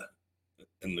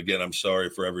again, I'm sorry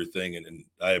for everything, and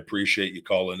I appreciate you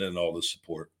calling in and all the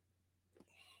support.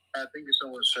 Thank you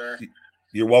so much, sir.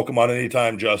 You're welcome on any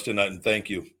time, Justin, and thank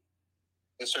you.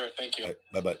 Yes, sir. Thank you. Right,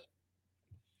 bye-bye.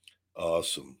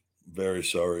 Awesome. Very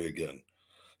sorry again.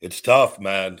 It's tough,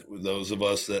 man, with those of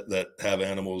us that have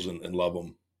animals and love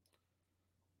them.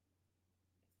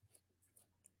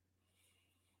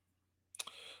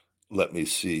 Let me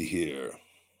see here.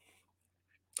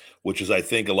 Which is, I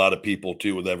think, a lot of people,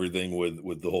 too, with everything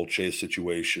with the whole Chase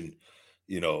situation,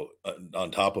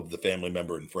 on top of the family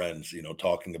member and friends,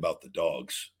 talking about the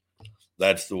dogs.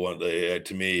 That's the one,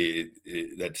 to me,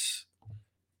 that's,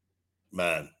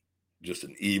 man, just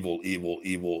an evil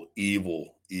human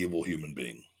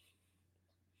being.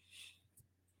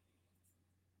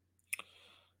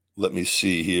 Let me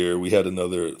see here.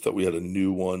 Thought we had a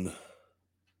new one.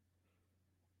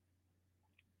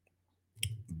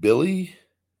 Billy?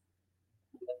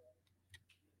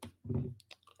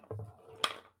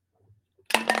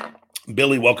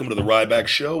 Billy, welcome to the RybAxel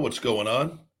Show. What's going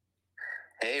on?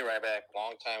 Hey, Ryback,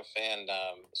 longtime fan.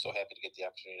 So happy to get the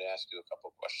opportunity to ask you a couple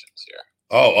of questions here.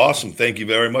 Oh, awesome. Thank you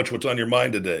very much. What's on your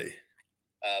mind today?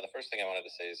 The first thing I wanted to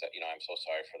say is that, I'm so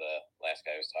sorry for the last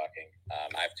guy who was talking.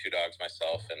 I have two dogs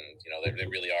myself, and, they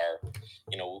really are,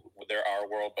 they're our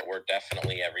world, but we're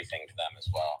definitely everything to them as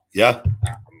well. Yeah,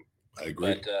 I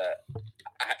agree. But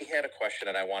I had a question,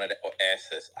 and I wanted to ask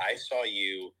this. I saw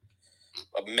you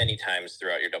many times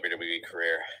throughout your WWE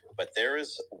career, but there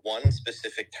is one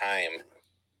specific time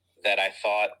that I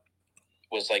thought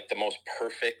was like the most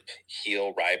perfect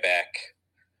heel Ryback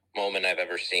moment I've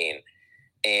ever seen.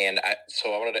 And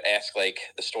so I wanted to ask like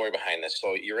the story behind this.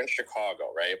 So you're in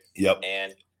Chicago, right? Yep.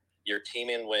 And you're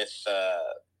teaming with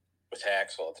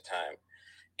Axel at the time.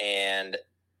 And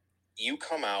you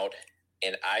come out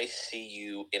and I see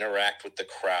you interact with the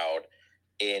crowd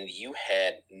and you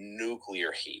had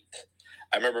nuclear heat.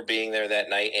 I remember being there that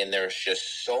night and there's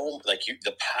just so like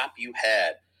the pop you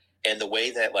had and the way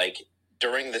that like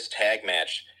during this tag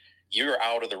match, you're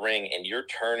out of the ring and you're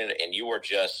turning it and you are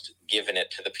just giving it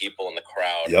to the people in the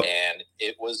crowd. Yep. And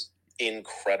it was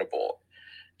incredible.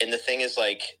 And the thing is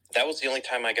like, that was the only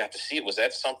time I got to see it. Was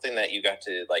that something that you got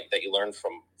to like, that you learned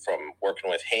from working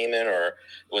with Heyman, or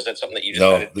was that something that you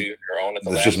just had to do your own at the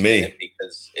last minute?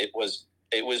 Because it was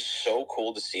so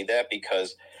cool to see that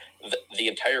because the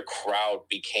entire crowd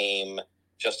became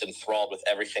just enthralled with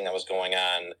everything that was going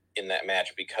on in that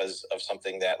match because of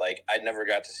something that like I never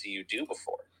got to see you do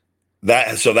before.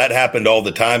 That happened all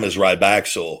the time as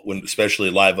RybAxel, when especially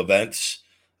live events.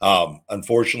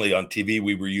 Unfortunately, on TV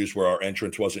we were used where our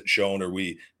entrance wasn't shown, or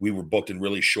we were booked in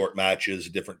really short matches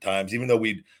at different times, even though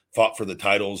we'd fought for the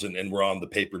titles and were on the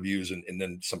pay-per-views and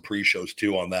then some pre-shows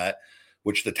too on that,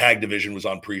 which the tag division was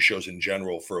on pre-shows in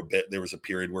general for a bit. There was a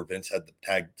period where Vince had the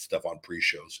tag stuff on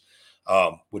pre-shows,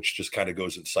 which just kind of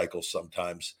goes in cycles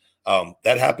sometimes.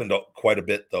 That happened quite a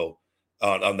bit though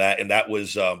on that. And that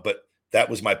was, but that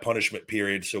was my punishment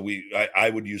period. So I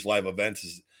would use live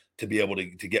events to be able to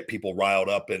get people riled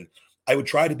up. And I would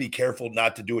try to be careful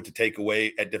not to do it to take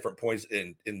away at different points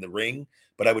in the ring,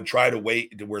 but I would try to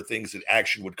wait to where things in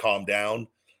action would calm down.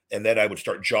 And then I would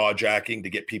start jaw jacking to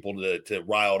get people to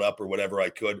riled up or whatever I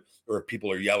could. Or if people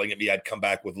are yelling at me, I'd come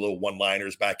back with little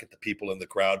one-liners back at the people in the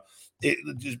crowd. It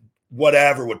just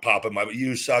whatever would pop in my,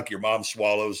 you suck, your mom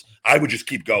swallows. I would just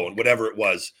keep going, whatever it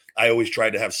was. I always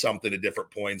tried to have something at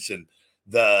different points, and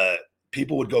the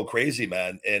people would go crazy,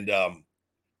 man. And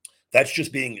that's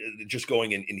just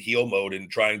going in heel mode and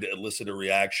trying to elicit a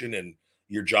reaction. And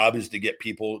your job is to get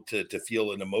people to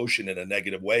feel an emotion in a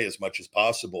negative way as much as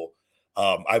possible.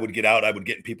 I would get out, I would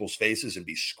get in people's faces and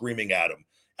be screaming at them.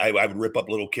 I would rip up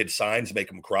little kid signs, make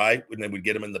them cry, and then we'd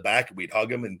get them in the back and we'd hug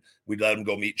them and we'd let them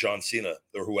go meet John Cena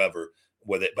or whoever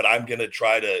with it. But I'm going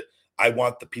to I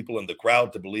want the people in the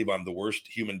crowd to believe I'm the worst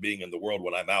human being in the world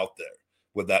when I'm out there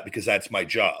with that, because that's my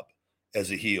job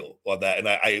as a heel or that. And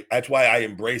I that's why I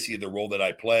embrace the role that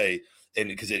I play, and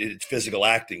because it's physical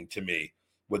acting to me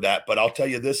with that. But I'll tell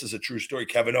you, this is a true story.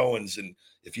 Kevin Owens, and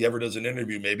if he ever does an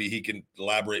interview, maybe he can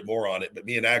elaborate more on it. But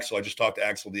me and Axel, I just talked to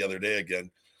Axel the other day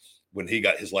again, when he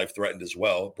got his life threatened as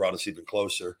well, brought us even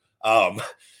closer.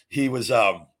 He was,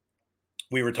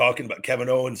 we were talking about Kevin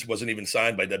Owens wasn't even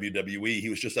signed by WWE. He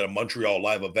was just at a Montreal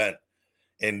live event.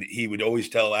 And he would always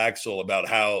tell Axel about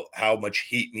how much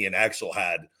heat me and Axel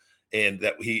had. And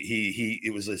that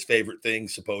it was his favorite thing,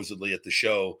 supposedly, at the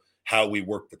show, how we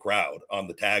worked the crowd on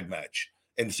the tag match.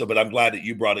 And so, but I'm glad that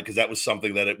you brought it, because that was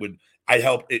something that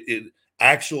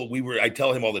Axel, I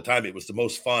tell him all the time, it was the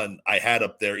most fun I had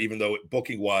up there, even though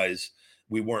booking wise,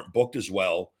 we weren't booked as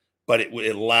well, but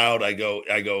it allowed,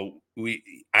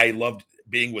 I loved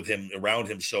being with him, around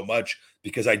him so much,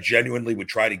 because I genuinely would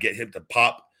try to get him to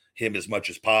pop him as much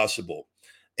as possible.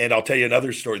 And I'll tell you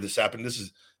another story. This happened with,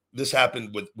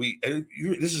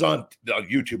 this is on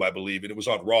YouTube, I believe. And it was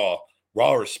on Raw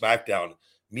or SmackDown.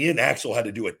 Me and Axel had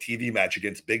to do a TV match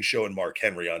against Big Show and Mark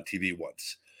Henry on TV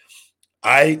once.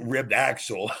 I ribbed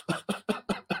Axel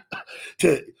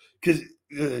because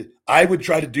I would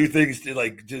try to do things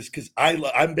to just because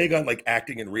I'm big on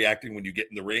acting and reacting when you get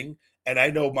in the ring. And I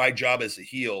know my job as a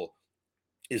heel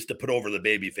is to put over the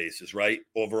baby faces, right?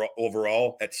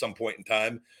 Overall at some point in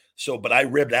time. So, but I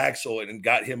ribbed Axel and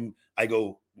got him. I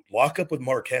go, lock up with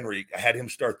Mark Henry. I had him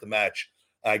start the match.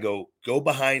 I go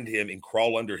behind him and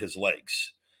crawl under his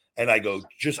legs. And I go,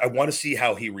 I want to see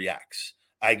how he reacts.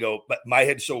 I go, but my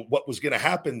head. So what was going to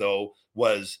happen though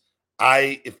was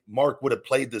if Mark would have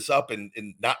played this up and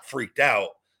not freaked out,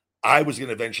 I was going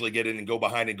to eventually get in and go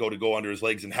behind and go under his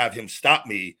legs and have him stop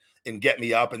me and get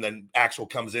me up. And then Axel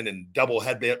comes in and double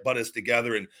headbutt us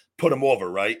together and put him over.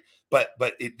 Right. But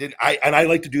it didn't. I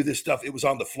like to do this stuff. It was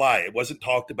on the fly. It wasn't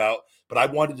talked about, but I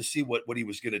wanted to see what he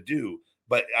was going to do.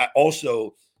 But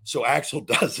so Axel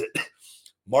does it.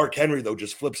 Mark Henry though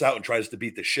just flips out and tries to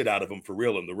beat the shit out of him for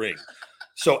real in the ring.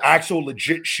 So Axel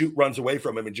legit runs away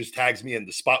from him and just tags me in.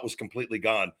 The spot was completely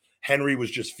gone. Henry was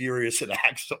just furious at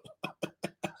Axel.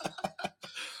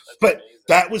 But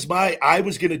that was I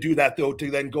was going to do that though,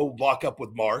 to then go lock up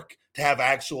with Mark, to have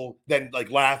Axel then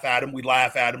laugh at him. We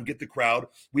laugh at him, get the crowd.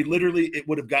 It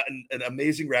would have gotten an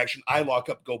amazing reaction. I lock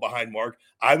up, go behind Mark.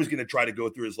 I was going to try to go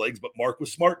through his legs, but Mark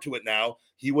was smart to it now.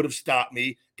 He would have stopped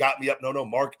me, got me up. No,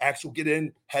 Mark, Axel, get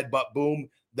in, headbutt, boom.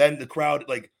 Then the crowd,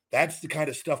 that's the kind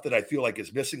of stuff that I feel like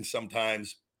is missing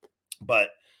sometimes. But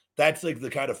that's the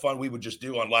kind of fun we would just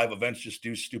do on live events, just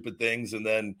do stupid things and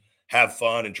then have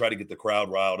fun and try to get the crowd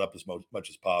riled up as much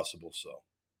as possible. So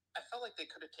I felt like they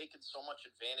could have taken so much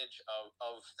advantage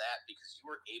of that, because you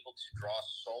were able to draw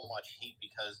so much heat,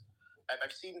 because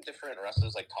I've seen different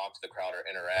wrestlers talk to the crowd or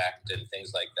interact and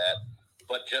things like that.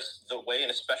 But just the way,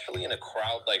 and especially in a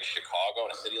crowd like Chicago,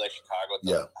 in a city like Chicago,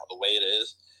 the way it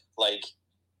is,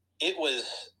 it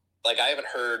was I haven't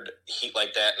heard heat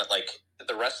like that. And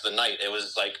the rest of the night, it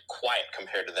was quiet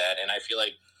compared to that. And I feel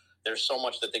like there's so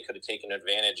much that they could have taken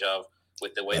advantage of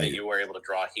with the way that you were able to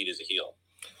draw heat as a heel.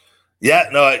 Yeah,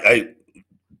 no,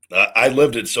 I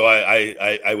lived it, so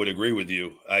I would agree with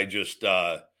you. I just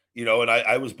and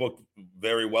I was booked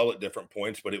very well at different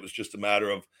points, but it was just a matter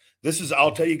of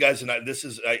I'll tell you guys, and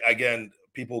again,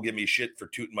 people give me shit for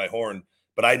tooting my horn,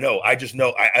 but I just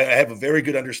know I have a very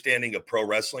good understanding of pro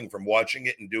wrestling from watching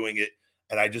it and doing it.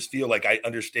 And I just feel like I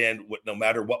understand no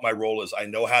matter what my role is, I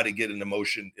know how to get an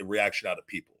emotion and reaction out of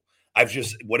people.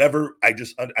 It's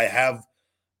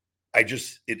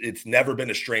never been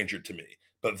a stranger to me.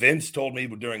 But Vince told me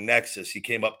during Nexus, he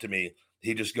came up to me,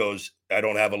 he just goes, I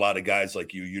don't have a lot of guys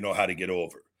like you. You know how to get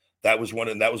over. That was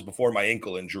that was before my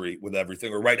ankle injury with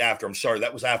everything, or right after. I'm sorry,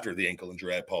 that was after the ankle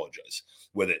injury. I apologize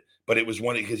with it. But it was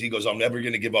one because he goes, I'm never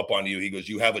going to give up on you. He goes,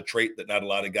 you have a trait that not a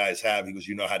lot of guys have. He goes,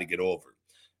 you know how to get over.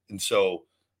 And so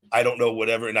I don't know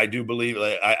whatever. And I do believe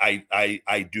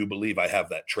I do believe I have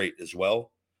that trait as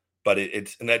well. But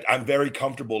I'm very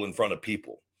comfortable in front of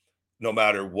people, no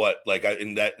matter what. Like,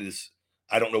 and that is,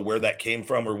 I don't know where that came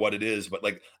from or what it is, but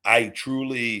like, I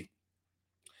truly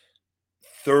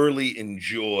thoroughly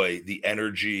enjoy the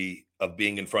energy of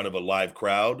being in front of a live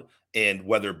crowd. And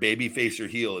whether babyface or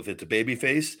heel, if it's a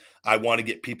babyface, I want to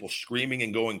get people screaming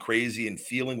and going crazy and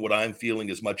feeling what I'm feeling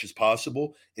as much as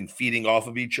possible and feeding off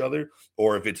of each other.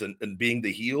 Or if it's being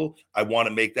the heel, I want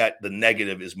to make that the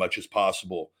negative as much as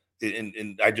possible.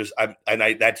 And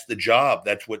that's the job.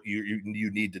 That's what you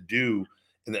need to do.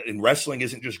 And wrestling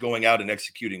isn't just going out and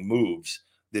executing moves.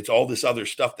 It's all this other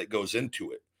stuff that goes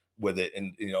into it with it.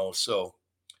 And, so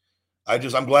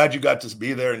I'm glad you got to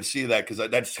be there and see that, because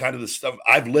that's kind of the stuff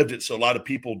I've lived it. So a lot of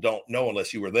people don't know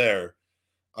unless you were there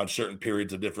on certain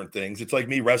periods of different things. It's like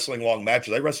me wrestling long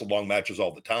matches. I wrestle long matches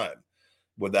all the time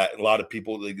with that. And a lot of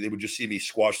people, they would just see me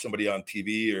squash somebody on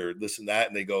TV or this and that.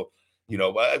 And they go,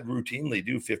 I routinely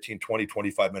do 15, 20,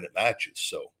 25-minute matches.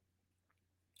 So,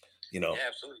 Yeah,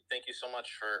 absolutely. Thank you so much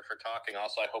for talking.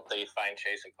 Also, I hope that you find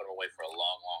Chase and put him away for a long,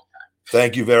 long time.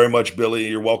 Thank you very much, Billy.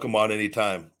 You're welcome on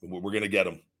anytime. We're going to get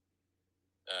him.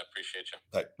 Appreciate you.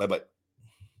 All right, bye-bye.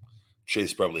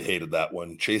 Chase probably hated that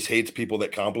one. Chase hates people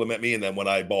that compliment me, and then when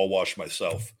I ball wash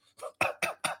myself.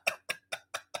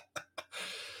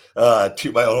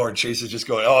 Toot my own horn. Chase is just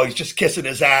going, oh, he's just kissing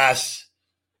his ass.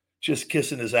 Just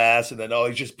kissing his ass. And then,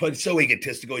 he's just so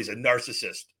egotistical. He's a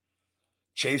narcissist.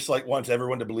 Chase wants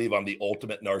everyone to believe I'm the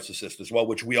ultimate narcissist as well,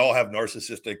 which we all have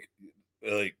narcissistic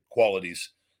qualities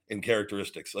and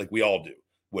characteristics, like we all do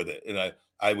with it. And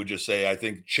I would just say, I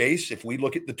think, Chase, if we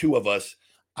look at the two of us,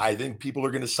 I think people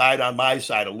are going to side on my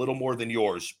side a little more than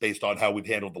yours based on how we've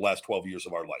handled the last 12 years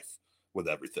of our life with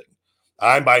everything.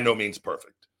 I'm by no means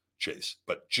perfect, Chase,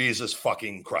 but Jesus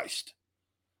fucking Christ.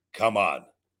 Come on.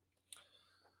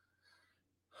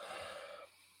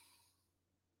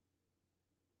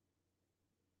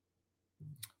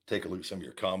 Take a look at some of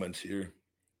your comments here.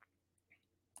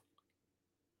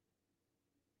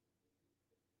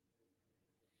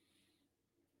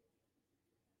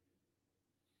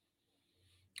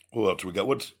 What else we got?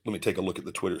 Let me take a look at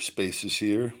the Twitter spaces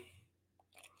here.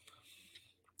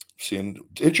 Seeing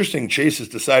interesting, Chase has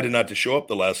decided not to show up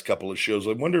the last couple of shows.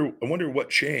 I wonder what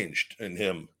changed in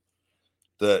him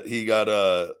that he got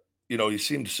he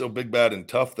seemed so big, bad, and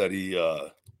tough that he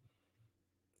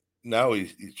now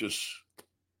he's just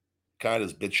kind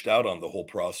of bitched out on the whole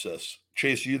process.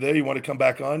 Chase, you there? You want to come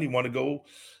back on? You want to go?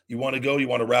 You want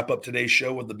to wrap up today's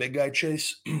show with the big guy,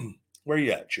 Chase? Where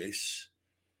you at, Chase?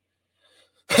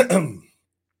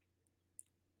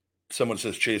 Someone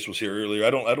says Chase was here earlier.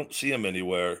 I don't see him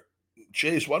anywhere.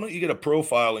 Chase, why don't you get a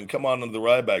profile and come on to the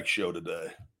RybAxel show today?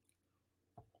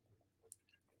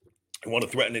 You want to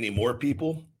threaten any more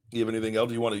people? You have anything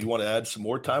else? You want to add some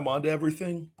more time onto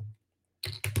everything?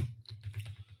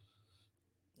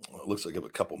 Well, it looks like I have a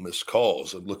couple missed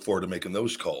calls. I look forward to making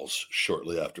those calls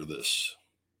shortly after this.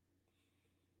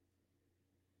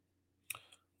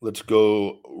 Let's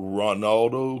go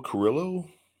Ronaldo Carrillo.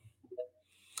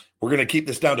 We're going to keep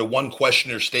this down to one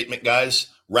question or statement, guys.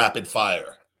 Rapid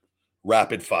fire.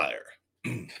 Rapid fire.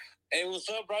 Hey, what's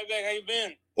up, RybAxel? How you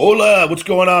been? Hola, what's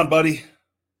going on, buddy?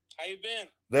 How you been?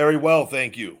 Very well,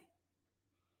 thank you.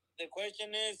 The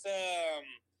question is,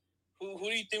 who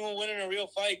do you think will win in a real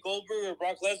fight, Goldberg or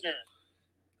Brock Lesnar?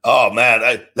 Oh,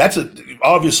 man, that's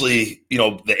obviously,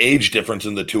 the age difference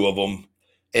in the two of them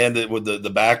and with the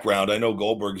background. I know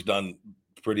Goldberg's done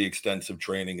pretty extensive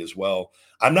training as well.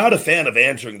 I'm not a fan of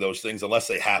answering those things unless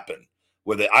they happen.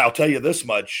 With it, I'll tell you this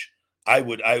much. I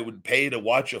would pay to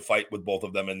watch a fight with both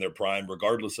of them in their prime,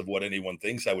 regardless of what anyone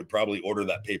thinks. I would probably order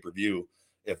that pay-per-view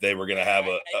if they were going to have I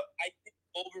think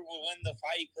Goldberg will win the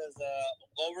fight because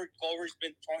Goldberg's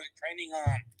been training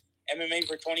on MMA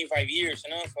for 25 years,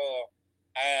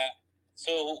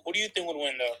 So who do you think would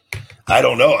win, though? I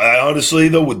don't know. Honestly,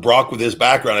 though, with Brock, with his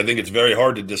background, I think it's very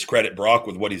hard to discredit Brock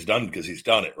with what he's done because he's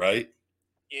done it, right?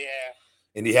 Yeah.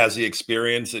 And he has the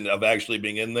experience of actually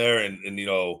being in there, and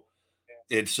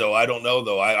it's so I don't know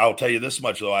though. I'll tell you this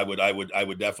much though. I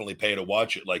would definitely pay to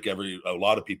watch it, like a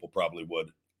lot of people probably would.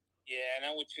 Yeah, and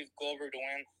I would choose Goldberg to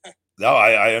win. No,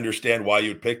 I understand why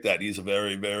you'd pick that. He's a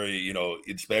very, very,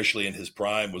 especially in his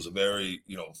prime, was a very,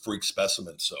 freak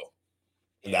specimen. So,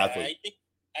 yeah,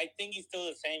 I think he's still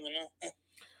the same,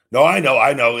 No, I know.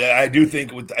 I do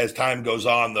think as time goes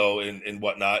on, though, and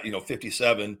whatnot,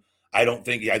 57, I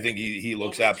think he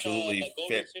looks absolutely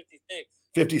fit.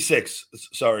 56.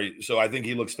 Sorry. So I think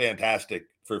he looks fantastic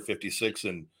for 56.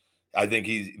 And I think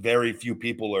very few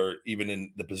people are even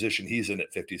in the position he's in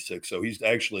at 56. So he's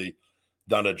actually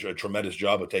done a tremendous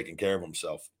job of taking care of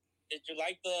himself. Did you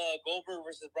like the Goldberg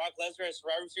versus Brock Lesnar at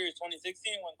Survivor Series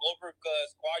 2016 when Goldberg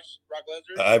squashed Brock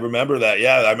Lesnar? I remember that.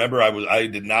 Yeah, I remember.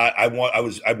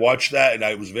 I watched that, and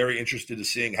I was very interested in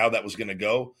seeing how that was going to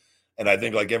go. And I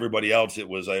think, like everybody else, it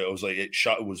was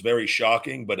very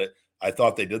shocking. But I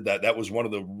thought they did that. That was one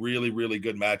of the really, really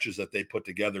good matches that they put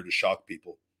together to shock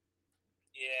people.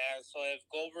 Yeah. So if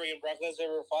Goldberg and Brock Lesnar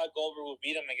ever fought, Goldberg would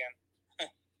beat him again.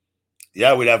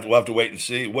 Yeah, we'll have to wait and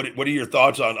see. What are your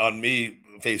thoughts on me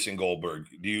facing Goldberg?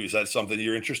 Is that something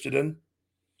you're interested in?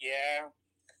 Yeah.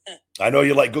 I know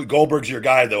you like Goldberg's your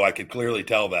guy, though. I could clearly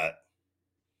tell that.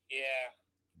 Yeah.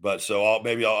 But so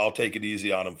I'll take it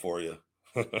easy on him for you.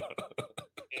 Yeah.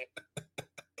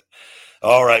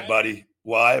 All right, buddy.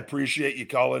 Well, I appreciate you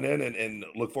calling in and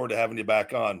look forward to having you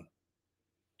back on.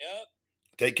 Yep.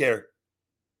 Take care.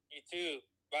 You too.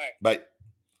 Bye. Bye.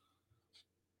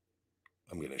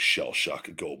 I'm going to shell shock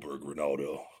a Goldberg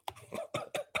Ronaldo.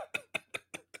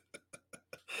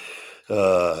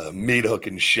 Meat hook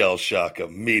and shell shock.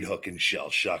 Meat hook and shell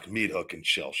shock. Meat hook and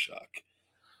shell shock.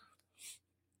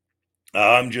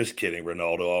 I'm just kidding,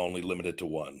 Ronaldo. I'll only limit it to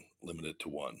one.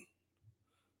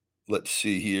 Let's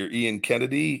see here. Ian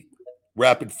Kennedy.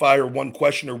 Rapid fire. One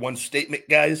question or one statement,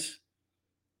 guys.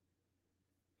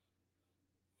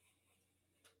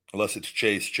 Unless it's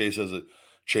Chase.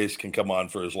 Chase can come on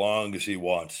for as long as he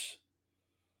wants.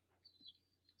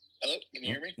 Hello, can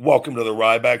you hear me? Welcome to the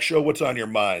RybAxel Show. What's on your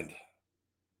mind?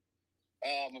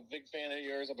 I'm a big fan of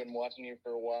yours. I've been watching you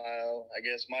for a while. I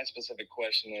guess my specific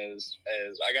question is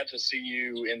I got to see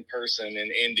you in person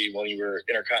in Indy when you were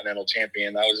Intercontinental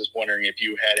Champion. I was just wondering if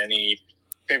you had any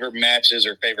favorite matches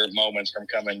or favorite moments from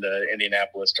coming to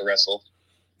Indianapolis to wrestle.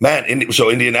 Man,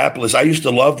 so Indianapolis, I used to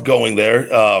love going there.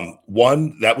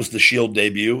 One, that was the Shield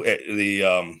debut.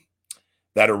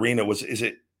 That arena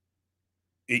it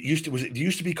used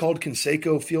to be called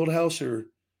Conseco Fieldhouse or?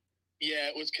 Yeah,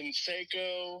 it was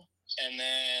Conseco and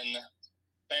then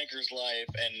Banker's Life,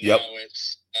 and now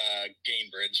it's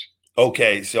Gainbridge.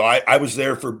 Okay, so I was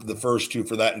there for the first two,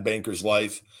 for that and Banker's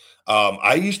Life.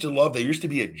 I used to love, there used to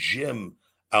be a gym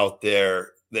out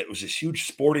there that was this huge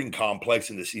sporting complex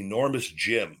in this enormous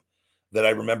gym that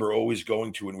I remember always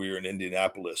going to when we were in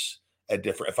Indianapolis at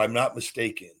different, if I'm not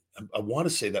mistaken, I want to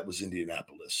say that was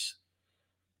Indianapolis.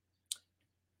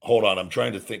 Hold on, I'm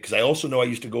trying to think, because I also know I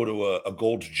used to go to a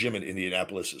Gold's Gym in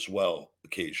Indianapolis as well,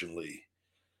 occasionally.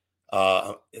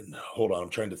 And hold on, I'm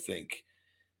trying to think.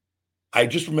 I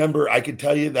just remember, I could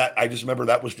tell you that I just remember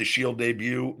that was the Shield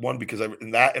debut one, because I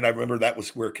remember that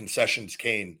was where Concessions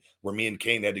Kane, where me and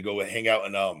Kane had to go hang out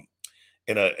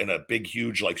in a big,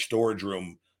 huge like storage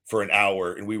room for an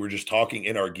hour, and we were just talking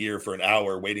in our gear for an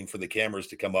hour, waiting for the cameras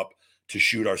to come up to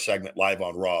shoot our segment live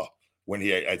on Raw. When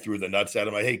I threw the nuts at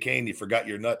him, hey Kane, you forgot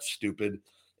your nuts, stupid,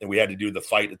 and we had to do the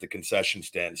fight at the concession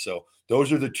stand. So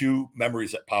those are the two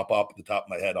memories that pop up at the top of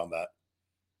my head on that.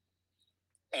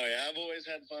 Oh yeah, I've always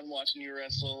had fun watching you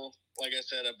wrestle. Like I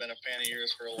said, I've been a fan of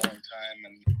yours for a long time,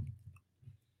 and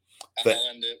I'll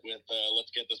end it with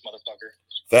let's get this motherfucker.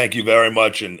 Thank you very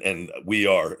much, and we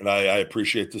are, and I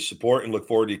appreciate the support and look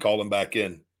forward to you calling back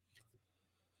in.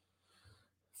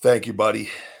 Thank you, buddy.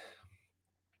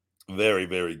 Very,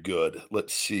 very good.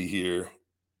 Let's see here.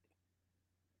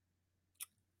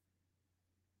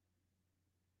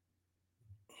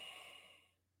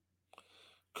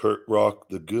 Kurt Rock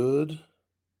the Good.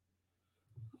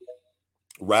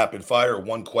 Rapid fire,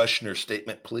 one question or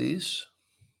statement, please.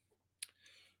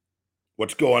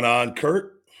 What's going on,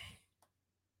 Kurt?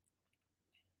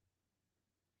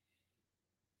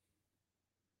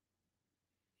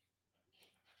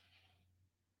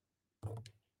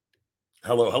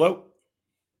 Hello, hello.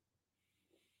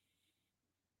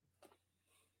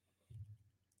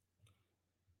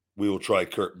 We will try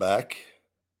Kurt back.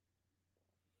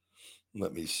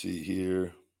 Let me see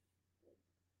here.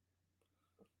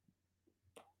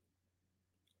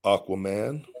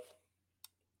 Aquaman.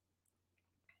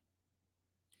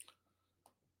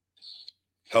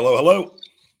 Hello, hello.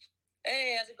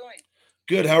 Hey, how's it going?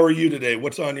 Good. How are you today?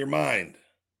 What's on your mind?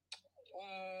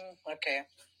 Okay.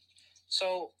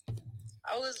 So,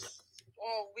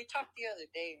 we talked the other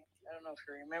day. I don't know if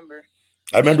you remember.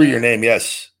 I remember your name,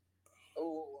 yes.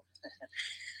 Oh.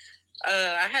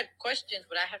 I had questions,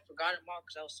 but I had forgotten them all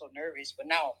because I was so nervous. But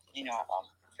now, I'm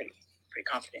pretty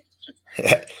confident.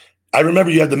 I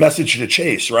remember you had the message to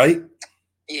Chase, right?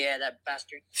 Yeah, that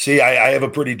bastard. See, I have a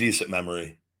pretty decent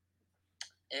memory.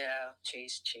 Yeah,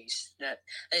 Chase. That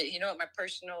you know what? My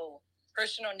personal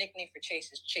nickname for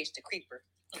Chase is Chase the Creeper.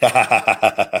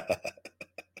 Yeah,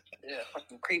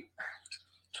 fucking creep.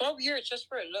 12 years just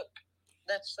for a look.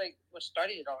 That's like what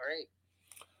started it all, right?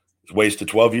 Wasted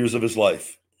 12 years of his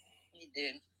life. He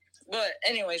did. But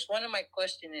anyways, one of my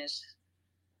question is,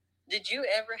 did you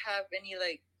ever have any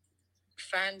like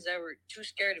fans that were too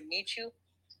scared to meet you?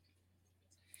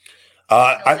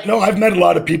 I've met a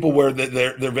lot of people where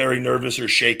they're very nervous or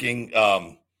shaking.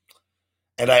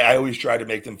 And I always try to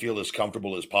make them feel as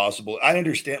comfortable as possible. I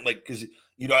understand, like, because,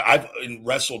 you know, I've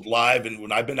wrestled live, and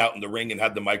when I've been out in the ring and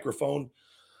had the microphone,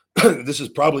 this is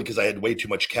probably because I had way too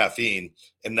much caffeine.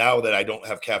 And now that I don't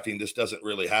have caffeine, this doesn't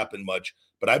really happen much.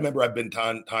 But I remember I've been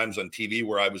times on TV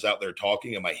where I was out there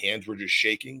talking and my hands were just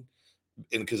shaking,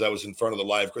 and because I was in front of the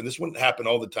live crowd. This wouldn't happen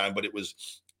all the time, but it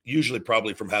was usually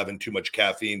probably from having too much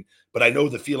caffeine. But I know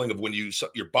the feeling of when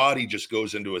your body just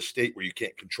goes into a state where you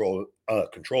can't control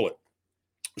it.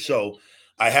 So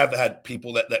I have had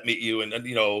people that meet you, and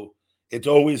you know, it's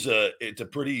always it's a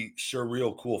pretty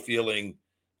surreal, cool feeling.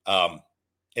 And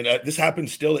this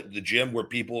happens still at the gym where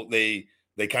people they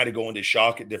kind of go into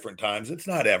shock at different times. It's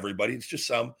not everybody; it's just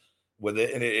some with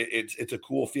it, and it's a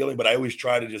cool feeling. But I always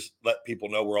try to just let people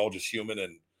know we're all just human,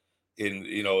 and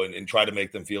you know, and try to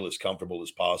make them feel as comfortable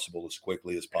as possible, as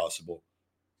quickly as possible.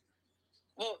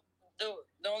 Well,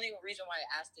 the only reason why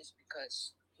I asked this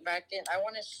because back then, I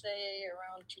want to say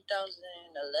around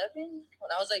 2011,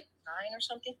 when I was like 9 or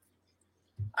something,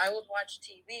 I would watch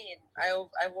TV, and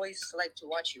I've always liked to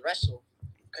watch you wrestle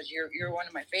because you're one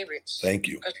of my favorites. Thank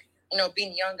you. You know,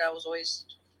 being young, I've always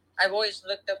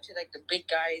looked up to like the big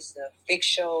guys, the Big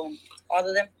Show, and all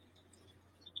of them.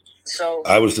 So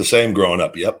I was the same growing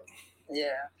up. Yep.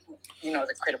 Yeah. You know,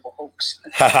 the Credible Hoax.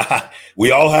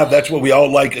 We all have, that's what we all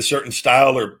like, a certain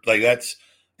style, or like that's,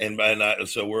 and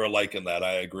so we're alike in that.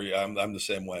 I agree. I'm the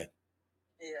same way.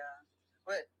 Yeah.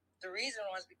 But the reason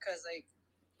was because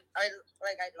I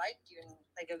liked you, and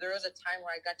like if there was a time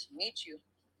where I got to meet you,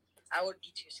 I would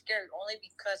be too scared only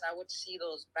because I would see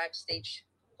those backstage,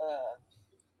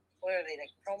 what are they,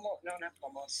 like promo? No, not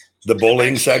promos. The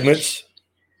bullying segments?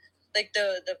 Like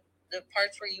the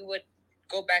parts where you would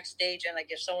go backstage and like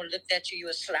if someone looked at you, you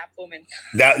would slap them and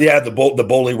the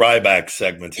bully RybAxel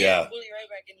segments, yeah. Bully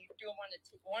RybAxel, and you threw him on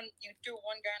you threw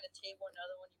one guy on the table,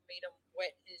 another one you made him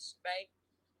wet his bag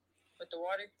with the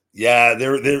water. Yeah,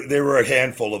 there were a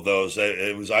handful of those.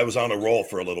 I was on a roll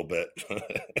for a little bit. Yeah,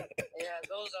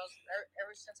 those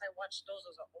ever since I watched those, I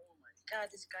was like, oh my god,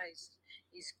 this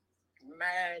he's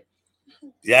mad.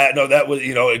 Yeah, no, that was,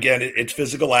 you know, again, it's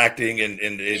physical acting, and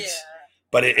it's,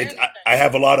 but I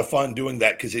have a lot of fun doing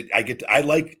that because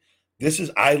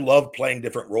I love playing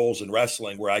different roles in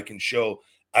wrestling where I can show,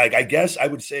 I guess I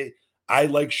would say I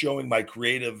like showing my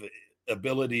creative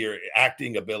ability or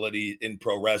acting ability in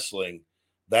pro wrestling.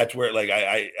 That's where like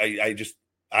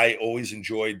I always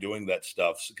enjoy doing that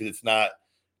stuff because it's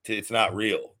not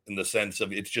real in the sense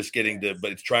of it's just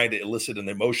but it's trying to elicit an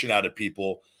emotion out of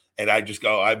people. And I just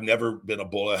go, I've never been a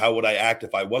bully. How would I act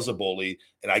if I was a bully?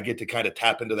 And I get to kind of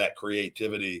tap into that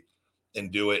creativity and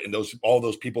do it. And all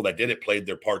those people that did it played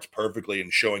their parts perfectly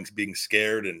and being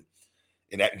scared and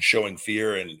showing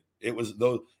fear. And it was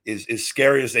as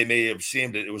scary as they may have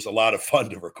seemed, it was a lot of fun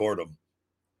to record them.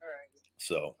 All right.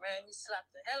 So, man, you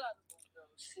slapped the hell out of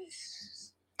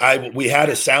those. We had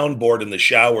a soundboard in the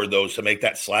shower, though, to make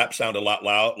that slap sound a lot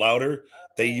louder.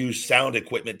 They used sound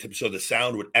equipment so the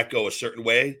sound would echo a certain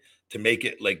way to make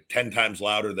it like 10 times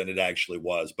louder than it actually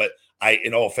was. But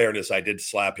in all fairness, I did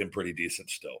slap him pretty decent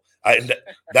still.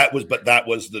 That was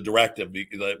the directive.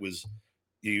 That was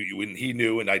when he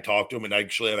knew, and I talked to him, and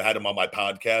actually I had him on my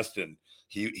podcast, and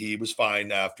he was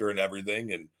fine after and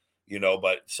everything. And, you know,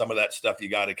 but some of that stuff you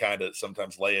got to kind of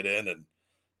sometimes lay it in, and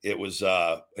it was,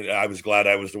 I was glad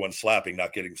I was the one slapping,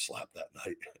 not getting slapped that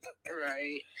night.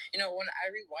 Right. You know, when I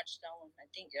rewatched that one, I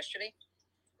think yesterday,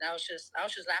 and I was just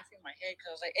laughing in my head because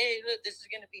I was like, hey, look, this is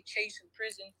going to be Chase in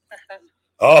prison.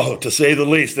 Oh, to say the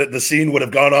least, that the scene would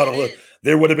have gone on a little,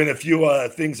 there would have been a few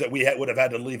things that we would have had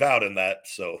to leave out in that.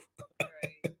 So, right.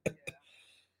 Yeah.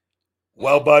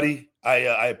 Well, buddy,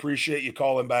 I appreciate you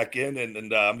calling back in,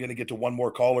 and I'm going to get to one more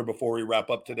caller before we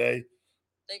wrap up today.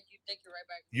 Thank you right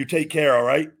back. You take care, all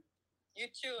right? You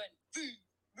too,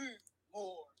 and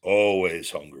more. Always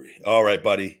hungry. All right,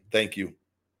 buddy. Thank you.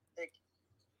 Thank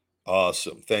you.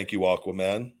 Awesome. Thank you,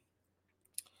 Aquaman.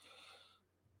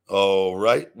 All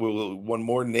right. One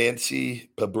more, Nancy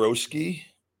Pabrowski.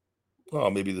 Oh,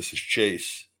 maybe this is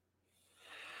Chase.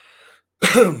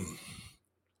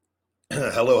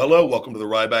 Hello. Welcome to the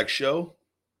RybAxel Show.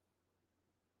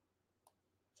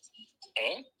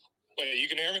 Hello? Wait, you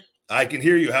can hear me? I can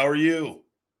hear you. How are you?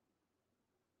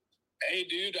 Hey,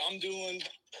 dude, I'm doing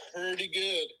pretty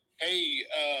good. Hey,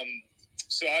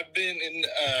 so I've been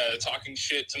talking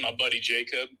shit to my buddy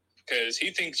Jacob because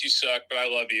he thinks you suck, but I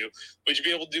love you. Would you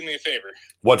be able to do me a favor?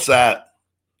 What's that?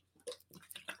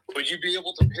 Would you be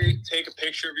able to take a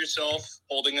picture of yourself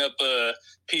holding up a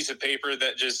piece of paper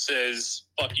that just says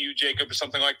 "fuck you, Jacob" or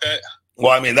something like that?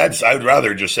 Well, I mean, I'd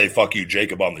rather just say "fuck you,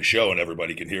 Jacob" on the show, and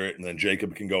everybody can hear it, and then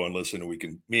Jacob can go and listen,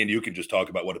 and me and you can just talk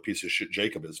about what a piece of shit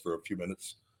Jacob is for a few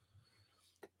minutes.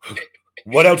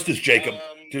 What else does Jacob?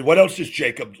 What else does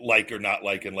Jacob like or not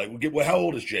like? And how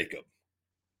old is Jacob?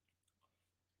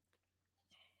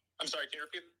 I'm sorry, can you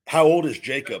repeat? How old is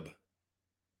Jacob?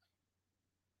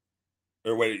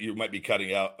 Or wait, you might be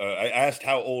cutting out. I asked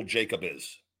how old Jacob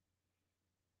is.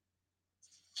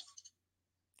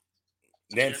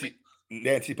 Nancy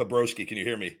Pabrowski, can you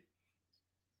hear me?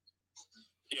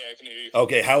 Yeah, I can hear you.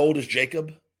 Okay, how old is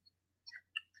Jacob?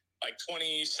 Like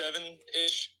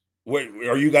 27-ish. Wait,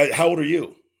 are you guys? How old are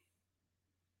you?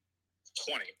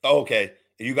 20. Oh, okay,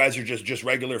 you guys are just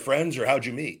regular friends, or how'd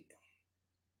you meet?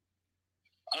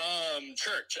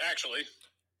 Church, actually.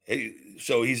 Hey,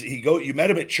 so you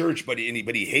met him at church, but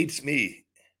he hates me.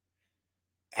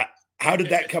 How did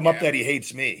that come up that he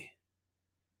hates me?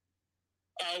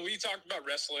 We talked about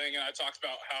wrestling, and I talked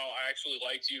about how I actually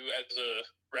liked you as a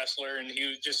wrestler, and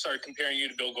he just started comparing you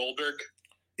to Bill Goldberg.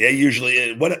 Yeah,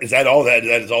 usually. What is that? All that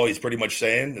is all he's pretty much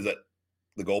saying? Is that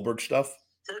the Goldberg stuff?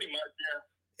 Pretty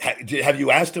much, yeah. Have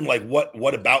you asked him like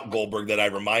what about Goldberg that I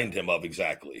remind him of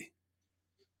exactly?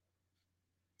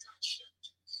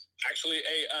 Actually,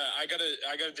 hey, I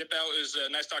gotta dip out. It was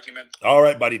nice talking to you, man. All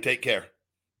right, buddy. Take care.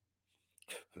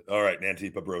 All right, Nancy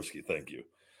Pabrowski. Thank you.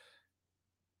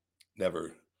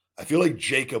 Never. I feel like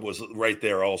Jacob was right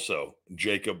there also.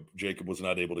 Jacob was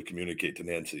not able to communicate to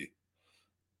Nancy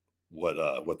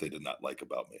what they did not like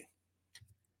about me.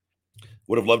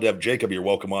 Would have loved to have Jacob. You're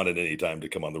welcome on at any time to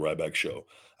come on the RybAxel show.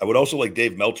 I would also like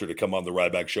Dave Meltzer to come on the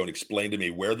RybAxel show and explain to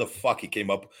me where the fuck he came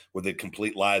up with the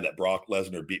complete lie that Brock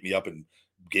Lesnar beat me up and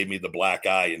gave me the black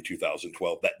eye in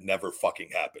 2012. That never fucking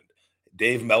happened.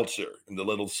 Dave Meltzer and the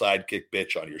little sidekick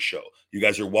bitch on your show. You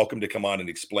guys are welcome to come on and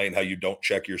explain how you don't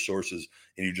check your sources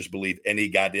and you just believe any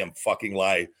goddamn fucking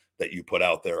lie that you put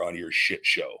out there on your shit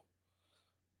show.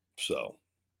 So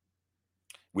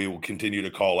we will continue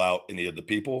to call out any of the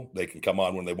people. They can come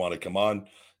on when they want to come on,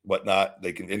 whatnot.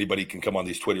 Anybody can come on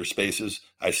these Twitter spaces.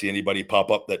 I see anybody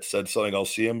pop up that said something, I'll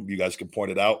see them. You guys can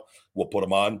point it out. We'll put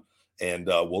them on and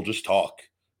we'll just talk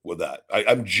with that.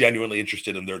 I'm genuinely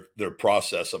interested in their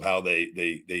process of how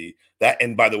they that.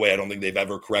 And by the way, I don't think they've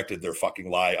ever corrected their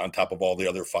fucking lie on top of all the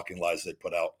other fucking lies they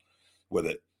put out with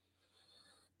it.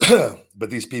 But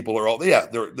these people are all,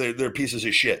 they're pieces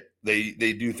of shit. They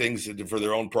do things for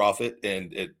their own profit.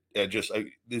 And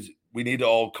we need to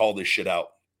all call this shit out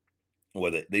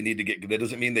with it. They need to that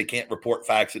doesn't mean they can't report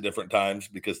facts at different times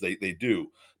because they do,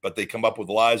 but they come up with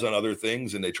lies on other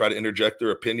things and they try to interject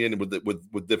their opinion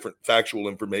with different factual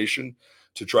information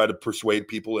to try to persuade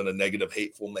people in a negative,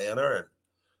 hateful manner. And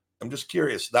I'm just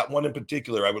curious, that one in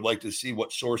particular, I would like to see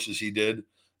what sources he did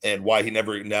and why he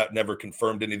never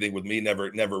confirmed anything with me,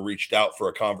 never reached out for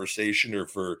a conversation or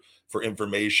for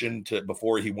information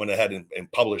before he went ahead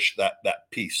and published that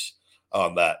piece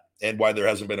on that. And why there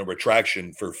hasn't been a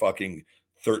retraction for fucking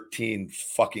 13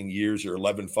 fucking years or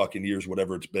 11 fucking years,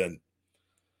 whatever it's been.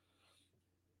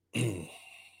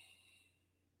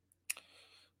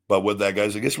 But with that,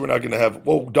 guys, I guess we're not going to have,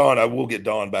 Don, I will get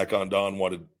Don back on. Don,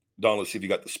 let's see if you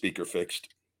got the speaker fixed.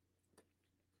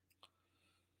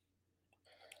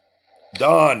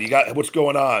 Don, what's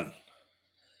going on?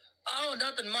 Oh,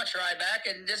 nothing much, Ryback.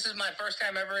 And this is my first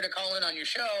time ever to call in on your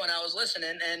show, and I was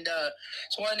listening, and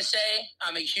just wanted to say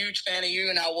I'm a huge fan of you,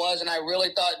 and I really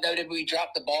thought WWE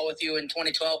dropped the ball with you in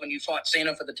 2012 when you fought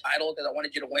Cena for the title because I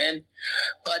wanted you to win.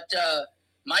 But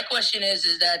my question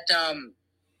is that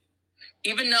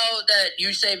even though that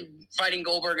you say fighting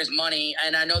Goldberg is money,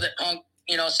 and I know that Punk,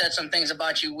 said some things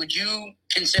about you, would you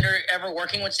consider ever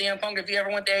working with CM Punk if you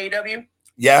ever went to AEW?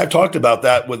 Yeah, I've talked about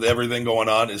that with everything going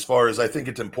on. As far as I think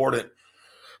it's important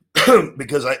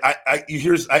because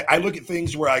I look at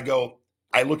things where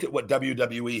I look at what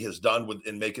WWE has done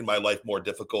in making my life more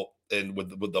difficult and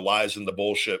with the lies and the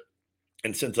bullshit.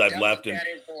 And since I've left, and that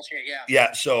is bullshit,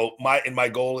 yeah. So my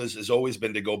goal has always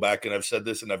been to go back, and I've said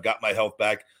this, and I've got my health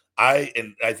back. I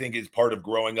think it's part of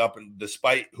growing up, and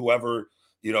despite whoever.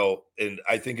 And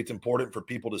I think it's important for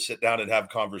people to sit down and have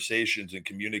conversations and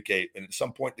communicate. And at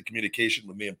some point, the communication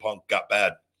with me and Punk got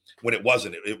bad when it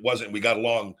wasn't. It wasn't. We got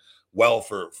along well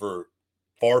for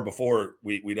far before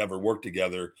we'd ever worked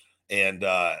together. And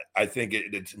I think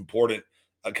it's important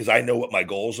because I know what my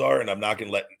goals are, and I'm not going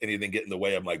to let anything get in the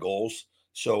way of my goals.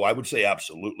 So I would say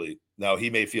absolutely. Now he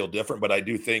may feel different, but I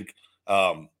do think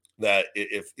that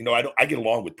if I get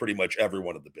along with pretty much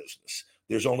everyone in the business.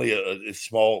 There's only a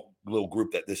small little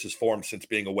group that this has formed since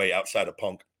being away outside of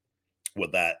Punk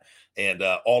with that, and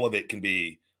all of it can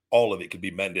be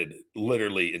mended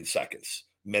literally in seconds,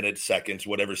 minutes, seconds,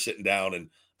 whatever. Sitting down and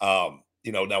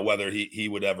now whether he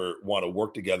would ever want to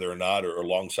work together or not, or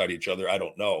alongside each other, I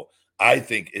don't know. I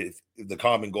think if the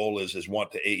common goal is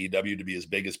want the AEW to be as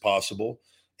big as possible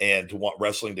and to want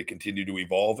wrestling to continue to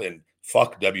evolve, and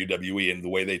fuck WWE and the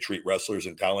way they treat wrestlers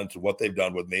and talent and what they've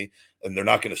done with me, and they're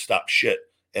not going to stop shit.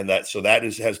 And that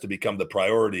has to become the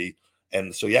priority.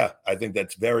 And so, yeah, I think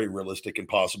that's very realistic and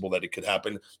possible that it could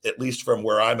happen, at least from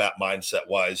where I'm at mindset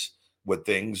wise with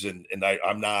things. And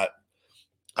I'm at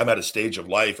a stage of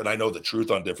life and I know the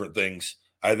truth on different things.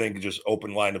 I think just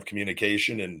open line of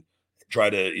communication and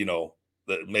try to,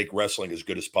 make wrestling as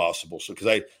good as possible. So,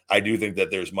 because I do think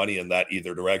that there's money in that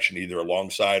either direction, either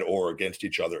alongside or against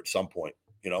each other at some point,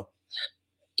 Yeah,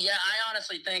 I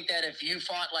honestly think that if you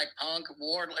fought like Punk,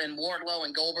 Wardlow,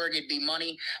 and Goldberg, it'd be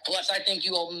money. Plus, I think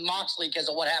you owe Moxley because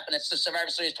of what happened at Survivor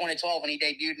Series 2012 when he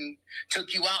debuted and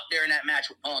took you out during that match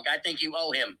with Punk. I think you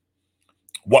owe him.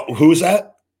 Who's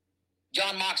that?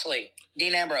 John Moxley,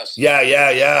 Dean Ambrose.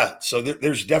 Yeah. So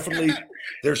there's definitely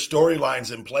there's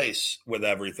storylines in place with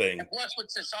everything. And plus, with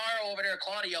Cesaro over there,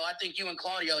 Claudio, I think you and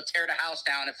Claudio tear the house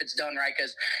down if it's done right,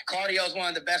 because Claudio is one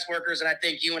of the best workers, and I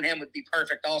think you and him would be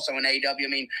perfect also in AEW. I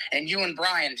mean, and you and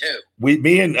Brian too.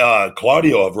 Me and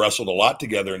Claudio have wrestled a lot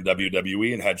together in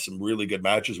WWE and had some really good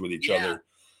matches with each other.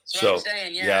 That's what I'm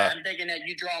saying. Yeah, I'm thinking that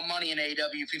you draw money in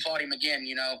AEW if you fought him again.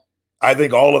 I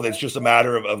think all of it's just a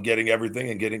matter of getting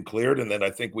everything and getting cleared. And then I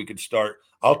think we could start.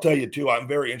 I'll tell you too, I'm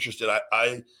very interested.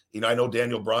 I know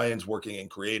Daniel Bryan's working in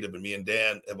creative, and me and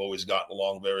Dan have always gotten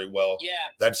along very well. Yeah.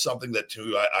 That's something that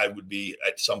too, I would be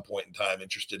at some point in time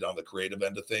interested on the creative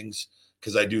end of things.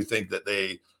 Cause I do think that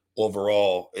they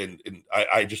overall, and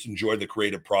I just enjoy the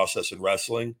creative process in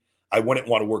wrestling. I wouldn't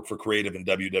want to work for creative in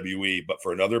WWE, but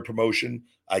for another promotion,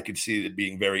 I could see it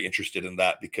being very interested in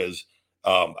that because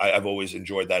I've always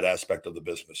enjoyed that aspect of the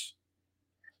business.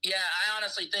 Yeah, I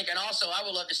honestly think, and also I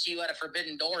would love to see you at a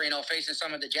Forbidden Door, facing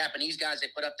some of the Japanese guys they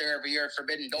put up there every year at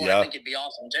Forbidden Door. Yeah. I think it'd be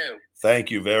awesome too.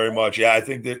 Thank you very much. Yeah, I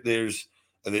think that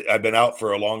I've been out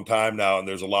for a long time now, and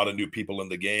there's a lot of new people in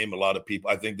the game, a lot of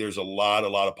people. I think there's a lot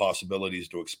of possibilities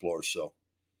to explore. So.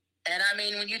 And I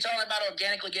mean, when you talk about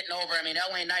organically getting over, I mean,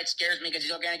 LA Knight scares me because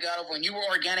he's organically got over. When you were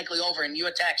organically over and you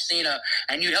attacked Cena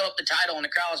and you held up the title and the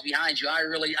crowd was behind you, I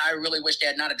really wish they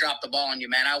had not have dropped the ball on you,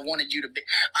 man. I wanted you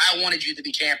to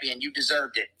be champion. You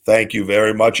deserved it. Thank you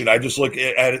very much. And I just look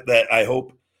at it that I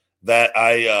hope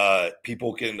that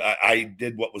people can. I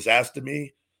did what was asked of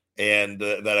me, and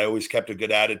that I always kept a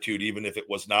good attitude, even if it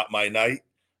was not my night.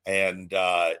 And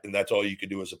that's all you could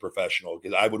do as a professional,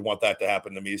 because I would want that to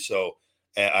happen to me. So.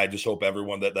 And I just hope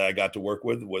everyone that I got to work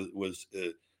with was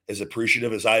as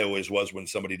appreciative as I always was when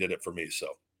somebody did it for me. So.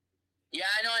 Yeah,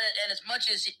 I know. And as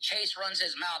much as Chase runs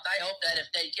his mouth, I hope that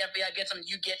if FBI gets him,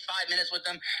 you get 5 minutes with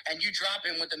him and you drop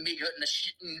him with a meat hook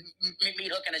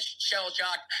and a shell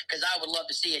shock, because I would love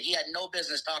to see it. He had no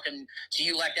business talking to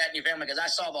you like that in your family, because I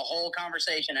saw the whole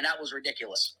conversation and that was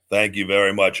ridiculous. Thank you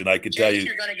very much. And I could tell you.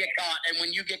 You're going to get caught. And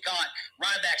when you get caught,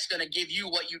 RybAxel's going to give you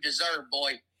what you deserve,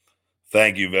 boy.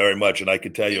 Thank you very much. And I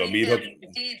could tell you a meat hook.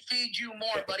 Feed you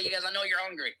more, buddy, because I know you're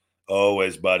hungry.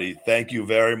 Always, buddy. Thank you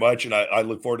very much. And I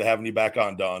look forward to having you back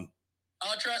on, Don.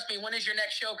 Oh, trust me. When is your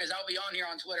next show? Because I'll be on here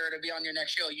on Twitter. It'll be on your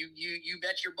next show. You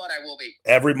bet your butt I will be.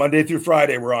 Every Monday through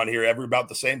Friday, we're on here about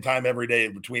the same time every day,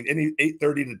 between 8:30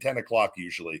 to 10 o'clock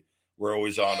usually. We're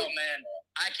always on it. Oh, man.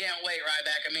 I can't wait,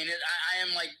 RybAxel. I mean,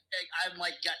 I'm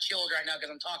got chilled right now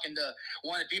because I'm talking to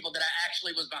one of the people that I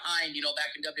actually was behind,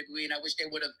 back in WWE, and I wish they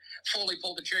would have fully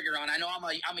pulled the trigger on. I know I'm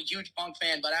a huge Punk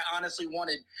fan, but I honestly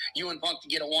wanted you and Punk to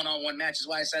get a one-on-one match. That's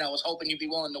why I said I was hoping you'd be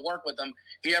willing to work with them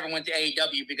if you ever went to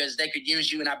AEW, because they could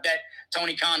use you, and I bet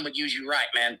Tony Khan would use you right,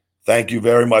 man. Thank you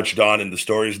very much, Don. And the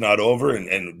story's not over,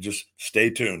 and just stay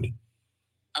tuned.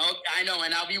 Oh, I know,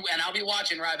 and I'll be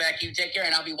watching, RybAxel. You take care,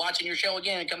 and I'll be watching your show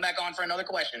again and come back on for another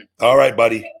question. All right,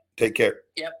 buddy. Take care.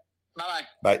 Yep. Bye-bye.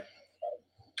 Bye.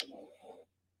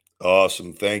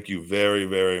 Awesome. Thank you very,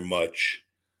 very much.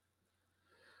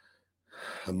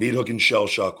 A meat hook and shell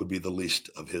shock would be the least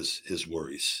of his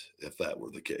worries if that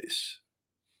were the case.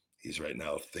 He's right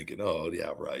now thinking, oh,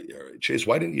 yeah, right. Yeah, right. Chase,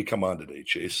 why didn't you come on today,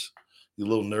 Chase? You a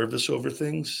little nervous over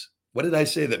things? What did I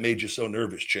say that made you so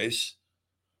nervous, Chase?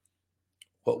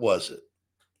 What was it?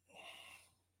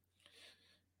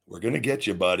 We're going to get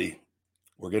you, buddy.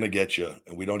 We're going to get you.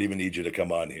 And we don't even need you to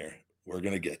come on here. We're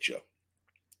going to get you.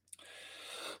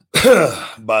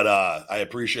 But I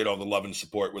appreciate all the love and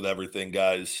support with everything,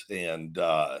 guys. And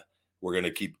we're going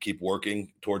to keep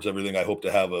working towards everything. I hope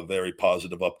to have a very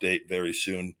positive update very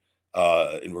soon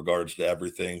in regards to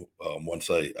everything. Once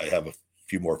I have a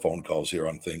few more phone calls here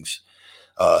on things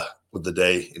with the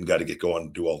day and got to get going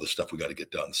and do all the stuff we got to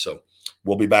get done. So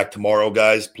we'll be back tomorrow,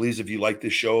 guys. Please, if you like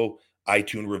this show,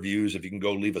 iTunes reviews, if you can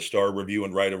go leave a star review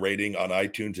and write a rating on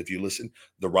iTunes. If you listen,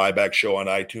 the RybAxel show on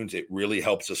iTunes, it really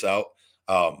helps us out.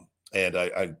 And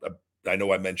I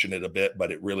know I mentioned it a bit,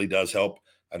 but it really does help.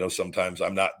 I know sometimes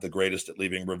I'm not the greatest at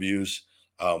leaving reviews,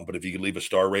 but if you can leave a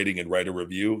star rating and write a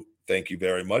review, thank you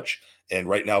very much. And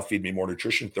right now, Feed Me More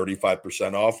Nutrition,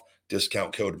 35% off,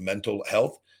 discount code Mental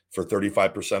Health for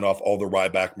 35% off all the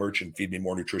RybAxel merch and Feed Me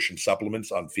More Nutrition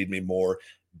supplements on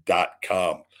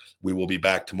feedmemore.com. We will be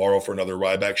back tomorrow for another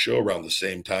RybAxel show around the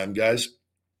same time, guys,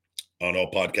 on all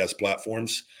podcast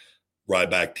platforms.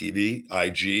 RybAxel TV,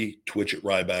 IG, Twitch at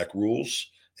RybAxel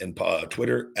Rules, and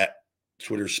Twitter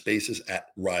Spaces at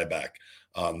RybAxel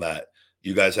on that.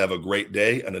 You guys have a great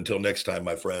day. And until next time,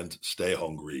 my friends, stay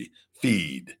hungry.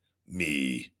 Feed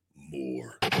me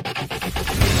more.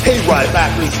 Hey,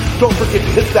 RybAxers, don't forget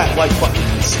to hit that like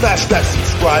button, smash that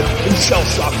subscribe, and shell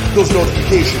shock those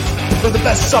notifications for the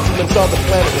best supplements on the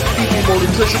planet with Feed Me More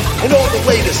Nutrition and all the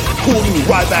latest cool new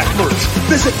RybAxel merch.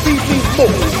 Visit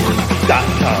feedmemore.com.